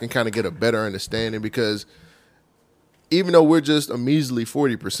way I can kind of get a better understanding. Because even though we're just a measly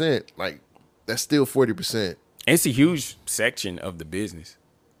 40%, like that's still 40%. It's a huge section of the business.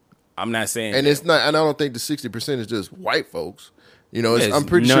 I'm not saying, and it's not. And I don't think the 60% is just white folks. I'm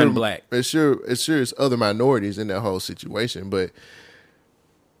pretty sure non-black. It's sure it's other minorities in that whole situation, but.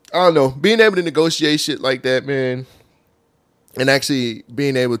 I don't know, being able to negotiate shit like that, man, and actually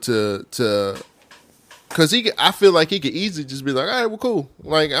being able to, because I feel like he could easily just be like, all right, well, cool.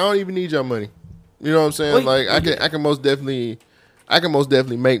 Like, I don't even need your money. You know what I'm saying? Well, like, I can most definitely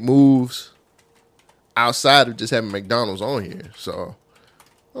make moves outside of just having McDonald's on here. So,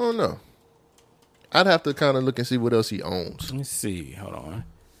 I don't know. I'd have to kind of look and see what else he owns. Let's see. Hold on.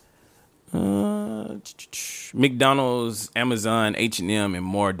 McDonald's, Amazon, H&M, and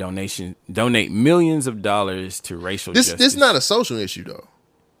more donate millions of dollars to racial justice. This not a social issue though.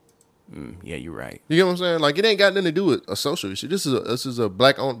 Yeah, you're right. You get what I'm saying? Like, it ain't got nothing to do with a social issue. This is a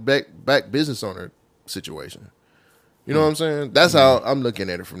black business owner situation. You know what I'm saying? That's how I'm looking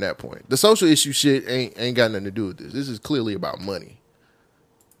at it from that point. The social issue shit ain't got nothing to do with this. This is clearly about money.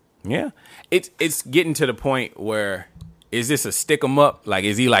 Yeah. It's getting to the point where, is this a stick 'em up? Like,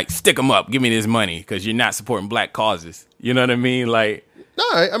 is he like, stick 'em up, give me this money because you're not supporting black causes? You know what I mean? Like, no,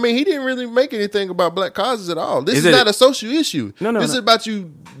 I mean, he didn't really make anything about black causes at all. This is not a social issue. No. This is about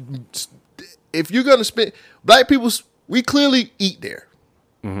you. If you're going to spend, black people, we clearly eat there.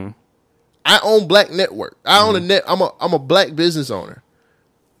 Mm-hmm. I own Black Network. I own a net. I'm a black business owner.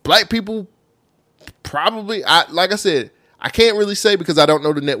 Black people probably, like I said, I can't really say because I don't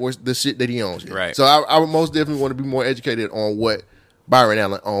know the networks, the shit that he owns yet. Right. So I would most definitely want to be more educated on what Byron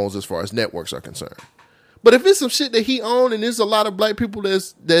Allen owns as far as networks are concerned. But if it's some shit that he owns and there's a lot of black people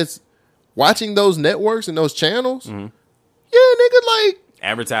that's watching those networks and those channels, yeah, nigga, like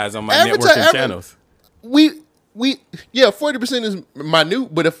advertise on my network and channels. We 40% is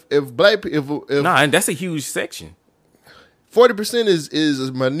minute, but if and that's a huge section. 40% is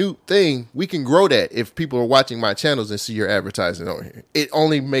a minute thing. We can grow that if people are watching my channels and see your advertising on here. It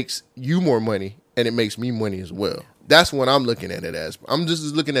only makes you more money and it makes me money as well. That's what I'm looking at it as. I'm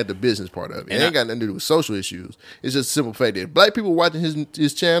just looking at the business part of it. It ain't got nothing to do with social issues. It's just a simple fact that black people watching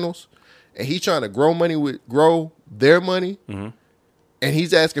his channels and he's trying to grow their money, and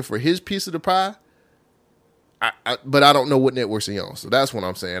he's asking for his piece of the pie. But I don't know what networks he owns. So that's what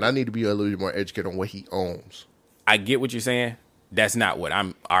I'm saying. I need to be a little bit more educated on what he owns. I get what you're saying. That's not what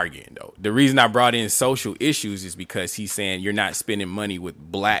I'm arguing, though. The reason I brought in social issues is because he's saying you're not spending money with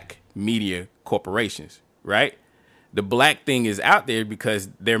black media corporations, right? The black thing is out there because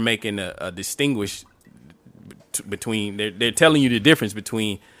they're making a distinguish between, they're telling you the difference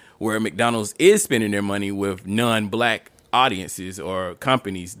between where McDonald's is spending their money with non-black audiences or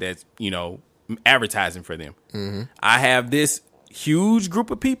companies that's, advertising for them. Mm-hmm. I have this huge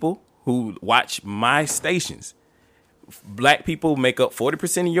group of people who watch my stations. Black people make up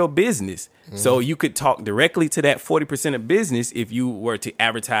 40% of your business. Mm-hmm. So you could talk directly to that 40% of business if you were to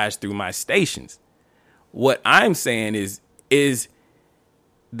advertise through my stations. What I'm saying is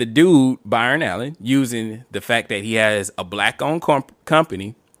the dude, Byron Allen, using the fact that he has a black-owned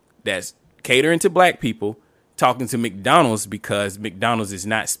company that's catering to black people, talking to McDonald's because McDonald's is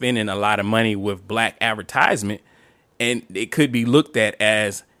not spending a lot of money with black advertisement. And it could be looked at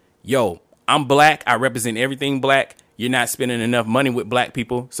as, yo, I'm black. I represent everything black. You're not spending enough money with black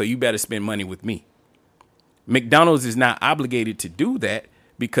people, so you better spend money with me. McDonald's is not obligated to do that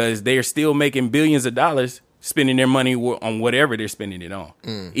because they're still making billions of dollars spending their money on whatever they're spending it on,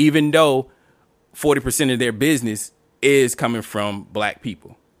 even though 40% of their business is coming from black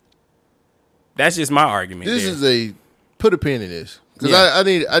people. That's just my argument. This is put a pin in this because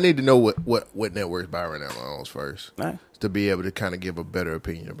I need to know what networks Byron Allen owns first to be able to kind of give a better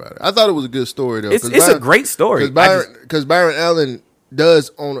opinion about it. I thought it was a good story though. It's a great story because Byron Allen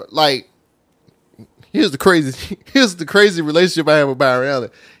does own Here's the crazy relationship I have with Byron Allen.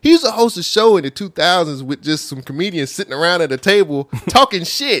 He used to host a show in the 2000s with just some comedians sitting around at a table talking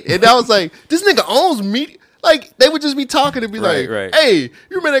shit, and I was like, this nigga owns media. Like they would just be talking and be right. Hey, you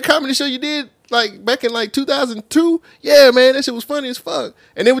remember that comedy show you did like back in like 2002? Yeah, man, that shit was funny as fuck.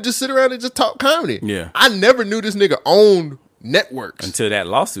 And they would just sit around and just talk comedy. Yeah, I never knew this nigga owned networks until that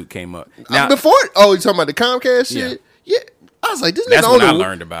lawsuit came up. Now, you talking about the Comcast shit? Yeah. I was like, this nigga owns I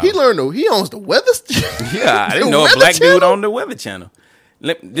learned about. He owns the weather. Yeah, I didn't know a black dude owned the Weather Channel.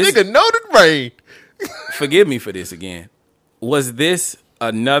 Nigga know the rain. Forgive me for this again. Was this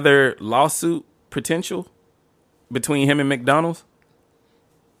another lawsuit potential between him and McDonald's?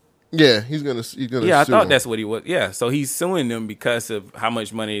 Yeah, he's gonna. Yeah, I thought that's what he was. Yeah, so he's suing them because of how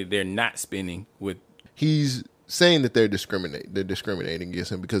much money they're not spending with. He's saying that they're discriminating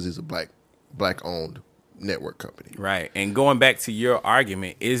against him because he's a black owned network company. Right. And going back to your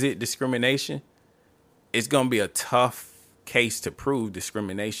argument, is it discrimination? It's going to be a tough case to prove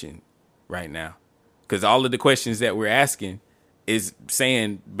discrimination right now because all of the questions that we're asking is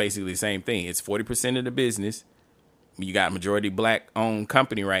saying basically the same thing. It's 40% of the business. You got a majority black owned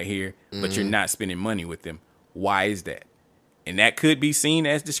company right here, but you're not spending money with them. Why is that? And that could be seen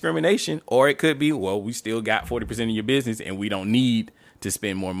as discrimination, or it could be, well, we still got 40% of your business and we don't need to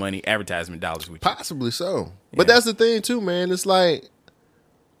spend more money, advertisement dollars with you. Possibly so. But that's the thing too, man. It's like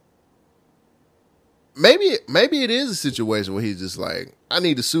maybe it is a situation where he's just like, I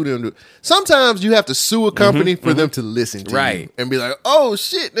need to sue them. Sometimes you have to sue a company for them to listen to you and be like, oh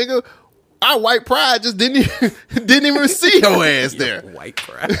shit, nigga, our white pride just didn't even see your ass there. White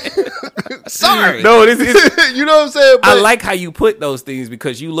pride. Sorry. No, this is, you know what I'm saying? But I like how you put those things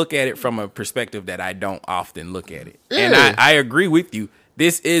because you look at it from a perspective that I don't often look at it. Yeah. And I agree with you.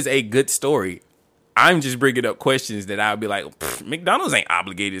 This is a good story. I'm just bringing up questions that I'll be like, McDonald's ain't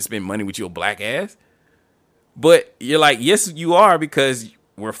obligated to spend money with your black ass. But you're like, yes, you are, because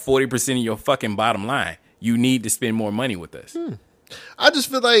we're 40% of your fucking bottom line. You need to spend more money with us. I just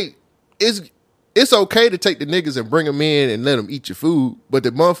feel like it's okay to take the niggas and bring them in and let them eat your food, but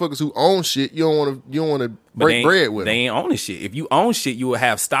the motherfuckers who own shit, you don't want to break bread with them. They ain't owning shit. If you own shit, you will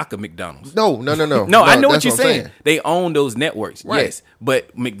have stock of McDonald's. No. No, I know what you're saying. They own those networks, Right. yes.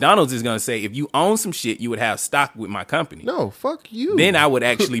 But McDonald's is going to say, if you own some shit, you would have stock with my company. No, fuck you. Then I would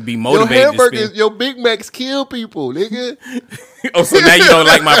actually be motivated Your hamburgers, to spend. your Big Macs kill people, nigga. Oh, so now you don't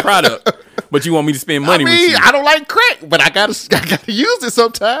like my product, but you want me to spend money with you. I don't like crack, but I gotta use it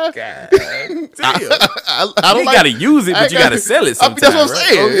sometimes. God, I don't you like, gotta use it, but you gotta sell it sometimes. That's what I'm right?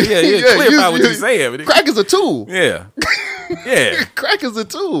 saying. Oh, yeah, clarify what you're saying. Crack is a tool. Yeah. Yeah. Crack is a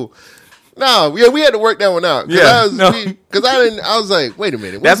tool. No, we had to work that one out. Yeah, I was like, wait a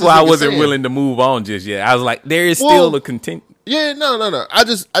minute. That's why I wasn't willing to move on just yet. I was like, there is still a continue. Yeah, no. I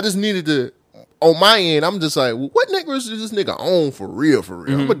just needed to. On my end, I'm just like, well, what networks does this nigga own for real?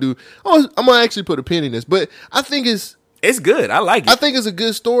 Mm-hmm. I'm gonna actually put a pin in this, but I think it's good. I like it. I think it's a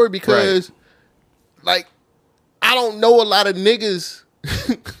good story because, like, I don't know a lot of niggas.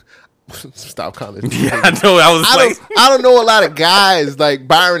 Stop calling. Yeah, I know. I don't know a lot of guys like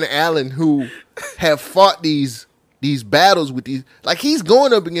Byron Allen who have fought these battles with these, like, he's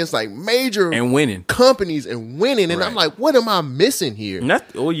going up against like major and winning companies and winning, and I'm like, what am I missing here? You're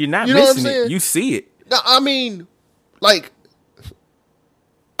not You know what I'm missing saying? it. You see it. No, I mean, like,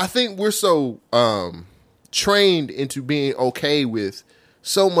 I think we're so trained into being okay with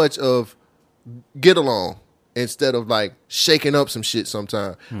so much of get along instead of like shaking up some shit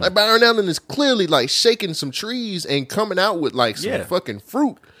sometime. Like Byron Allen is clearly like shaking some trees and coming out with like some fucking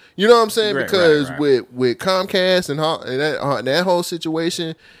fruit. You know what I'm saying? Right, because right. with Comcast and that whole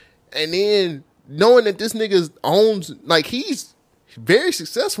situation, and then knowing that this nigga owns, like, he's very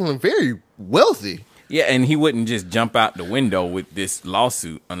successful and very wealthy. Yeah, and he wouldn't just jump out the window with this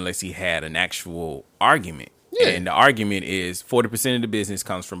lawsuit unless he had an actual argument. Yeah. And the argument is 40% of the business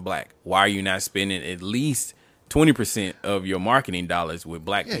comes from black. Why are you not spending at least 20% of your marketing dollars with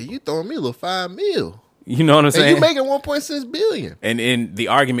black people? Yeah, you throwing me a little $5 million. You know what I'm saying? And you making $1.6 billion. And in the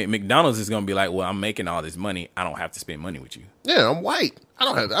argument, McDonald's is going to be like, well, I'm making all this money. I don't have to spend money with you. Yeah, I'm white. I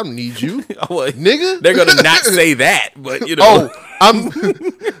don't need you. Nigga. They're going to not say that, but you know.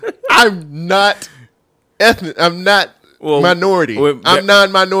 I'm not ethnic. I'm not minority. I'm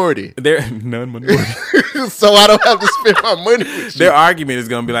non-minority. They're non-minority. So I don't have to spend my money with you. Their argument is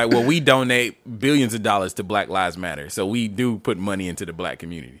going to be like, well, we donate billions of dollars to Black Lives Matter. So we do put money into the black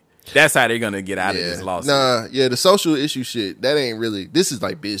community. That's how they're going to get out of this lawsuit. The social issue shit, that ain't really, this is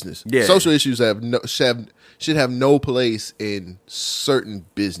like business. Yeah. Social issues should have no place in certain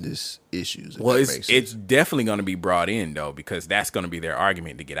business issues. Well, it's definitely going to be brought in though, because that's going to be their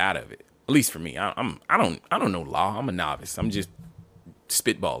argument to get out of it. At least for me. I don't know law. I'm a novice. I'm just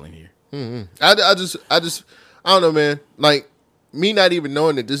spitballing here. Mm-hmm. I don't know, man. Like, me not even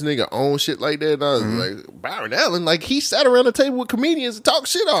knowing that this nigga owns shit like that, and I was like, Byron Allen, like, he sat around the table with comedians and talk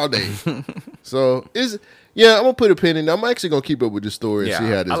shit all day. So I'm gonna put a pin in. I'm actually gonna keep up with this story and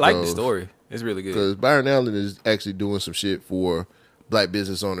see how this goes. I like the story. It's really good because Byron Allen is actually doing some shit for black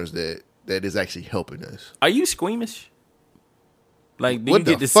business owners that is actually helping us. Are you squeamish? Like, what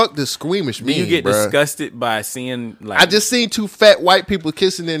the fuck does squeamish mean? Do you get bruh? disgusted by seeing, like, I just seen two fat white people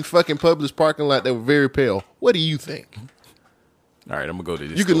kissing in fucking Publix parking lot that were very pale. What do you think? All right, I'm gonna go to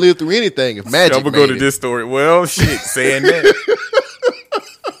this. You can live through anything if magic. I'm gonna go to this story. Well, shit, saying that.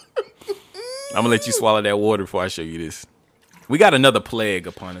 I'm gonna let you swallow that water before I show you this. We got another plague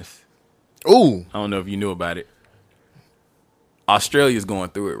upon us. Ooh, I don't know if you knew about it. Australia's going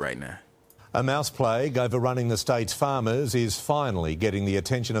through it right now. A mouse plague overrunning the state's farmers is finally getting the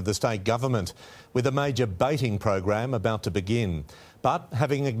attention of the state government, with a major baiting program about to begin. But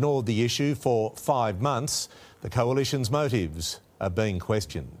having ignored the issue for 5 months, the coalition's motives are being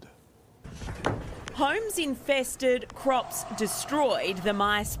questioned. Homes infested, crops destroyed, the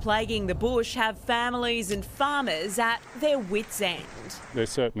mice plaguing the bush have families and farmers at their wits' end. They're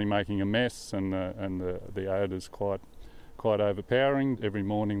certainly making a mess, and the odour's quite overpowering. Every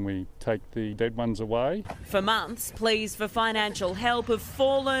morning we take the dead ones away. For months, pleas for financial help have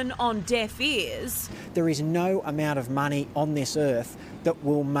fallen on deaf ears. There is no amount of money on this earth that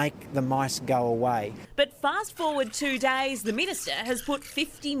will make the mice go away. But fast forward 2 days, the minister has put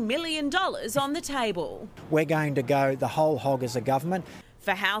 $50 million on the table. We're going to go the whole hog as a government.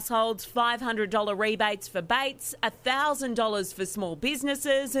 For households, $500 rebates for baits, $1,000 for small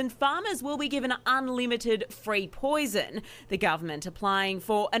businesses, and farmers will be given unlimited free poison. The government applying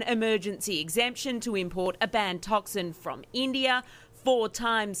for an emergency exemption to import a banned toxin from India, 4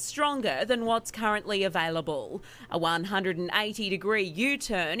 times stronger than what's currently available. A 180-degree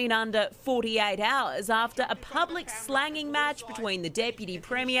U-turn in under 48 hours after a public slanging match between the Deputy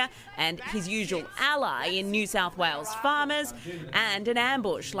Premier and his usual ally in New South Wales farmers, and an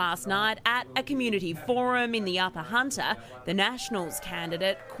ambush last night at a community forum in the Upper Hunter. The Nationals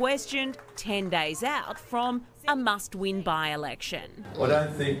candidate questioned 10 days out from a must-win by-election. I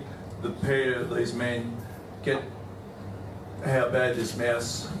don't think the pair of these men get how bad this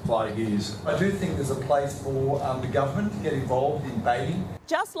mouse plague is. I do think there's a place for the government to get involved in baiting.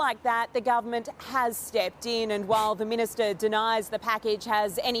 Just like that, the government has stepped in, and while the minister denies the package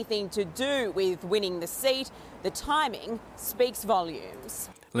has anything to do with winning the seat, the timing speaks volumes.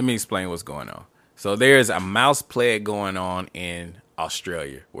 Let me explain what's going on. So there's a mouse plague going on in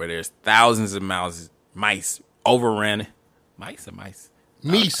Australia where there's thousands of mice overrun. Mice or mice?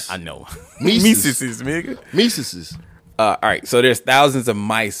 Meese. I know. Meeses. Nigga. Meeses. All right, so there's thousands of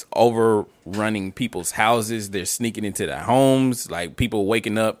mice overrunning people's houses. They're sneaking into their homes, like people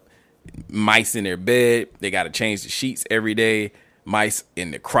waking up, mice in their bed. They got to change the sheets every day. Mice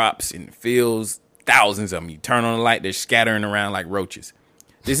in the crops, in the fields, thousands of them. You turn on the light, they're scattering around like roaches.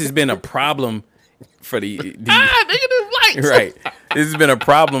 This has been a problem for the right. This has been a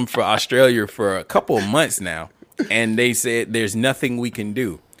problem for Australia for a couple of months now, and they said there's nothing we can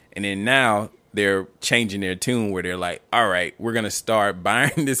do. And then now they're changing their tune where they're like, all right, we're going to start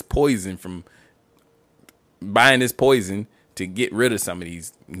buying this poison to get rid of some of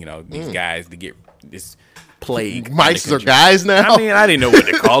these, these guys, to get this plague. Mice are guys now? I mean, I didn't know what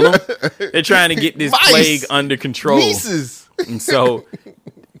to call them. They're trying to get this plague under control. Mices. And so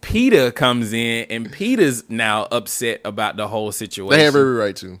PETA comes in, and PETA's now upset about the whole situation. They have every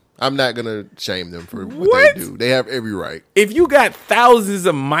right to. I'm not going to shame them for what they do. They have every right. If you got thousands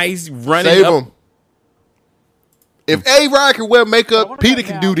of mice running Save up. them. If A-Rod can wear makeup, PETA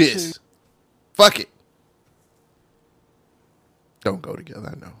can do this. Fuck it. Don't go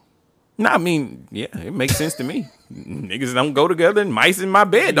together, I know. No, I mean, yeah, it makes sense to me. Niggas don't go together, and mice in my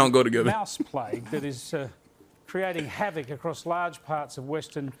bed don't go together. Mouse plague that is creating havoc across large parts of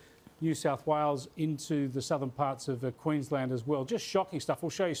Western New South Wales into the southern parts of Queensland as well. Just shocking stuff.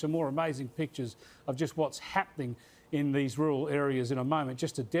 We'll show you some more amazing pictures of just what's happening in these rural areas in a moment.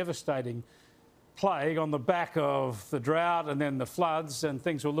 Just a devastating plague on the back of the drought and then the floods, and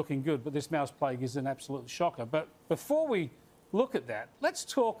things were looking good. But this mouse plague is an absolute shocker. But before we look at that, let's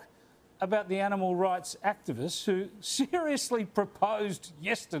talk about the animal rights activists who seriously proposed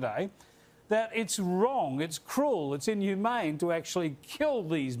yesterday that it's wrong, it's cruel, it's inhumane to actually kill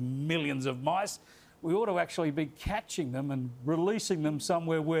these millions of mice. We ought to actually be catching them and releasing them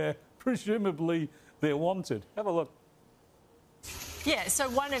somewhere where presumably they're wanted. Have a look. Yeah, so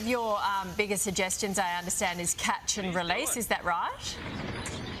one of your bigger suggestions, I understand, is catch and release. Is that right?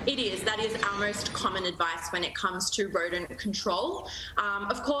 It is. That is our most common advice when it comes to rodent control.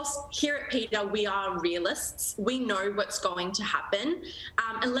 Of course, here at PETA, we are realists. We know what's going to happen.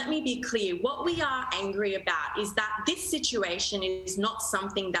 And let me be clear, what we are angry about is that this situation is not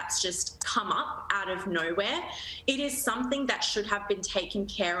something that's just come up out of nowhere. It is something that should have been taken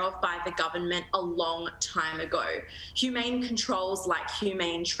care of by the government a long time ago. Humane controls like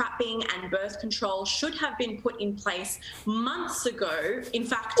humane trapping and birth control should have been put in place months ago. In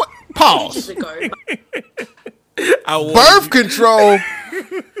fact, ages ago. Birth control.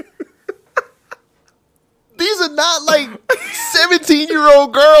 These are not like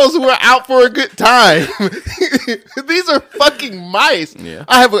 17-year-old girls who are out for a good time. These are fucking mice. Yeah.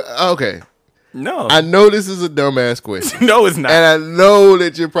 Okay. No. I know this is a dumbass question. No, it's not. And I know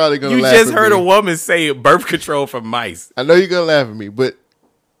that you're probably going to laugh at me. You just heard a woman say birth control for mice. I know you're going to laugh at me, but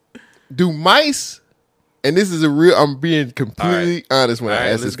do mice, and this is I'm being completely honest when I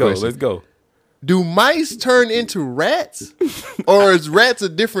ask this question. Let's go. Do mice turn into rats? Or is rats a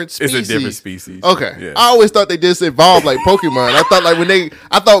different species? It's a different species. Okay. Yeah. I always thought they just evolved like Pokemon.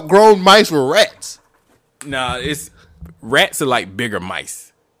 I thought grown mice were rats. Nah, rats are like bigger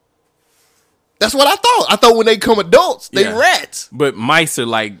mice. That's what I thought. I thought when they become adults, they rats. But mice are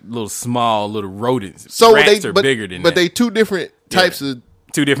like little rodents. So rats are bigger than that. But they two different types of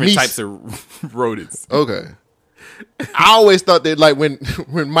two different mice. types of rodents. Okay. I always thought that like when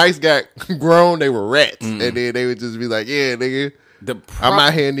mice got grown, they were rats, and then they would just be like, "Yeah, nigga, I'm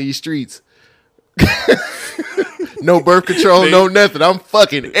out here in these streets." No birth control, no nothing. I'm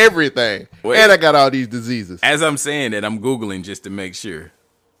fucking everything. And I got all these diseases. As I'm saying that, I'm Googling just to make sure.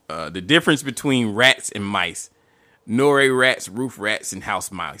 The difference between rats and mice. Norway rats, roof rats, and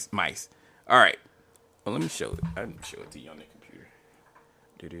house mice. All right. Well, let me show it. I can show it to you on the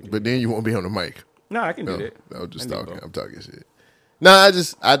computer. But then you won't be on the mic. No, I can do that. I was just talking. I'm talking shit. No,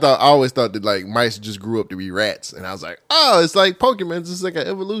 I always thought that like mice just grew up to be rats, and I was like, oh, it's like Pokemon. It's just like an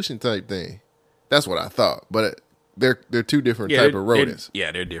evolution type thing. That's what I thought. But they're two different type of rodents.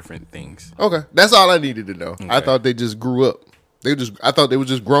 They're different things. Okay, that's all I needed to know. Okay. I thought they just grew up. I thought they were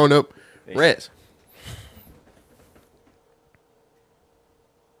just grown up rats.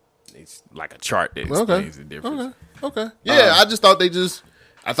 It's like a chart that explains the difference. Okay. Yeah, I just thought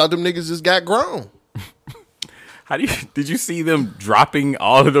I thought them niggas just got grown. Did you see them dropping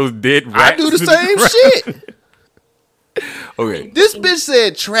all of those dead rats? I do the same shit. Okay. This bitch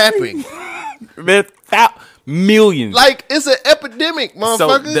said trapping. Millions. Like, it's an epidemic,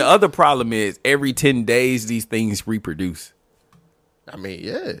 motherfucker. So the other problem is every 10 days these things reproduce. I mean,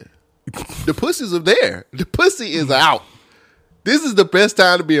 yeah. The pussies are there. The pussy is out. This is the best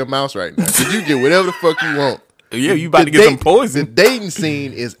time to be a mouse right now. Because you get whatever the fuck you want. Yeah, you about to get some poison. The dating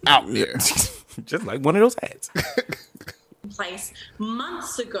scene is out there. Just like one of those hats. Place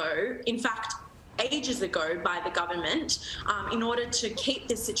months ago, in fact, ages ago by the government in order to keep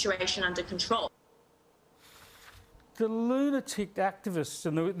this situation under control. The lunatic activists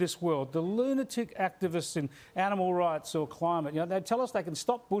in this world, the lunatic activists in animal rights or climate, they tell us they can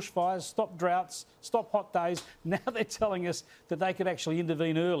stop bushfires, stop droughts, stop hot days. Now they're telling us that they could actually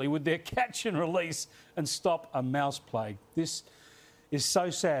intervene early with their catch and release and stop a mouse plague. This is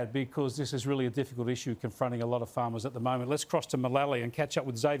so sad because this is really a difficult issue confronting a lot of farmers at the moment. Let's cross to Malali and catch up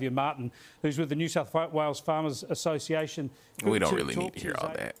with Xavier Martin, who's with the New South Wales Farmers Association. We don't really need to hear all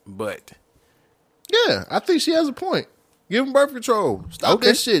that, but... Yeah, I think she has a point. Give them birth control. Stop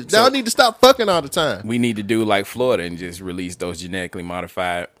that shit. Y'all need to stop fucking all the time. We need to do like Florida and just release those genetically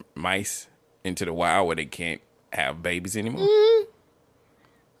modified mice into the wild where they can't have babies anymore.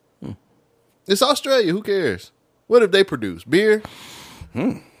 It's Australia. Who cares? What if they produce beer?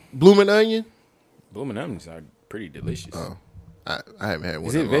 Blooming onion? Blooming onions are pretty delicious. Oh, I haven't had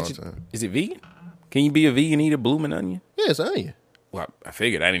one in a long time. Is it vegan? Can you be a vegan and eat a blooming onion? Yeah, it's onion. Well, I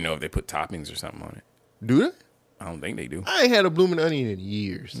figured. I didn't know if they put toppings or something on it. Do they? I don't think they do. I ain't had a blooming onion in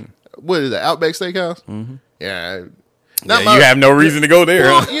years. What is that? Outback Steakhouse? Mm-hmm. Yeah. You have no reason to go there.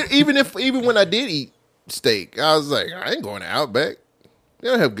 Well, huh? even when I did eat steak, I was like, I ain't going to Outback. They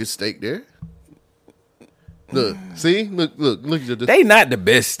don't have good steak there. Look, see, look at this. They not the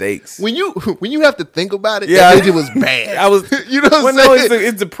best steaks. When you have to think about it, that it was bad. You know what I'm saying? No,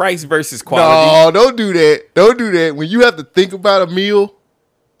 it's the price versus quality. No, don't do that. Don't do that. When you have to think about a meal,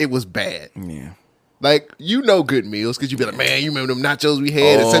 it was bad. Yeah. Like, good meals because you be like, man, you remember them nachos we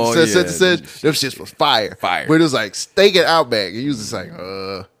had and such and such. Them shits was fire. But it was like steak at Outback. And you was just like,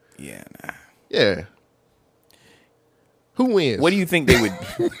 yeah, nah. Yeah. Who wins? What do you think they would...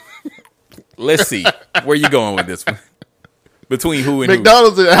 Let's see. Where you going with this one? Between who and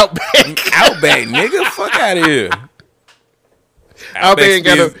McDonald's and Outback. Outback, nigga. Fuck out of here. Outback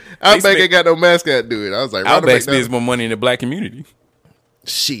ain't got no mascot do it. I was like, Outback spends more money in the black community.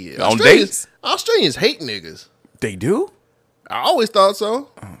 Shit. On dates? Australians hate niggas. They do? I always thought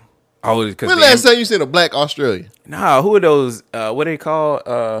so. Oh, because when last time you seen a black Australian? Nah, who are those? What they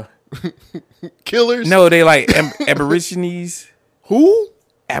call? Killers? No, they like Aborigines. Who?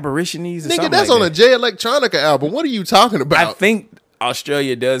 Aborigines or Nigga, something that's like on a Jay Electronica album. What are you talking about? I think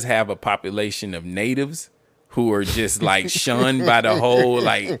Australia does have a population of natives who are just like shunned by the whole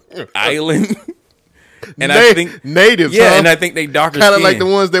like island. And I think natives, yeah, and I think they darker kind of skin. like the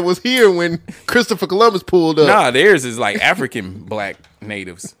ones that was here when Christopher Columbus pulled up. Nah, theirs is like African black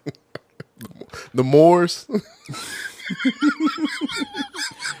natives. The Moors.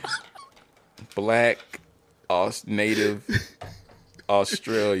 Black native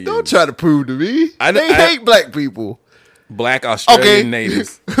Australians. Don't try to prove to me. They hate black people. Black Australian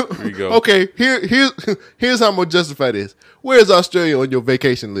natives. Here we go. Okay, here's how I'm gonna justify this. Where's Australia on your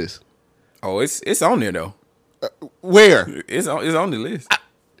vacation list? Oh, it's on there though. Where? It's on the list.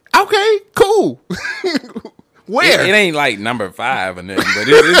 Okay, cool. Where? It ain't like number 5 or nothing, but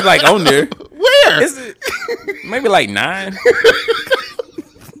it's like on there. Where? Maybe like 9.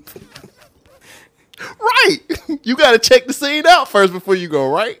 Right. You got to check the scene out first before you go,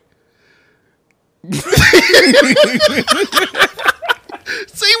 right? See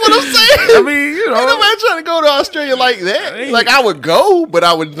what I'm saying? I mean, ain't nobody trying to go to Australia like that. Like, I would go, but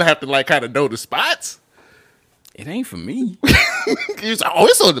I would have to like kind of know the spots. It ain't for me. You say, oh,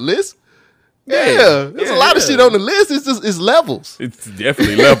 it's on the list. Yeah, there's a lot of shit on the list. It's levels. It's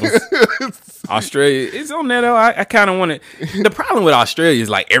definitely levels. Australia, it's on there though. I kind of want to. The problem with Australia is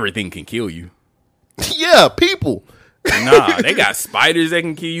like everything can kill you. Yeah, people. Nah, they got spiders that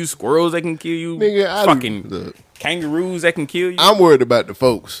can kill you, squirrels that can kill you, Nigga, fucking kangaroos that can kill you. I'm worried about the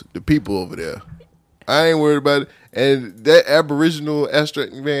folks, the people over there. I ain't worried about it. And that Aboriginal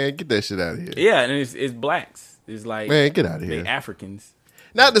man, get that shit out of here. Yeah, and it's blacks. It's like, man, get out of here. They Africans.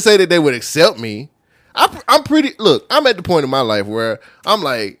 Not to say that they would accept me. I'm pretty. Look, I'm at the point in my life where I'm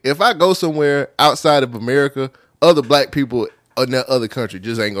like, if I go somewhere outside of America, other black people in that other country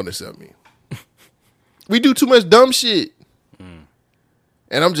just ain't gonna accept me. We do too much dumb shit,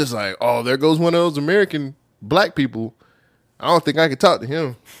 and I'm just like, oh, there goes one of those American black people. I don't think I can talk to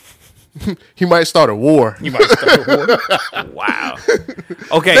him. He might start a war. You might start a war. Wow.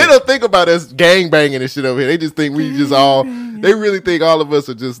 Okay. They don't think about us gang banging and shit over here. They just think we just all. They really think all of us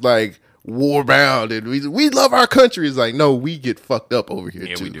are just like war bound and we love our country. It's like, no, we get fucked up over here too.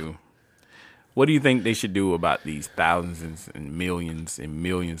 Yeah, we do. What do you think they should do about these thousands and millions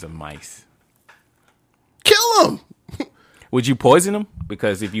of mice? Kill them. Would you poison them?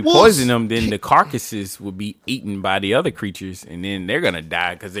 Because if you poison them, then the carcasses will be eaten by the other creatures, and then they're gonna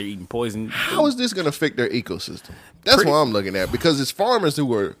die because they're eating poison. How is this gonna affect their ecosystem? That's what I'm looking at, because it's farmers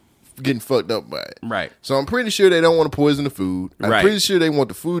who are getting fucked up by it. Right. So I'm pretty sure they don't want to poison the food. I'm pretty sure they want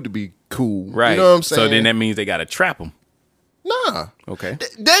the food to be cool. Right. You know what I'm saying? So then that means they gotta trap them. Nah. Okay.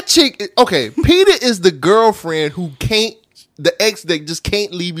 That chick. Okay. Peter is the girlfriend who can't. The ex that just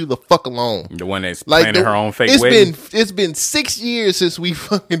can't leave you the fuck alone. The one that's planning her own fake it's wedding. It's been 6 years since we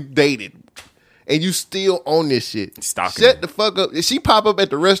fucking dated, and you still own this shit. Stalking Shut the fuck up. She pop up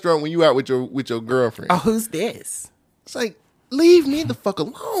at the restaurant when you out with your girlfriend. Oh, who's this? It's like, leave me the fuck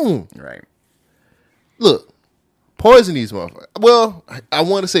alone. Right. Look, poison these motherfuckers. Well, I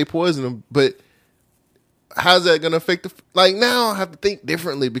want to say poison them, but how's that gonna affect the? Like, now I have to think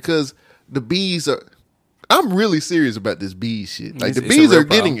differently because the bees are. I'm really serious about this bee shit. Like, the bees are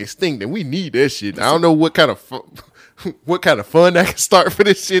getting extinct, and we need that shit. I don't know what kind of fun I can start for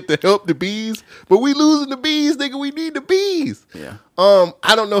this shit to help the bees, but we losing the bees, nigga. We need the bees. Yeah.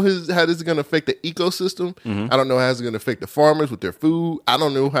 I don't know how this is gonna affect the ecosystem. Mm-hmm. I don't know how it's gonna affect the farmers with their food. I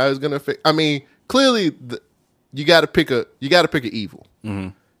don't know how it's gonna affect. I mean, clearly, you got to pick an evil.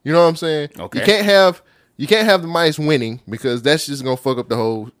 Mm-hmm. You know what I'm saying? Okay. You can't have the mice winning because that's just gonna fuck up the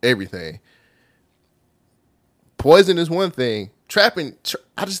whole everything. Poison is one thing. Trapping,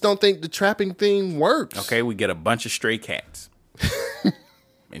 I just don't think the trapping thing works. Okay, we get a bunch of stray cats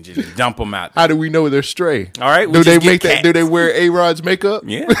and just dump them out. How do we know they're stray? All right, do they make that? Do they wear A-Rod's makeup?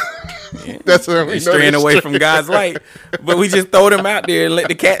 Yeah, that's how we know straying they're away stray. from God's light. But we just throw them out there and let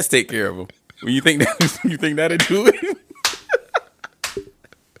the cats take care of them. Well, you think that'll do it?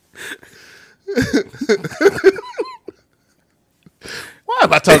 Why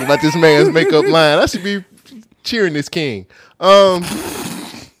am I talking about this man's makeup line? I should be cheering this king.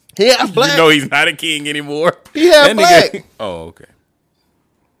 He had black. You know he's not a king anymore. He had black. Oh, okay.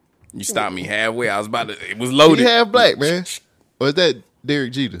 You stopped me halfway. I was about to. It was loaded. He had black, man. Or is that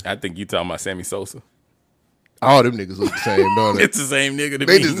Derek Jeter? I think you talking about Sammy Sosa. All them niggas look the same, don't they? It's the same nigga to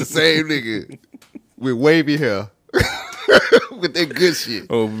they me. just the same nigga with wavy hair. With that good shit.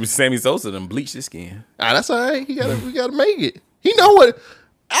 Oh, Sammy Sosa done bleached his skin. That's all right. We gotta make it. He know what.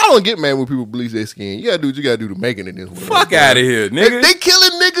 I don't get mad when people bleach their skin. You gotta do what you gotta do to make it in this world. Fuck out of here, nigga. They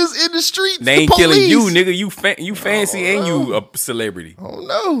killing niggas in the streets. They ain't killing you, nigga. You fancy and you a celebrity. Oh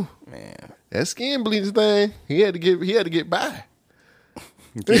no, man. That skin bleach thing. He had to get by.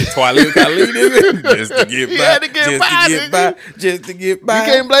 Twilight Kali, nigga. Just to get by. He had to get by. Just to get by.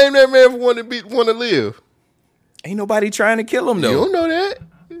 You can't blame that man for wanting to live. Ain't nobody trying to kill him though. You don't know that.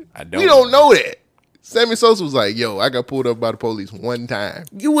 I don't. We don't know that. Sammy Sosa was like, yo, I got pulled up by the police one time.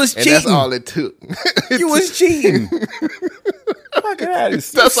 You was and cheating. That's all it took. You was cheating. Fuck out of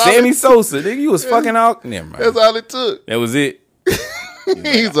Sammy Sosa, nigga. You was fucking out. Never mind. That's all it took. That was it.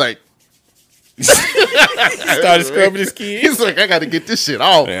 He's like, started scrubbing his skin. He's like, I got to get this shit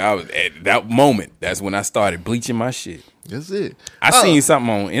off. Man, I was at that moment. That's when I started bleaching my shit. That's it. I seen something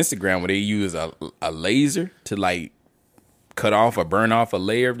on Instagram where they use a laser to like cut off or burn off a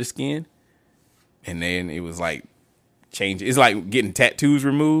layer of the skin, and then it was like change. It's like getting tattoos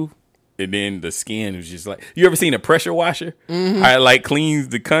removed, and then the skin was just like. You ever seen a pressure washer? Mm-hmm. How it like cleans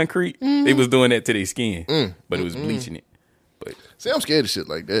the concrete? Mm-hmm. They was doing that to their skin, but it was bleaching it. But see, I'm scared of shit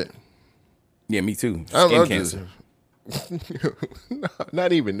like that. Yeah, me too. I'm cancer.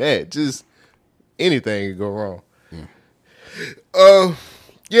 Not even that. Just anything could go wrong.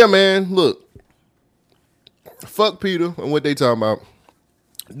 Yeah, man. Look, fuck Peter and what they talking about.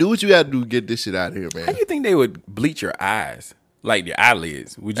 Do what you got to do to get this shit out of here, man. How do you think they would bleach your eyes? Like your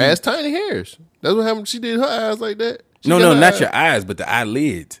eyelids? Would you? Ass tiny hairs. That's what happened. She did her eyes like that. No, not your eyes, but the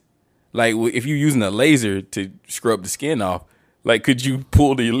eyelids. Like if you're using a laser to scrub the skin off, like could you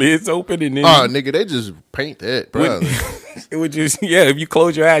pull the lids open and then? Oh, nigga, they just paint that, bro. It would just if you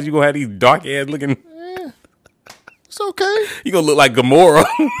close your eyes, you gonna have these dark ass looking. Yeah, it's okay. You gonna look like Gamora.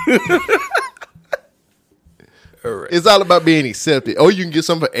 All right. It's all about being accepted. Oh, you can get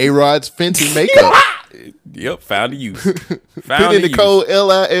some for A-Rod's Fenty makeup. Yep, found the use. Put in the code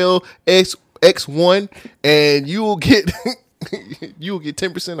LILXX1 and you will get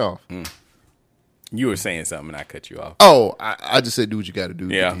 10% off. You were saying something and I cut you off. Oh, I just said do what you got to do.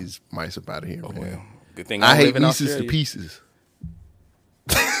 Yeah, get these mice up out of here, man. Well, good thing I hate live in Mises Australia. to pieces.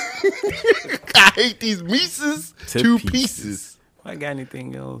 I hate these Mises to pieces. I got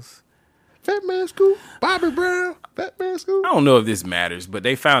anything else? Fat Man School, Bobby Brown, Fat Man School. I don't know if this matters, but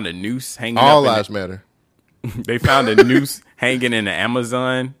they found a noose hanging. All up lives matter. They found a noose hanging in the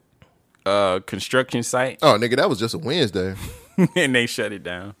Amazon construction site. Oh, nigga, that was just a Wednesday. And they shut it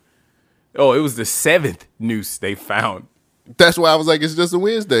down. Oh, it was the 7th noose they found. That's why I was like, it's just a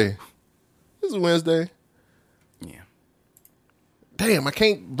Wednesday. It's a Wednesday. Yeah. Damn, I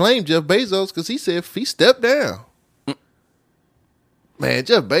can't blame Jeff Bezos because he said he stepped down. Man,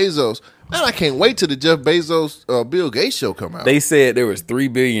 Jeff Bezos. Man, I can't wait till the Jeff Bezos Bill Gates show come out. They said there was 3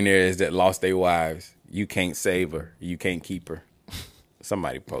 billionaires that lost their wives. You can't save her. You can't keep her.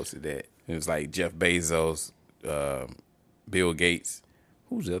 Somebody posted that. It was like Jeff Bezos, Bill Gates.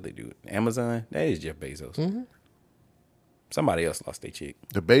 Who's the other dude? Amazon? That is Jeff Bezos. Mm-hmm. Somebody else lost their chick.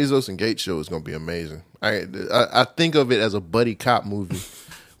 The Bezos and Gates show is going to be amazing. I think of it as a buddy cop movie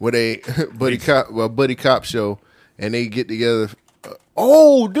where they buddy cop show and they get together.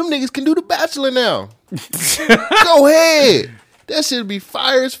 Oh, them niggas can do The Bachelor now. Go ahead. That shit'll be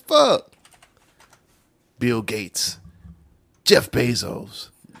fire as fuck. Bill Gates, Jeff Bezos,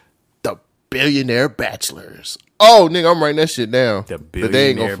 the Billionaire Bachelors. Oh, nigga, I'm writing that shit down. The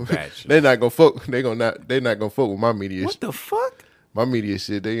Billionaire Bachelor. They're not gonna fuck. They're not gonna fuck with my media. What the fuck? My media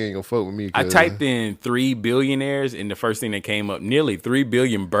shit. They ain't gonna fuck with me. I typed in 3 billionaires, and the first thing that came up: nearly 3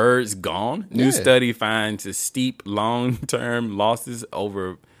 billion birds gone. New Yeah. study finds a steep long-term losses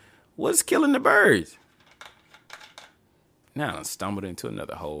over what's killing the birds. Now I stumbled into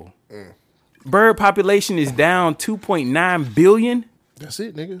another hole. Bird population is down 2.9 billion. That's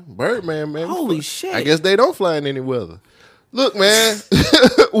it, nigga. Birdman, man. Holy shit. I guess they don't fly in any weather. Look, man.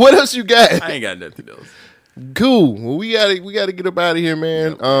 What else you got? I ain't got nothing else. Cool. Well, we gotta get up out of here,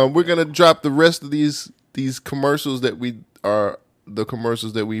 man. We're gonna drop the rest of these commercials that we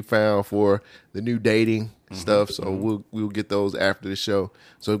found for the new dating stuff. So we'll get those after the show.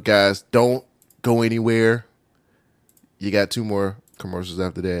 So guys, don't go anywhere. You got 2 more commercials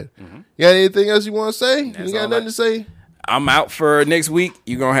after that. You got anything else you want to say? You got nothing to say? I'm out for next week.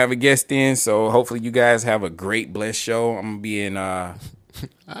 You're going to have a guest in, so hopefully you guys have a great, blessed show. I'm going to be in... I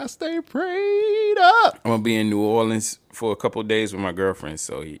stay prayed up. I'm going to be in New Orleans for a couple of days with my girlfriend.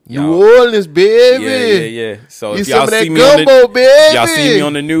 So New Orleans, baby. Yeah. So Get if y'all some of that see me gumbo, baby. y'all see me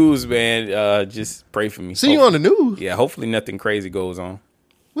on the news, man, just pray for me. See you on the news? Yeah, hopefully nothing crazy goes on.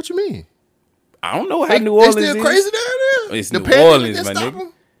 What you mean? I don't know how New Orleans is. They still crazy down there? It's The New pandemic Orleans, didn't my stop nigga.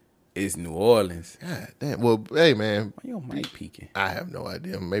 'em? It's New Orleans. God damn. Well, hey, man. Why your mic peeking? I have no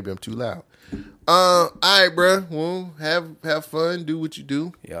idea. Maybe I'm too loud. All right, bro. Well, have fun. Do what you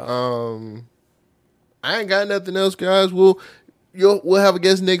do. Yeah. I ain't got nothing else, guys. We'll have a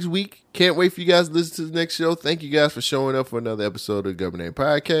guest next week. Can't wait for you guys to listen to the next show. Thank you guys for showing up for another episode of the Government Name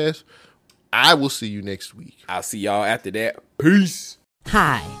Podcast. I will see you next week. I'll see y'all after that. Peace.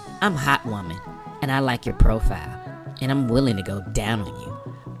 Hi, I'm Hot Woman, and I like your profile, and I'm willing to go down on you.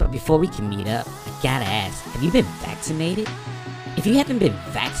 But before we can meet up, I gotta ask, have you been vaccinated? If you haven't been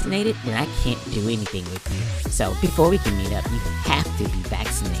vaccinated, then I can't do anything with you. So before we can meet up, you have to be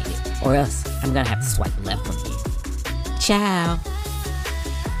vaccinated, or else I'm gonna have to swipe left on you. Ciao.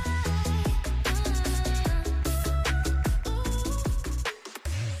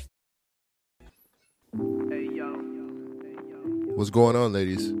 What's going on,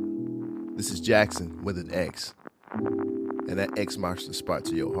 ladies? This is Jackson with an X. And that X marks the spot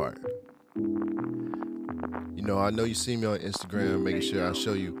to your heart. You know, I know you see me on Instagram, making sure I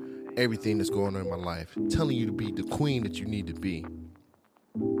show you everything that's going on in my life, telling you to be the queen that you need to be.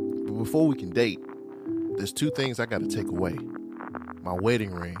 But before we can date, there's 2 things I gotta take away. My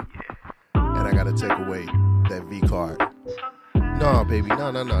wedding ring, and I gotta take away that V card. No, baby, no,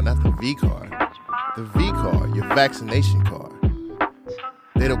 not the V card. The V card, your vaccination card.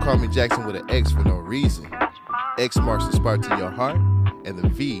 They don't call me Jackson with an X for no reason. X marks the spot to your heart, And the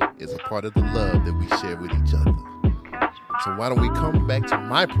V is a part of the love that we share with each other. So why don't we come back to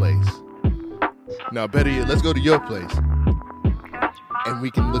my place? Now, better yet, let's go to your place. And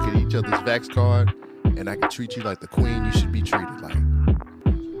we can look at each other's Vax card, and I can treat you like the queen you should be treated like.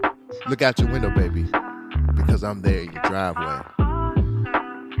 Look out your window, baby, because I'm there in your driveway.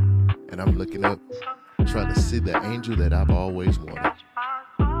 And I'm looking up, trying to see the angel that I've always wanted.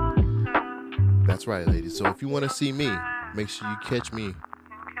 That's right, ladies. So if you want to see me, make sure you catch me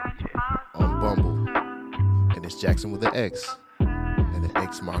on Bumble. And it's Jackson with an X. And the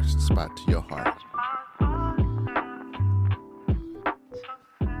X marks the spot to your heart.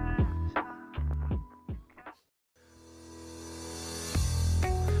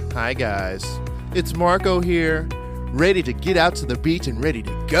 Hi guys, it's Marco here, ready to get out to the beach and ready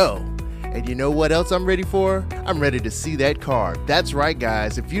to go. And you know what else I'm ready for? I'm ready to see that card. That's right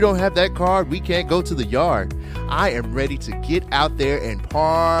guys, if you don't have that card, we can't go to the yard. I am ready to get out there and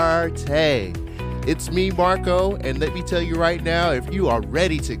partay. It's me, Marco, and let me tell you right now, if you are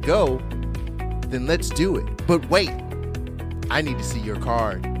ready to go, then let's do it. But wait, I need to see your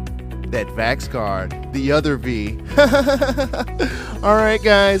card. That Vax card, the other V. All right,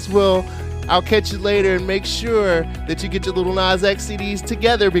 guys. Well, I'll catch you later, and make sure that you get your little Nas X CDs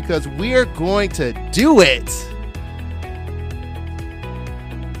together because we're going to do it.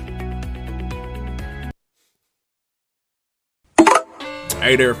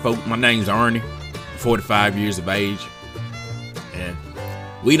 Hey there, folks. My name's Arnie. 45 years of age. And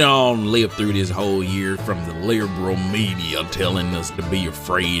we done lived through this whole year from the liberal media telling us to be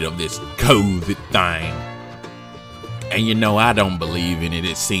afraid of this COVID thing. And you know, I don't believe in it.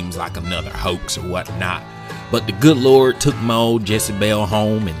 It seems like another hoax or whatnot. But the good Lord took my old Jezebel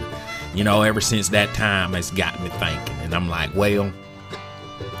home. And, you know, ever since that time, it's got me thinking. And I'm like, well,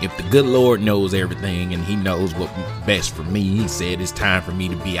 if the good Lord knows everything and he knows what's best for me, he said it's time for me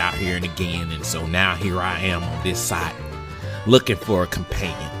to be out here and again. And so now here I am on this site, looking for a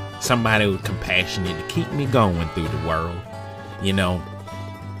companion, somebody with compassionate to keep me going through the world. You know,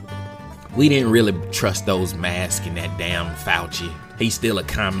 we didn't really trust those masks and that damn Fauci. He's still a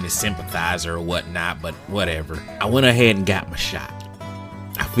communist sympathizer or whatnot, but whatever. I went ahead and got my shot.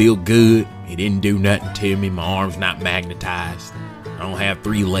 I feel good. It didn't do nothing to me. My arm's not magnetized. I don't have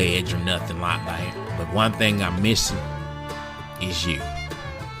 3 legs or nothing like that. But one thing I'm missing is you.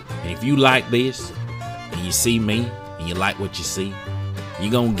 And if you like this, and you see me, and you like what you see,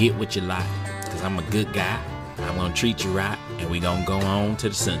 you're gonna get what you like. Because I'm a good guy. I'm gonna treat you right, and we're gonna go on to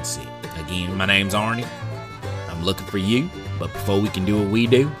the sunset. Again, my name's Arnie. I'm looking for you. But before we can do what we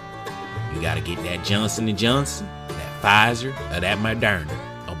do, you gotta get that Johnson & Johnson, that Pfizer, or that Moderna.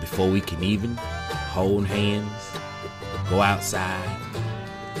 Or before we can even hold hands, go outside,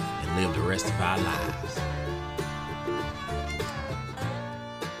 and live the rest of our lives.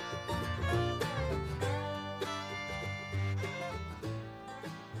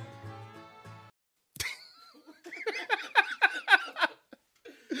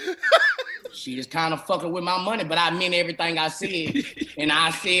 She is kind of fucking with my money, but I meant everything I said, and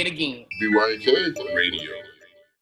I say it again. BYK Radio.